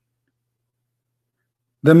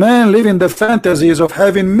 The man living the fantasies of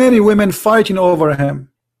having many women fighting over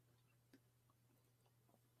him.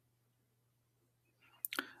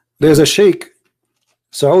 There's a sheikh,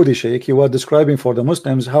 Saudi sheikh, he was describing for the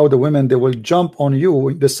Muslims how the women, they will jump on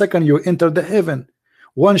you the second you enter the heaven.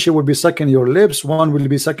 One, she will be sucking your lips, one will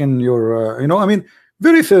be sucking your you know, I mean,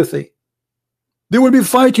 very filthy. They will be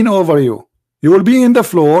fighting over you. You will be in the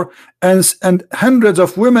floor, and hundreds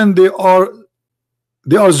of women, they are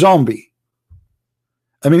zombie.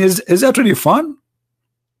 I mean, is that really fun?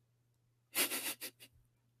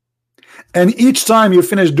 And each time you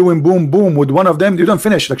finish doing boom boom with one of them, you don't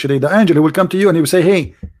finish. Actually, the angel will come to you and he will say,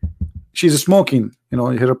 "Hey, she's smoking. You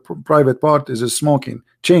know, her private part is smoking.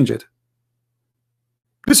 Change it."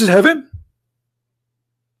 This is heaven.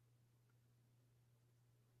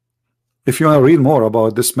 If you want to read more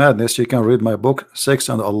about this madness, you can read my book, Sex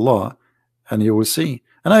and Allah, and you will see.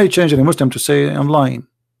 And I changed in Muslim to say I'm lying.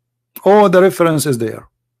 All the reference is there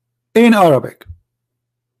in Arabic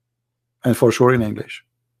and for sure in English.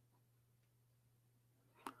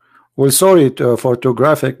 Well, sorry for too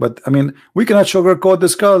graphic, but I mean, we cannot sugarcoat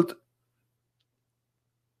this cult.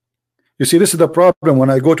 You see, this is the problem when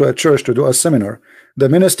I go to a church to do a seminar. The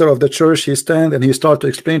minister of the church, he stand and he start to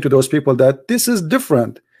explain to those people that this is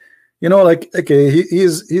different. You know, like, okay,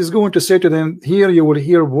 he's going to say to them, here you will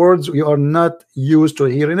hear words you are not used to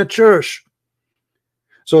hear in a church.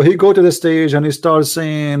 So he go to the stage and he starts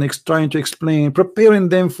saying, trying to explain, preparing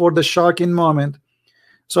them for the shocking moment.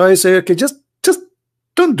 So I say, okay, just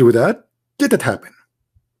don't do that. Let it happen.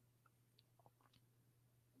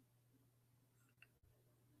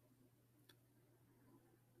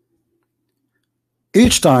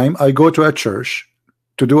 Each time I go to a church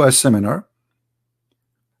to do a seminar,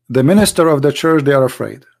 the minister of the church, they are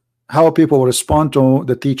afraid how people will respond to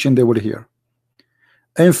the teaching they will hear.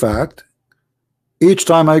 In fact, each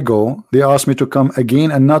time I go, they ask me to come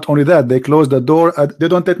again, and not only that, they close the door. They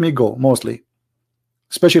don't let me go, mostly.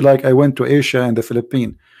 Especially like I went to Asia and the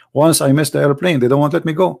Philippines. Once I missed the airplane, they don't want to let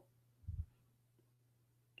me go.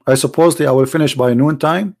 I supposedly I will finish by noon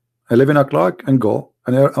time, 11 o'clock, and go.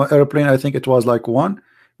 An airplane, I think it was like 1.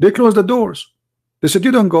 They closed the doors. They said,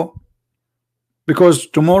 you don't go, because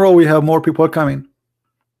tomorrow we have more people coming.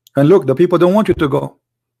 And look, the people don't want you to go.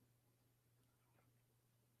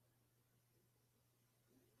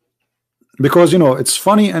 Because, you know, it's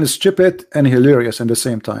funny and stupid and hilarious at the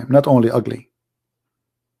same time, not only ugly.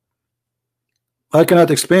 I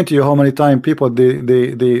cannot explain to you how many times people they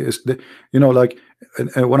you know, like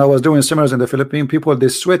when I was doing seminars in the Philippines, people they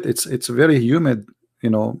sweat. It's a very humid, you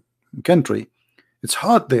know, country. It's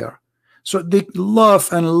hot there, so they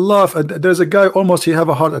laugh and laugh. There's a guy almost he have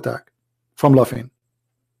a heart attack from laughing.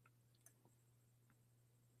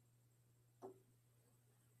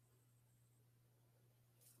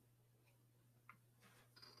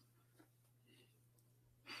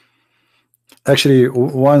 Actually,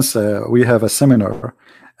 once we have a seminar,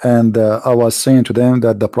 and I was saying to them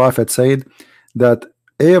that the Prophet said that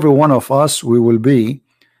every one of us we will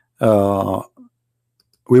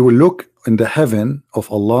look in the heaven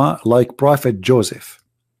of Allah like Prophet Joseph.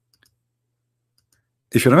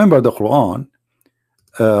 If you remember, the Quran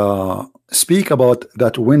speak about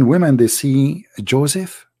that when women they see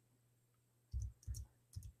Joseph,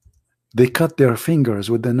 they cut their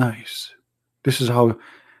fingers with the knives. This is how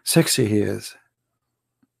sexy he is.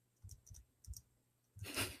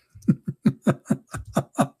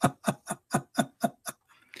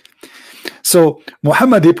 So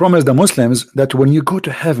Muhammad, he promised the Muslims that when you go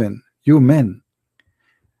to heaven, you men,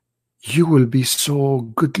 you will be so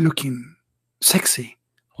good looking, sexy,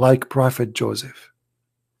 like Prophet Joseph.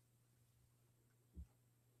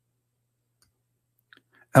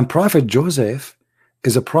 And Prophet Joseph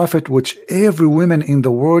is a prophet which every woman in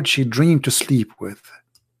the world she dreamed to sleep with.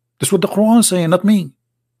 That's what the Quran is saying, not me.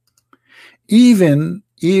 Even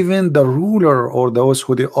the ruler or those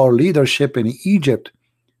who they are leadership in Egypt,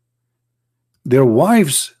 their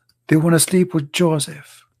wives, They want to sleep with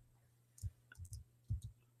Joseph.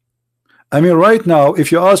 I mean, right now,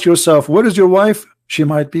 if you ask yourself, where is your wife? She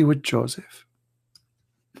might be with Joseph.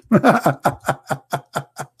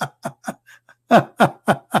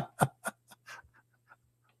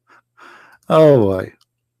 Oh boy.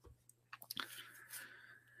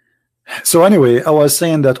 So anyway, I was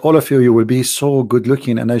saying that all of you will be so good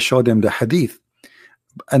looking, and I showed them the hadith.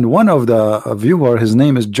 And one of the viewer, his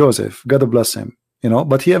name is Joseph. God bless him. You know,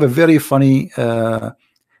 but he have a very funny, let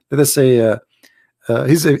us say,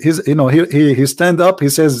 he's you know, he stand up. He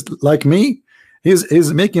says like me.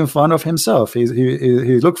 He's making fun of himself. He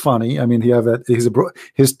look funny. I mean, he have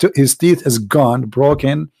his teeth is gone,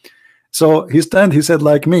 broken. So he said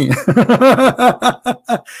like me.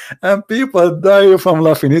 And people die from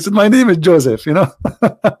laughing. He said, my name is Joseph, you know.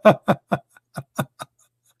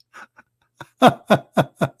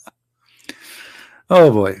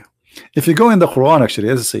 Oh boy. If you go in the Quran, actually,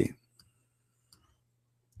 let's see.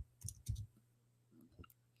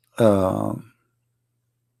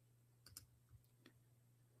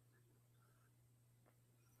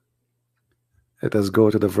 Let us go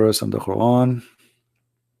to the verse in the Quran.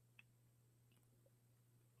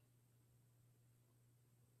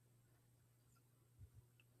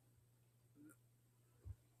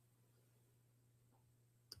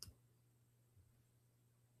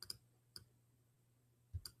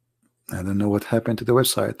 I don't know what happened to the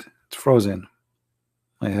website. It's frozen.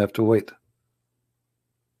 I have to wait.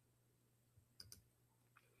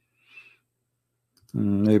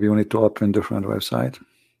 Maybe we need to open different website.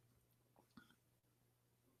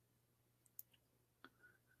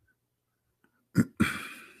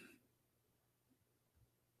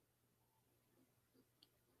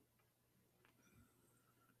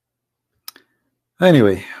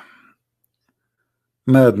 Anyway,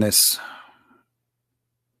 madness.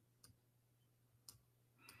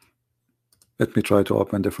 Let me try to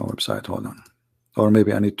open different website. Hold on. Or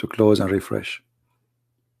maybe I need to close and refresh.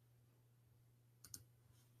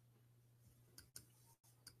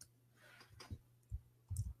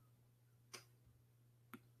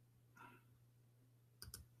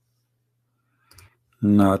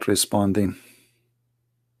 Not responding.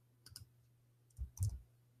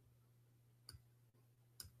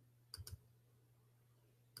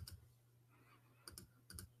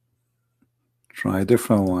 Try a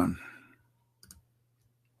different one.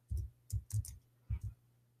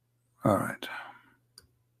 All right.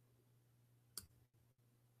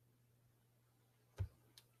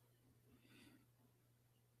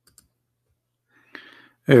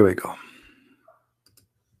 Here we go.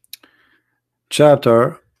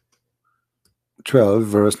 Chapter 12,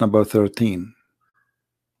 verse number 13.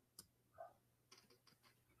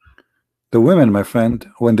 The women, my friend,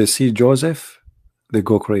 when they see Joseph, they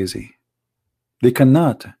go crazy. They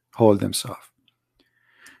cannot hold themselves.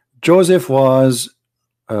 Joseph was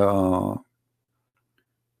what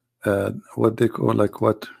they call, like,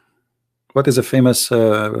 what is a famous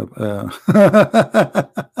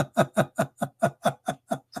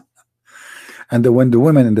and when the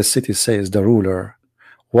women in the city says, the ruler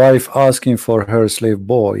wife asking for her slave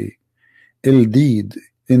boy, indeed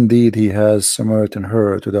he has smitten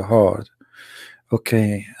her to the heart.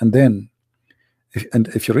 Okay, and then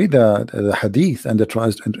if you read the hadith and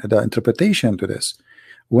the interpretation to this,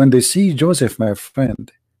 when they see Joseph, my friend,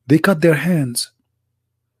 they cut their hands.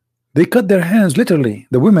 They cut their hands, literally.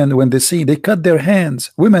 The women, when they see, they cut their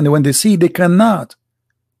hands. Women, when they see, they cannot.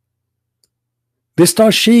 They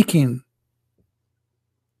start shaking.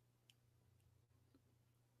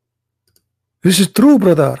 This is true,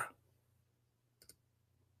 brother.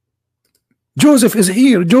 Joseph is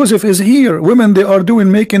here. Joseph is here. Women, they are doing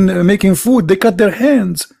making food. They cut their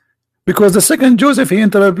hands because the second Joseph he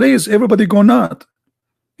entered a place, everybody go not.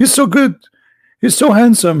 He's so good. He's so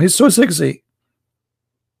handsome. He's so sexy.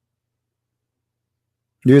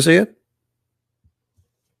 Do you see it?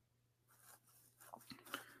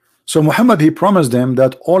 So Muhammad, he promised them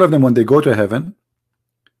that all of them, when they go to heaven,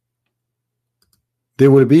 they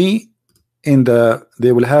will be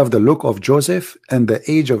they will have the look of Joseph and the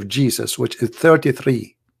age of Jesus, which is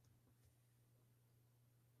 33.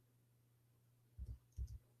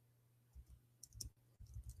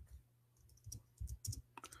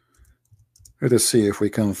 Let us see if we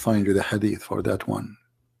can find you the hadith for that one.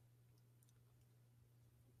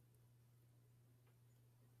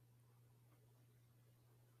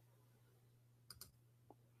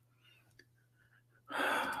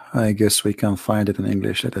 I guess we can find it in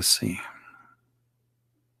English. Let us see.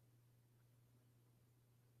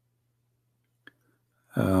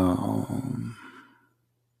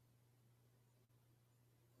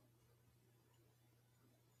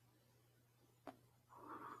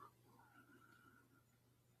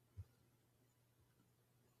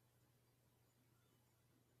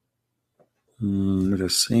 Let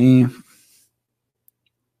us see.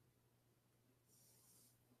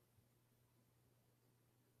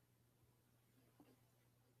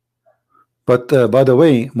 But by the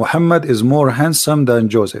way, Muhammad is more handsome than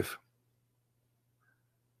Joseph.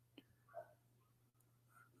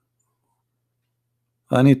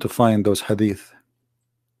 I need to find those hadith.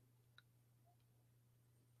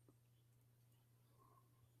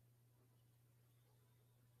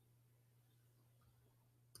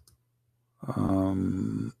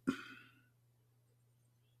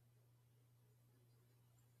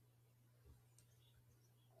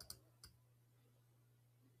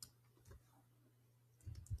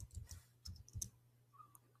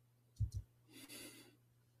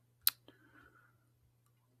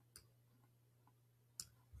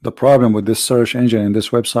 The problem with this search engine in this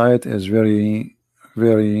website is very,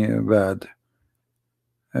 very bad.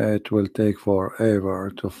 It will take forever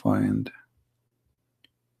to find.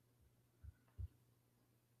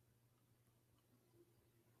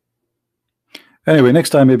 Anyway, next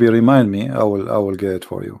time maybe remind me. I will get it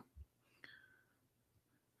for you.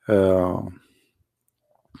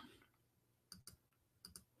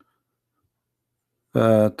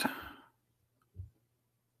 But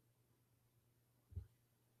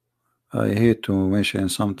I hate to mention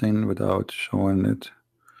something without showing it.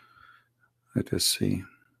 Let us see.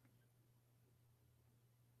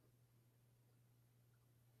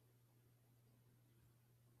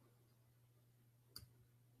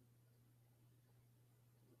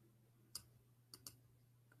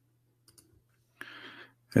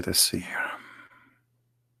 Let us see here.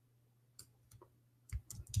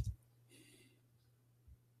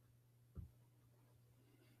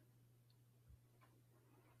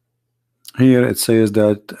 Here it says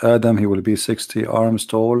that Adam, he will be 60 arms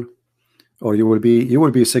tall, or you will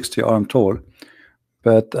be 60 arms tall.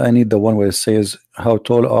 But I need the one where it says how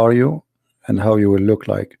tall are you and how you will look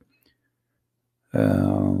like.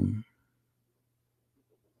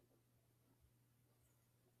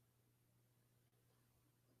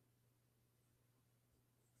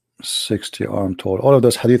 60 arm tall. All of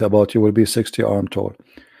those hadith about you will be 60 arm tall.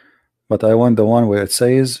 But I want the one where it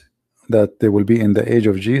says that they will be in the age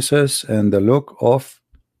of Jesus and the look of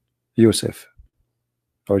Yusuf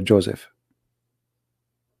or Joseph.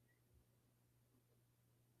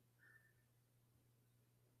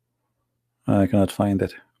 I cannot find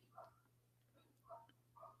it.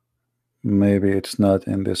 Maybe it's not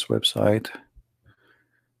in this website,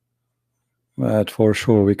 but for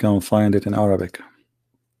sure we can find it in Arabic.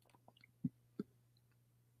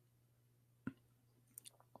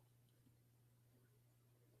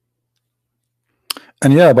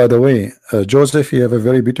 And yeah, by the way, Joseph, you have a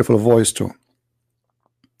very beautiful voice too.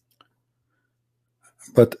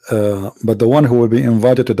 But the one who will be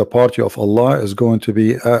invited to the party of Allah is going to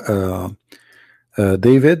be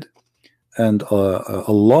David and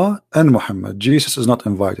Allah and Muhammad. Jesus is not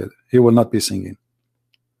invited. He will not be singing.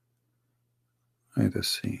 Let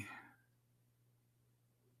us see.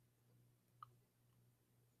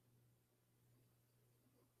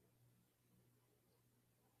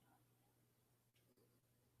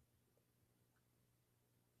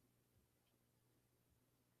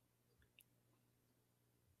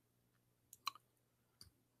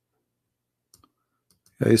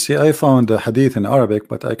 You see, I found the hadith in Arabic,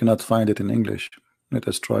 but I cannot find it in English. Let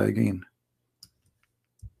us try again.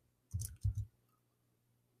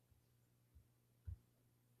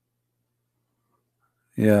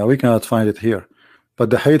 Yeah, we cannot find it here.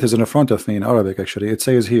 But the hadith is in front of me in Arabic actually. It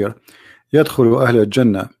says here, يدخل أهل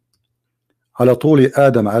الجنة على طول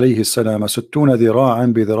آدم عليه السلام 60 ذراعا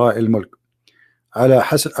بذراع الملك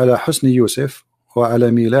على حسن يوسف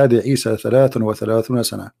وعلى ميلاد عيسى 33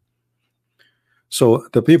 سنة. So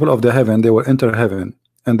the people of the heaven, they will enter heaven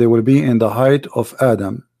and they will be in the height of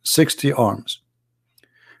Adam, 60 arms,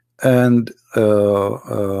 and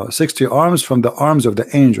 60 arms from the arms of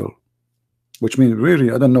the angel, which means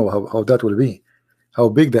really I don't know how that will be, how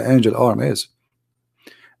big the angel arm is.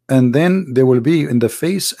 And then they will be in the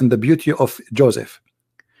face and the beauty of Joseph,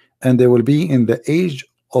 and they will be in the age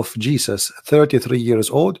of Jesus, 33 years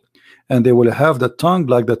old, and they will have the tongue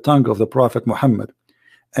like the tongue of the Prophet Muhammad,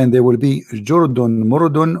 and they will be Jurdun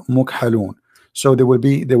Murdun Mukhalun. So they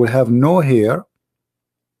will have no hair,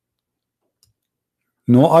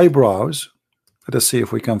 no eyebrows. Let us see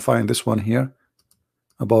if we can find this one here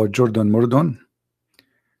about Jurdun Murdun.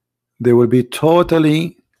 They will be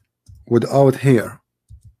totally without hair,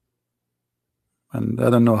 and I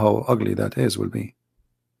don't know how ugly that is will be.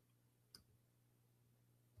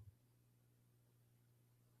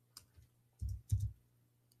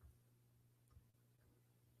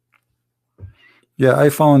 Yeah, I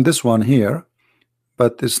found this one here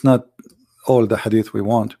but it's not all the hadith we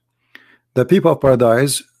want. The people of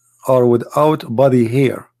paradise are without body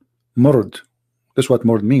hair. Murd. That's what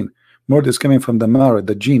murd mean. Murd is coming from the marad,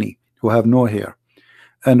 the genie, who have no hair,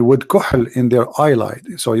 and with kuhl in their eyelid.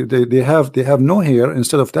 So they have no hair.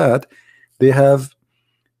 Instead of that, they have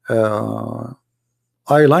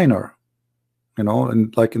eyeliner, you know,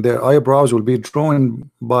 and like their eyebrows will be drawn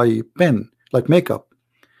by pen, like makeup,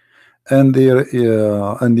 and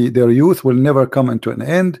their youth will never come into an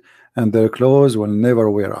end, and their clothes will never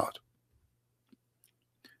wear out.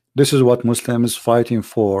 This is what Muslims fighting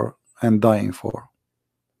for and dying for.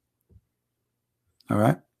 All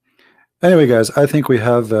right. Anyway, guys, I think we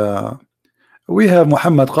have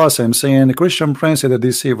Muhammad Qasim saying Christian Prince is a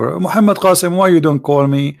deceiver. Muhammad Qasim, why you don't call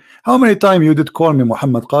me? How many times you did call me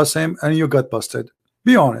Muhammad Qasim and you got busted?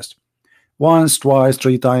 Be honest. Once, twice,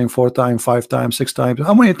 3 times, 4 times, 5 times, 6 times.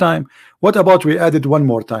 How many times? What about we added one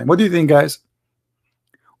more time? What do you think, guys?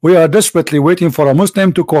 We are desperately waiting for a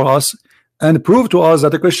Muslim to call us and prove to us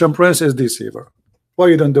that the Christian Prince is deceiver. Why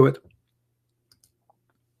you don't do it?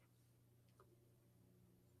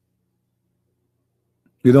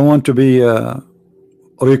 You don't want to be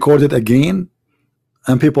recorded again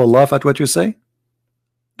and people laugh at what you say?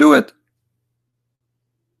 Do it.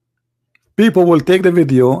 People will take the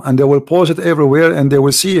video and they will post it everywhere, and they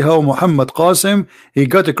will see how Muhammad Qasim, he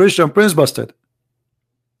got a Christian Prince busted.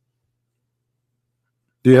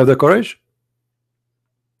 Do you have the courage?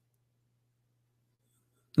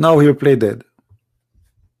 Now he'll play dead.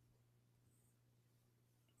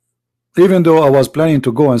 Even though I was planning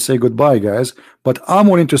to go and say goodbye, guys, but I'm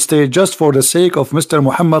willing to stay just for the sake of Mr.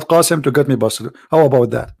 Muhammad Qasim to get me busted. How about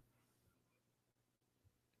that?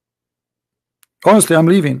 Honestly, I'm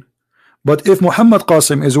leaving. But if Muhammad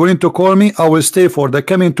Qasim is willing to call me, I will stay for the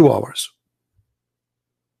coming 2 hours.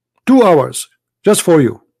 2 hours, just for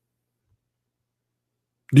you.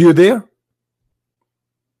 Do you dare?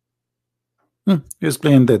 He's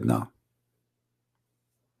playing dead now.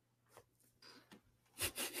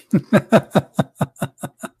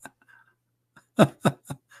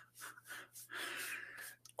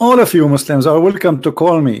 All of you Muslims are welcome to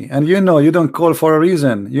call me, and you know you don't call for a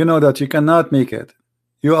reason. You know that you cannot make it.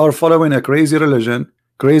 You are following a crazy religion,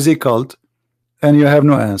 crazy cult, and you have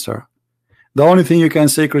no answer. The only thing you can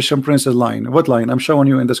say, Christian Prince, is lying. What line? I'm showing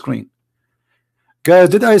you in the screen. Guys,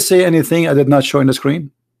 did I say anything I did not show in the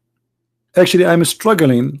screen? Actually, I'm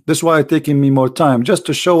struggling. This is why it's taking me more time just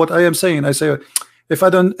to show what I am saying. I say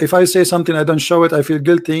if I say something I don't show it, I feel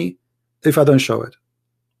guilty if I don't show it.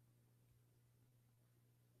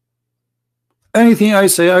 Anything I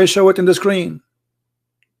say, I show it in the screen.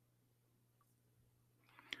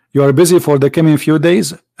 You are busy for the coming few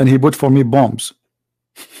days, and he put for me bombs.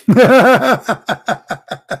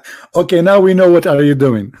 Okay, now we know what are you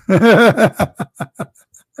doing.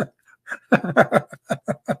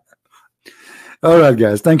 All right,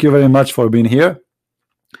 guys, thank you very much for being here.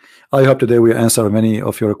 I hope today we answer many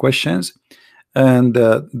of your questions, and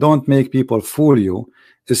don't make people fool you.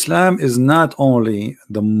 Islam is not only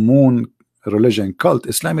the moon religion cult.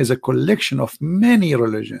 Islam is a collection of many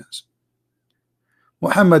religions.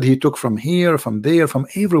 Muhammad, he took from here, from there, from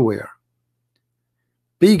everywhere.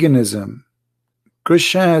 Paganism,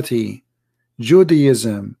 Christianity,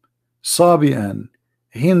 Judaism, Sabian,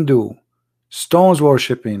 Hindu, stones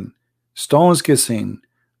worshipping, stones kissing,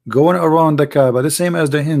 going around the Kaaba, the same as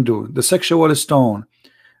the Hindu, the sexual stone,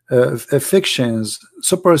 fictions,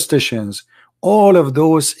 superstitions, all of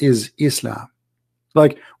those is Islam.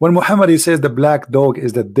 Like when Muhammad, he says the black dog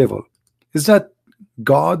is the devil, is that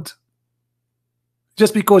God?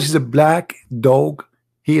 Just because he's a black dog,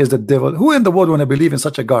 he is the devil? Who in the world want to believe in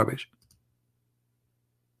such a garbage?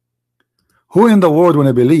 Who in the world want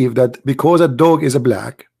to believe that because a dog is a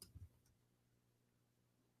black,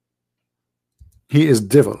 he is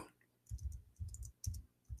devil?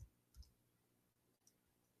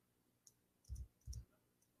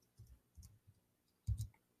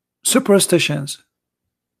 Superstitions.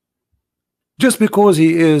 Just because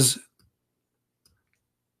he is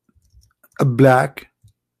a black,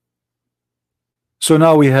 so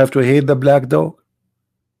now we have to hate the black dog.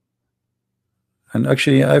 And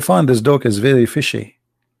actually I found this dog is very fishy.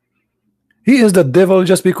 He is the devil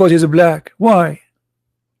just because he's black. Why?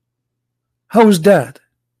 How is that?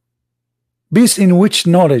 Based in which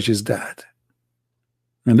knowledge is that?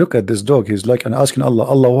 And look at this dog. He's like and asking Allah,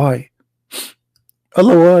 Allah, why?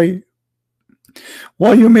 Allah, why?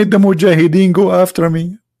 Why you made the Mujahideen go after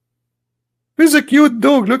me? He's a cute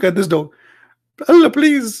dog. Look at this dog. Allah,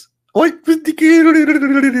 please. Why?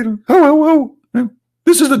 How?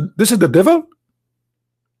 This is the devil.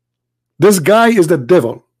 This guy is the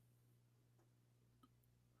devil.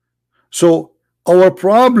 So our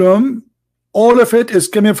problem, all of it is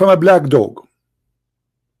coming from a black dog,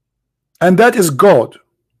 and that is God.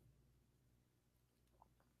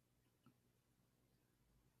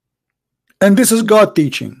 And this is God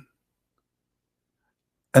teaching.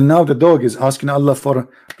 And now the dog is asking Allah for,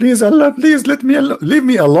 please Allah, please let me leave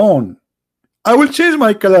me alone. I will change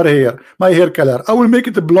my color hair, my hair color. I will make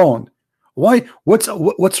it blonde. Why? What's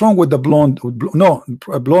wrong with the blonde? No,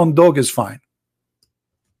 a blonde dog is fine.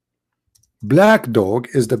 Black dog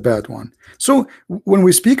is the bad one. So when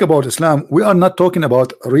we speak about Islam, we are not talking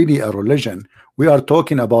about really a religion. We are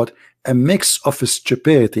talking about a mix of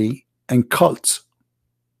stupidity and cults.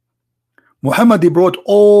 Muhammad, he brought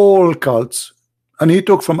all cults and he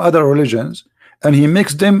took from other religions and he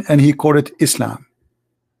mixed them and he called it Islam,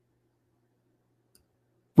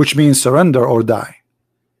 which means surrender or die.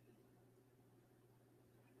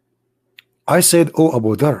 I said, oh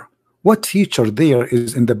Abu Dhar, what feature there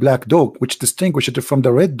is in the black dog which distinguishes it from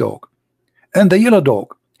the red dog and the yellow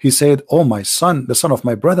dog? He said, oh my son, the son of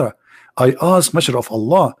my brother, I asked Messenger of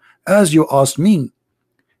Allah as you asked me.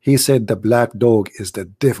 He said the black dog is the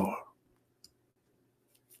devil.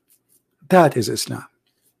 That is Islam.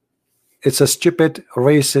 It's a stupid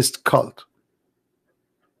racist cult,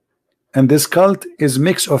 and this cult is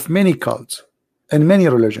mix of many cults and many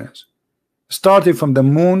religions, starting from the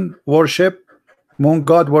moon worship, moon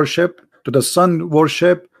god worship, to the sun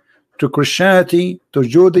worship, to Christianity, to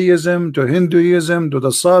Judaism, to Hinduism, to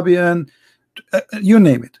the Sabian, you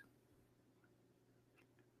name it,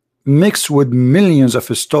 mixed with millions of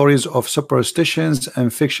stories of superstitions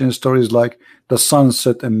and fiction stories like the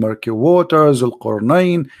sunset in murky waters,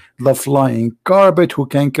 Al-Qurnayn, the flying carpet who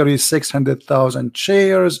can carry 600,000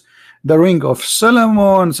 chairs, the ring of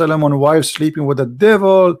Solomon, Solomon's wife sleeping with the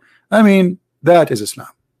devil. I mean, that is Islam.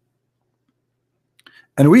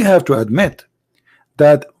 And we have to admit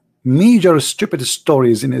that major stupid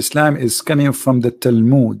stories in Islam is coming from the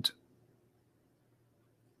Talmud,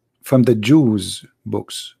 from the Jews'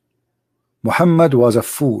 books. Muhammad was a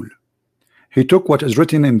fool. He took what is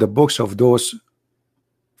written in the books of those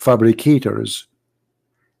fabricators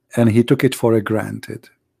and he took it for granted.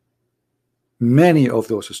 Many of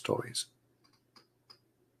those stories.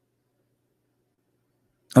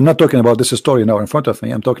 I'm not talking about this story now in front of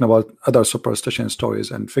me. I'm talking about other superstition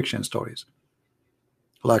stories and fiction stories,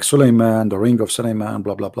 like Suleiman, the ring of Suleiman,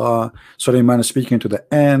 blah blah blah. Suleiman is speaking to the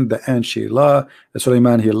ant she loved.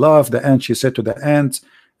 Suleiman he loved the ant. She said to the ant,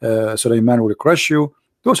 Suleiman will crush you.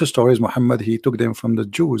 Those stories, Muhammad, he took them from the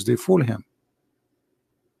Jews. They fool him.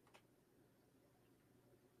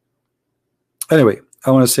 Anyway,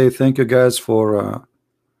 I want to say thank you guys for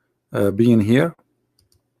being here.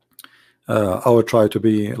 I will try to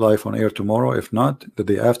be live on air tomorrow, if not the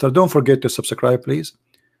day after. Don't forget to subscribe, please,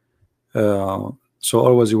 so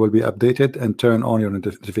always you will be updated, and turn on your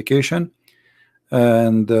notification.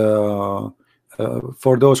 And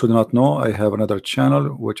for those who do not know, I have another channel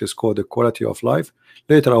which is called The Quality of Life.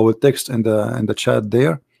 Later I will text in the chat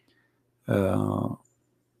there, so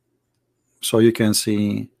you can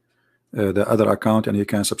see the other account and you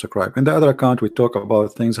can subscribe. In the other account we talk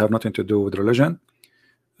about things have nothing to do with religion,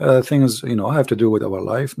 things have to do with our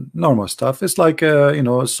life, normal stuff. It's like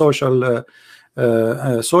social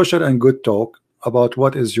and good talk about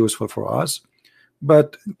what is useful for us,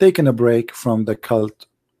 but taking a break from the cult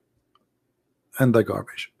and the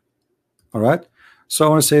garbage. All right, so I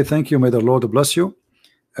want to say thank you. May the Lord bless you,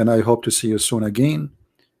 and I hope to see you soon again.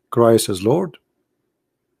 Christ is Lord,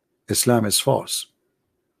 Islam is false,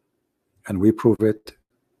 and we prove it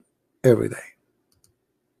every day.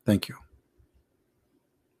 Thank you.